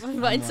have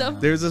find some.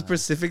 There's a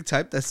specific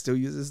type that still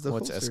uses the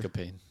What's holster.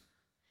 Escapade?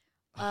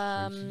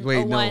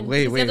 Wait, no,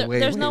 wait.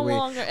 There's no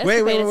longer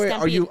Escapade. Wait.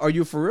 Are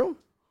you for real?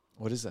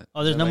 What is that?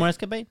 Oh, there's no more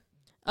Escapade?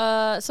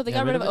 So they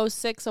got rid of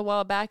 06 a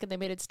while back, and they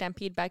made it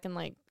Stampede back in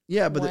like.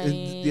 Yeah, but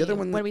the other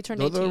one, when we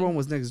turned the other 18. one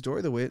was next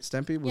door. The way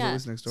Stampede was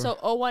always next door.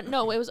 So 01,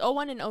 no, it was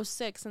 01 and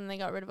 06, and they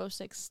got rid of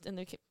 06 and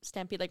the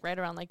Stampede like right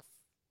around like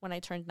when I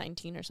turned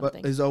 19 or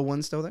something. But is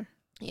 01 still there?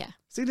 Yeah.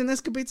 See, then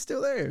Escapade's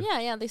still there.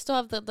 Yeah, they still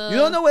have the. You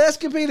don't know what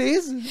Escapade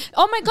is?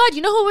 Oh my God!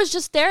 You know who was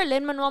just there?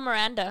 Lin-Manuel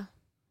Miranda.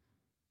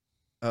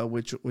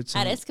 Which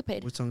song? At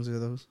Escapade. Which songs are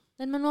those?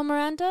 Lin-Manuel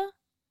Miranda.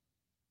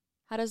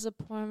 How does a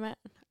poor man?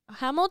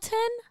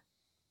 Hamilton.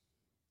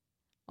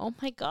 Oh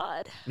my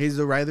God! He's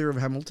the writer of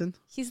Hamilton.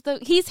 He's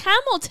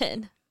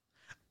Hamilton.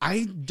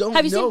 I don't.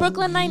 Have you know seen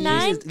Brooklyn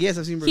Nine-Nine? Yes,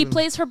 I've seen Brooklyn. He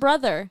plays her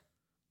brother.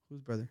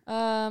 Whose brother?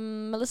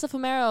 Melissa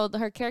Fumero,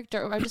 her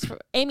character, or just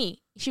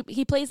Amy.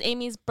 He plays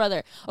Amy's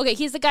brother. Okay,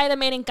 he's the guy that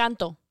made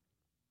Encanto.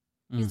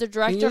 He's the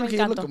director of Can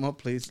you look Encanto. him up,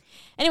 please?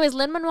 Anyways,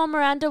 Lin-Manuel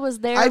Miranda was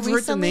there I've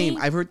recently.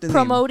 I've heard the name.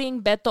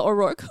 Promoting Beto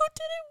O'Rourke, who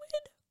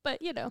didn't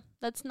win. But,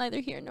 that's neither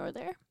here nor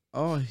there.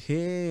 Oh,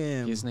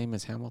 him. His name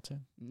is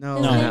Hamilton.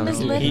 No. His name is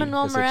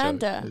Lin-Manuel It's a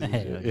joke.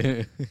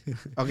 Miranda.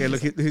 Okay,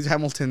 look, he's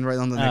Hamilton right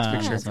on the next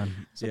picture. This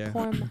one.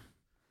 Yeah.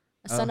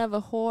 A son of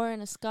a whore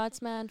and a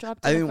Scotsman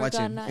dropped. I didn't watch it.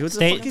 It was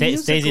a fucking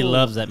Stacey musical.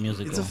 loves that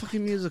musical. It's a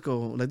fucking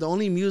musical. Like the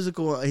only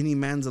musical any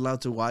man's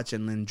allowed to watch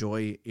and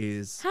enjoy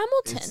is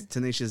Hamilton.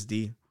 Tenacious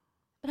D.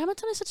 But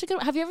Hamilton is such a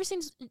good. Have you ever seen?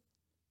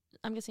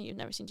 I'm guessing you've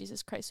never seen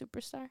Jesus Christ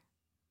Superstar.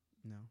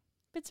 No.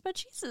 It's about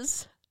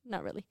Jesus.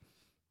 Not really.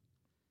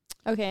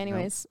 Okay.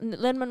 Anyways,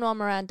 Lin-Manuel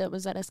Miranda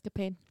was at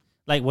Escapade.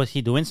 Like, was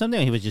he doing something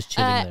or he was just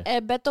chilling there?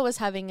 Beto was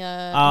having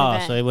a. Oh,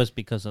 event. so it was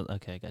because of.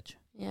 Okay, I got you.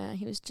 Yeah,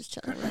 he was just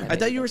chilling. I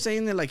thought you were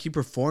saying that like he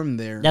performed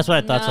there. That's what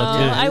I thought so No,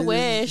 too. I It's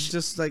wish.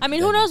 Just like I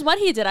mean, who knows what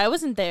he did? I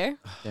wasn't there.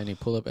 Danny,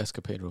 pull up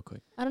Escapade real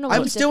quick. I don't know.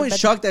 I'm what still in different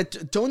shock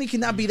that Tony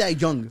cannot be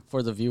that young.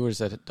 For the viewers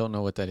that don't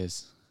know what that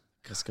is.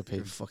 You're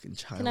Escapade. a fucking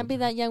child. Cannot be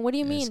that young. What do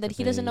you mean? That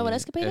he doesn't know what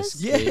Escapade is?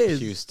 Escape Yes.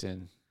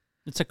 Houston.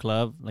 It's a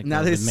club. Like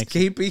Not the Mexican-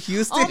 escaping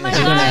Houston. Oh my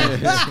God.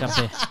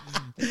 Escape.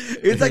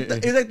 it's like the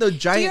Do you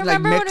giant like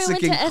remember when we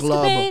Mexican went to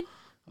club. Escapade?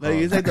 Like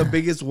it's like the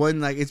biggest one.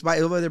 Like it's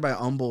over there by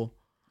Humble.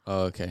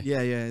 Oh, okay.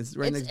 Yeah, it's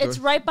right next door. It's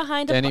right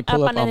behind Danny, a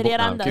pull up panaderia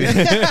Humble.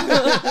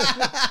 Aranda.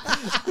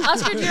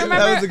 Oscar, do you remember?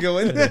 That was a good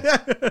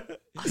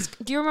one.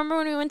 Do you remember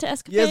when we went to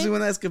Escapade? Yes, we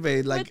went to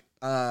Escapade. Like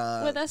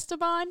with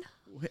Esteban.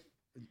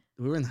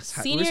 we were in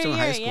Senior we were still in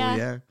high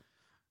year, school.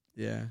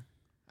 Yeah.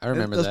 I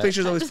remember those that.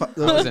 pictures always. I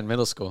was in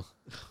middle school.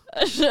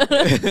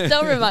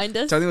 Don't remind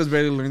us. Tony was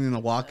barely learning to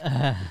walk.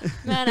 Man,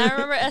 I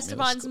remember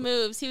Esteban's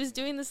moves. He was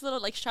doing this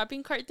little like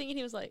shopping cart thing, and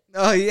he was like,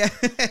 Oh yeah.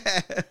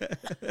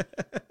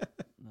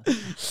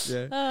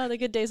 Yeah. "Oh, the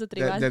good days with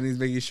Tribal." Then he's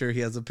making sure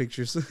he has the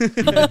pictures.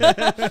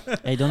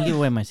 Hey, don't give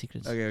away my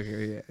secrets.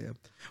 Okay, yeah.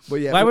 But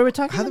yeah, Why were we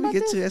talking how did we about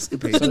get this? to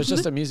Escapade? So it's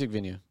just a music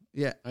venue.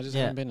 Yeah, I just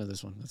Yeah. haven't been to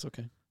this one. That's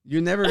okay.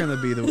 you're never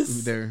gonna be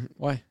there.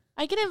 Why?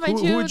 I can invite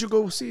Who would you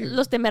go see?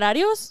 Los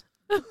Temerarios.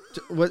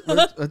 What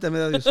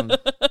temerario son?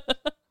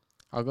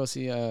 I'll go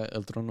see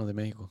El Trono de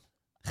Mexico.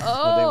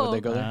 Oh, Would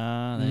they go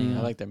there? There you I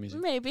go. like that music.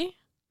 maybe.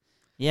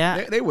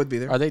 Yeah. They would be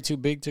there. Are they too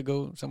big to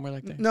go somewhere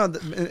like that? No,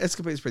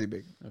 Escapade is pretty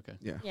big. Okay.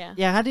 Yeah. Yeah.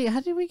 Yeah. How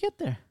did we get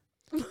there?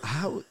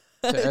 How?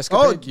 To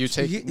Escapade, you he's-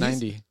 take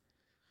 90.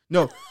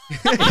 No.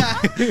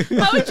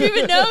 How would you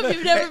even know if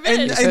you've never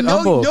been? said And no,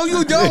 Humble. no,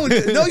 you don't.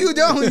 No, you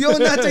don't. You don't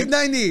not take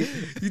 90.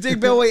 You take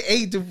Bellway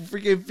 8 to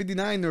freaking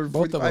 59 or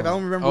Both of 45. I them.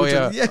 don't remember Oh, which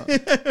yeah. one.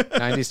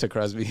 Yeah. 90s to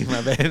Crosby.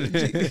 My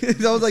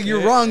bad. I was like,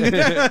 you're wrong.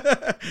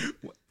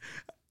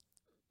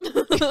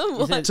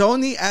 What?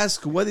 Tony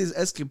asked, what is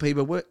Escapade?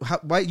 But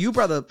why you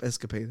brought up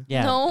Escapade?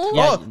 Yeah. No.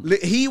 Yeah,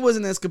 He was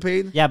an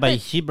Escapade. yeah,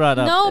 but she brought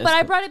up. No, but I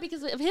Escape. brought it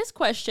because of his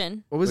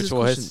question. What was Which his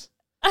question? was?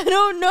 I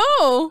don't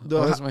know. The-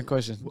 What was my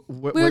question?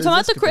 what We were is talking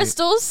about the Escapade?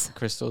 crystals.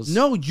 Crystals.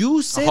 No,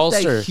 you said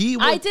holster. that he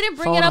was. I didn't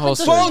bring Phone it up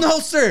holster. until Phone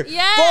holster.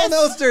 Yes. Phone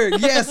holster.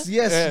 Yes,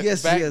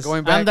 yes. Back,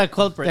 Going back. I'm the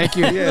culprit. Thank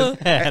you.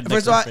 Yes. The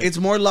First of all, culprit. it's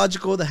more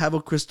logical to have a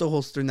crystal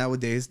holster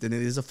nowadays than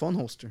it is a phone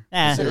holster.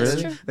 Ah. Is it That's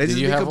really? true. Let's Do just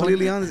you be have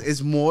completely one? honest.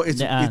 It's more.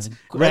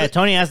 It's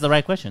Tony asked the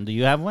right question. Do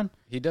you have one?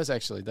 He does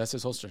actually. That's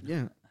his holster.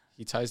 yeah.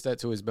 He ties that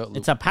to his belt loop.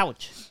 It's a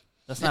pouch.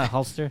 That's not a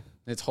holster.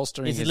 It's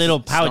holstering It's a his little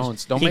pouch.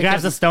 stones. He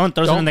grabs a stone,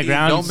 throws it on the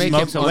ground, Don't make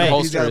smokes him away.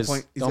 He's got a unholster his,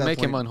 point. He's don't got a make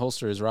him point.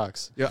 unholster his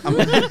rocks. Yeah.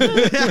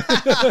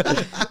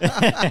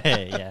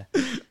 Yeah.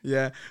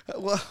 Yeah.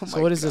 Well, oh So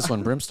my what is God. this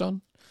one?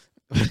 Brimstone?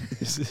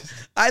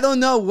 I don't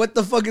know what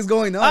the fuck is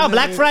going on. Oh,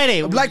 Black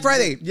Friday. Black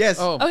Friday. Yes.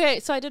 Oh, Okay,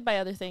 so I did buy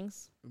other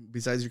things.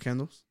 Besides your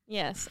candles.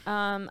 Yes.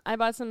 I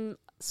bought some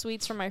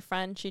sweets from my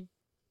friend. She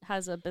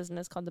has a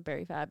business called the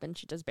Berry Fab, and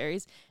she does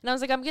berries. And I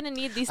was like, I'm gonna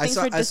need these things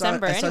for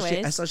December,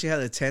 anyways. I saw she had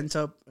a tent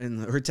up,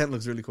 and her tent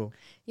looks really cool.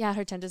 Yeah,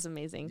 her tent is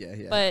amazing. Yeah,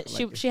 yeah. But I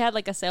like it. she had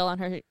like a sale on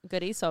her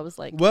goodies, so I was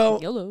like, Well,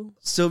 YOLO.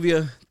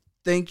 Silvia,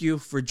 thank you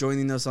for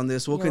joining us on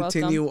this. We'll You're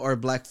continue welcome. our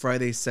Black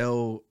Friday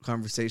sale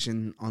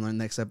conversation on our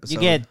next episode. You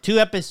get 2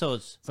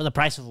 episodes for the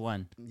price of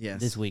 1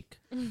 this week.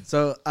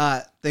 So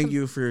thank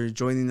you for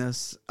joining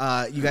us.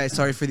 You guys,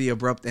 sorry for the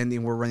abrupt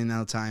ending. We're running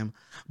out of time.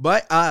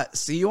 But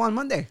see you on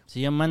Monday.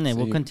 See you on Monday.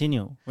 We'll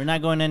continue. We're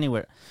not going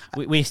anywhere.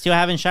 We still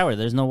haven't showered.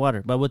 There's no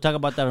water. But we'll talk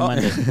about that on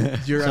Monday.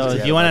 So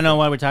if you want to know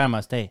what we're talking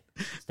about, stay.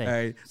 All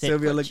right.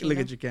 Silvia, look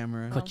at your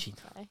camera. Cochino.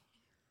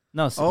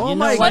 No, oh you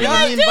my know what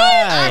God. I mean by.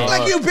 Act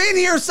like you've been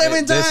here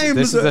 7 times.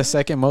 This is the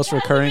second most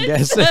recurring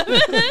guest. What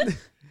am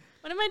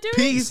I doing?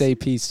 Peace. Say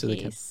peace to the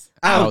camera. Peace.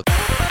 Out.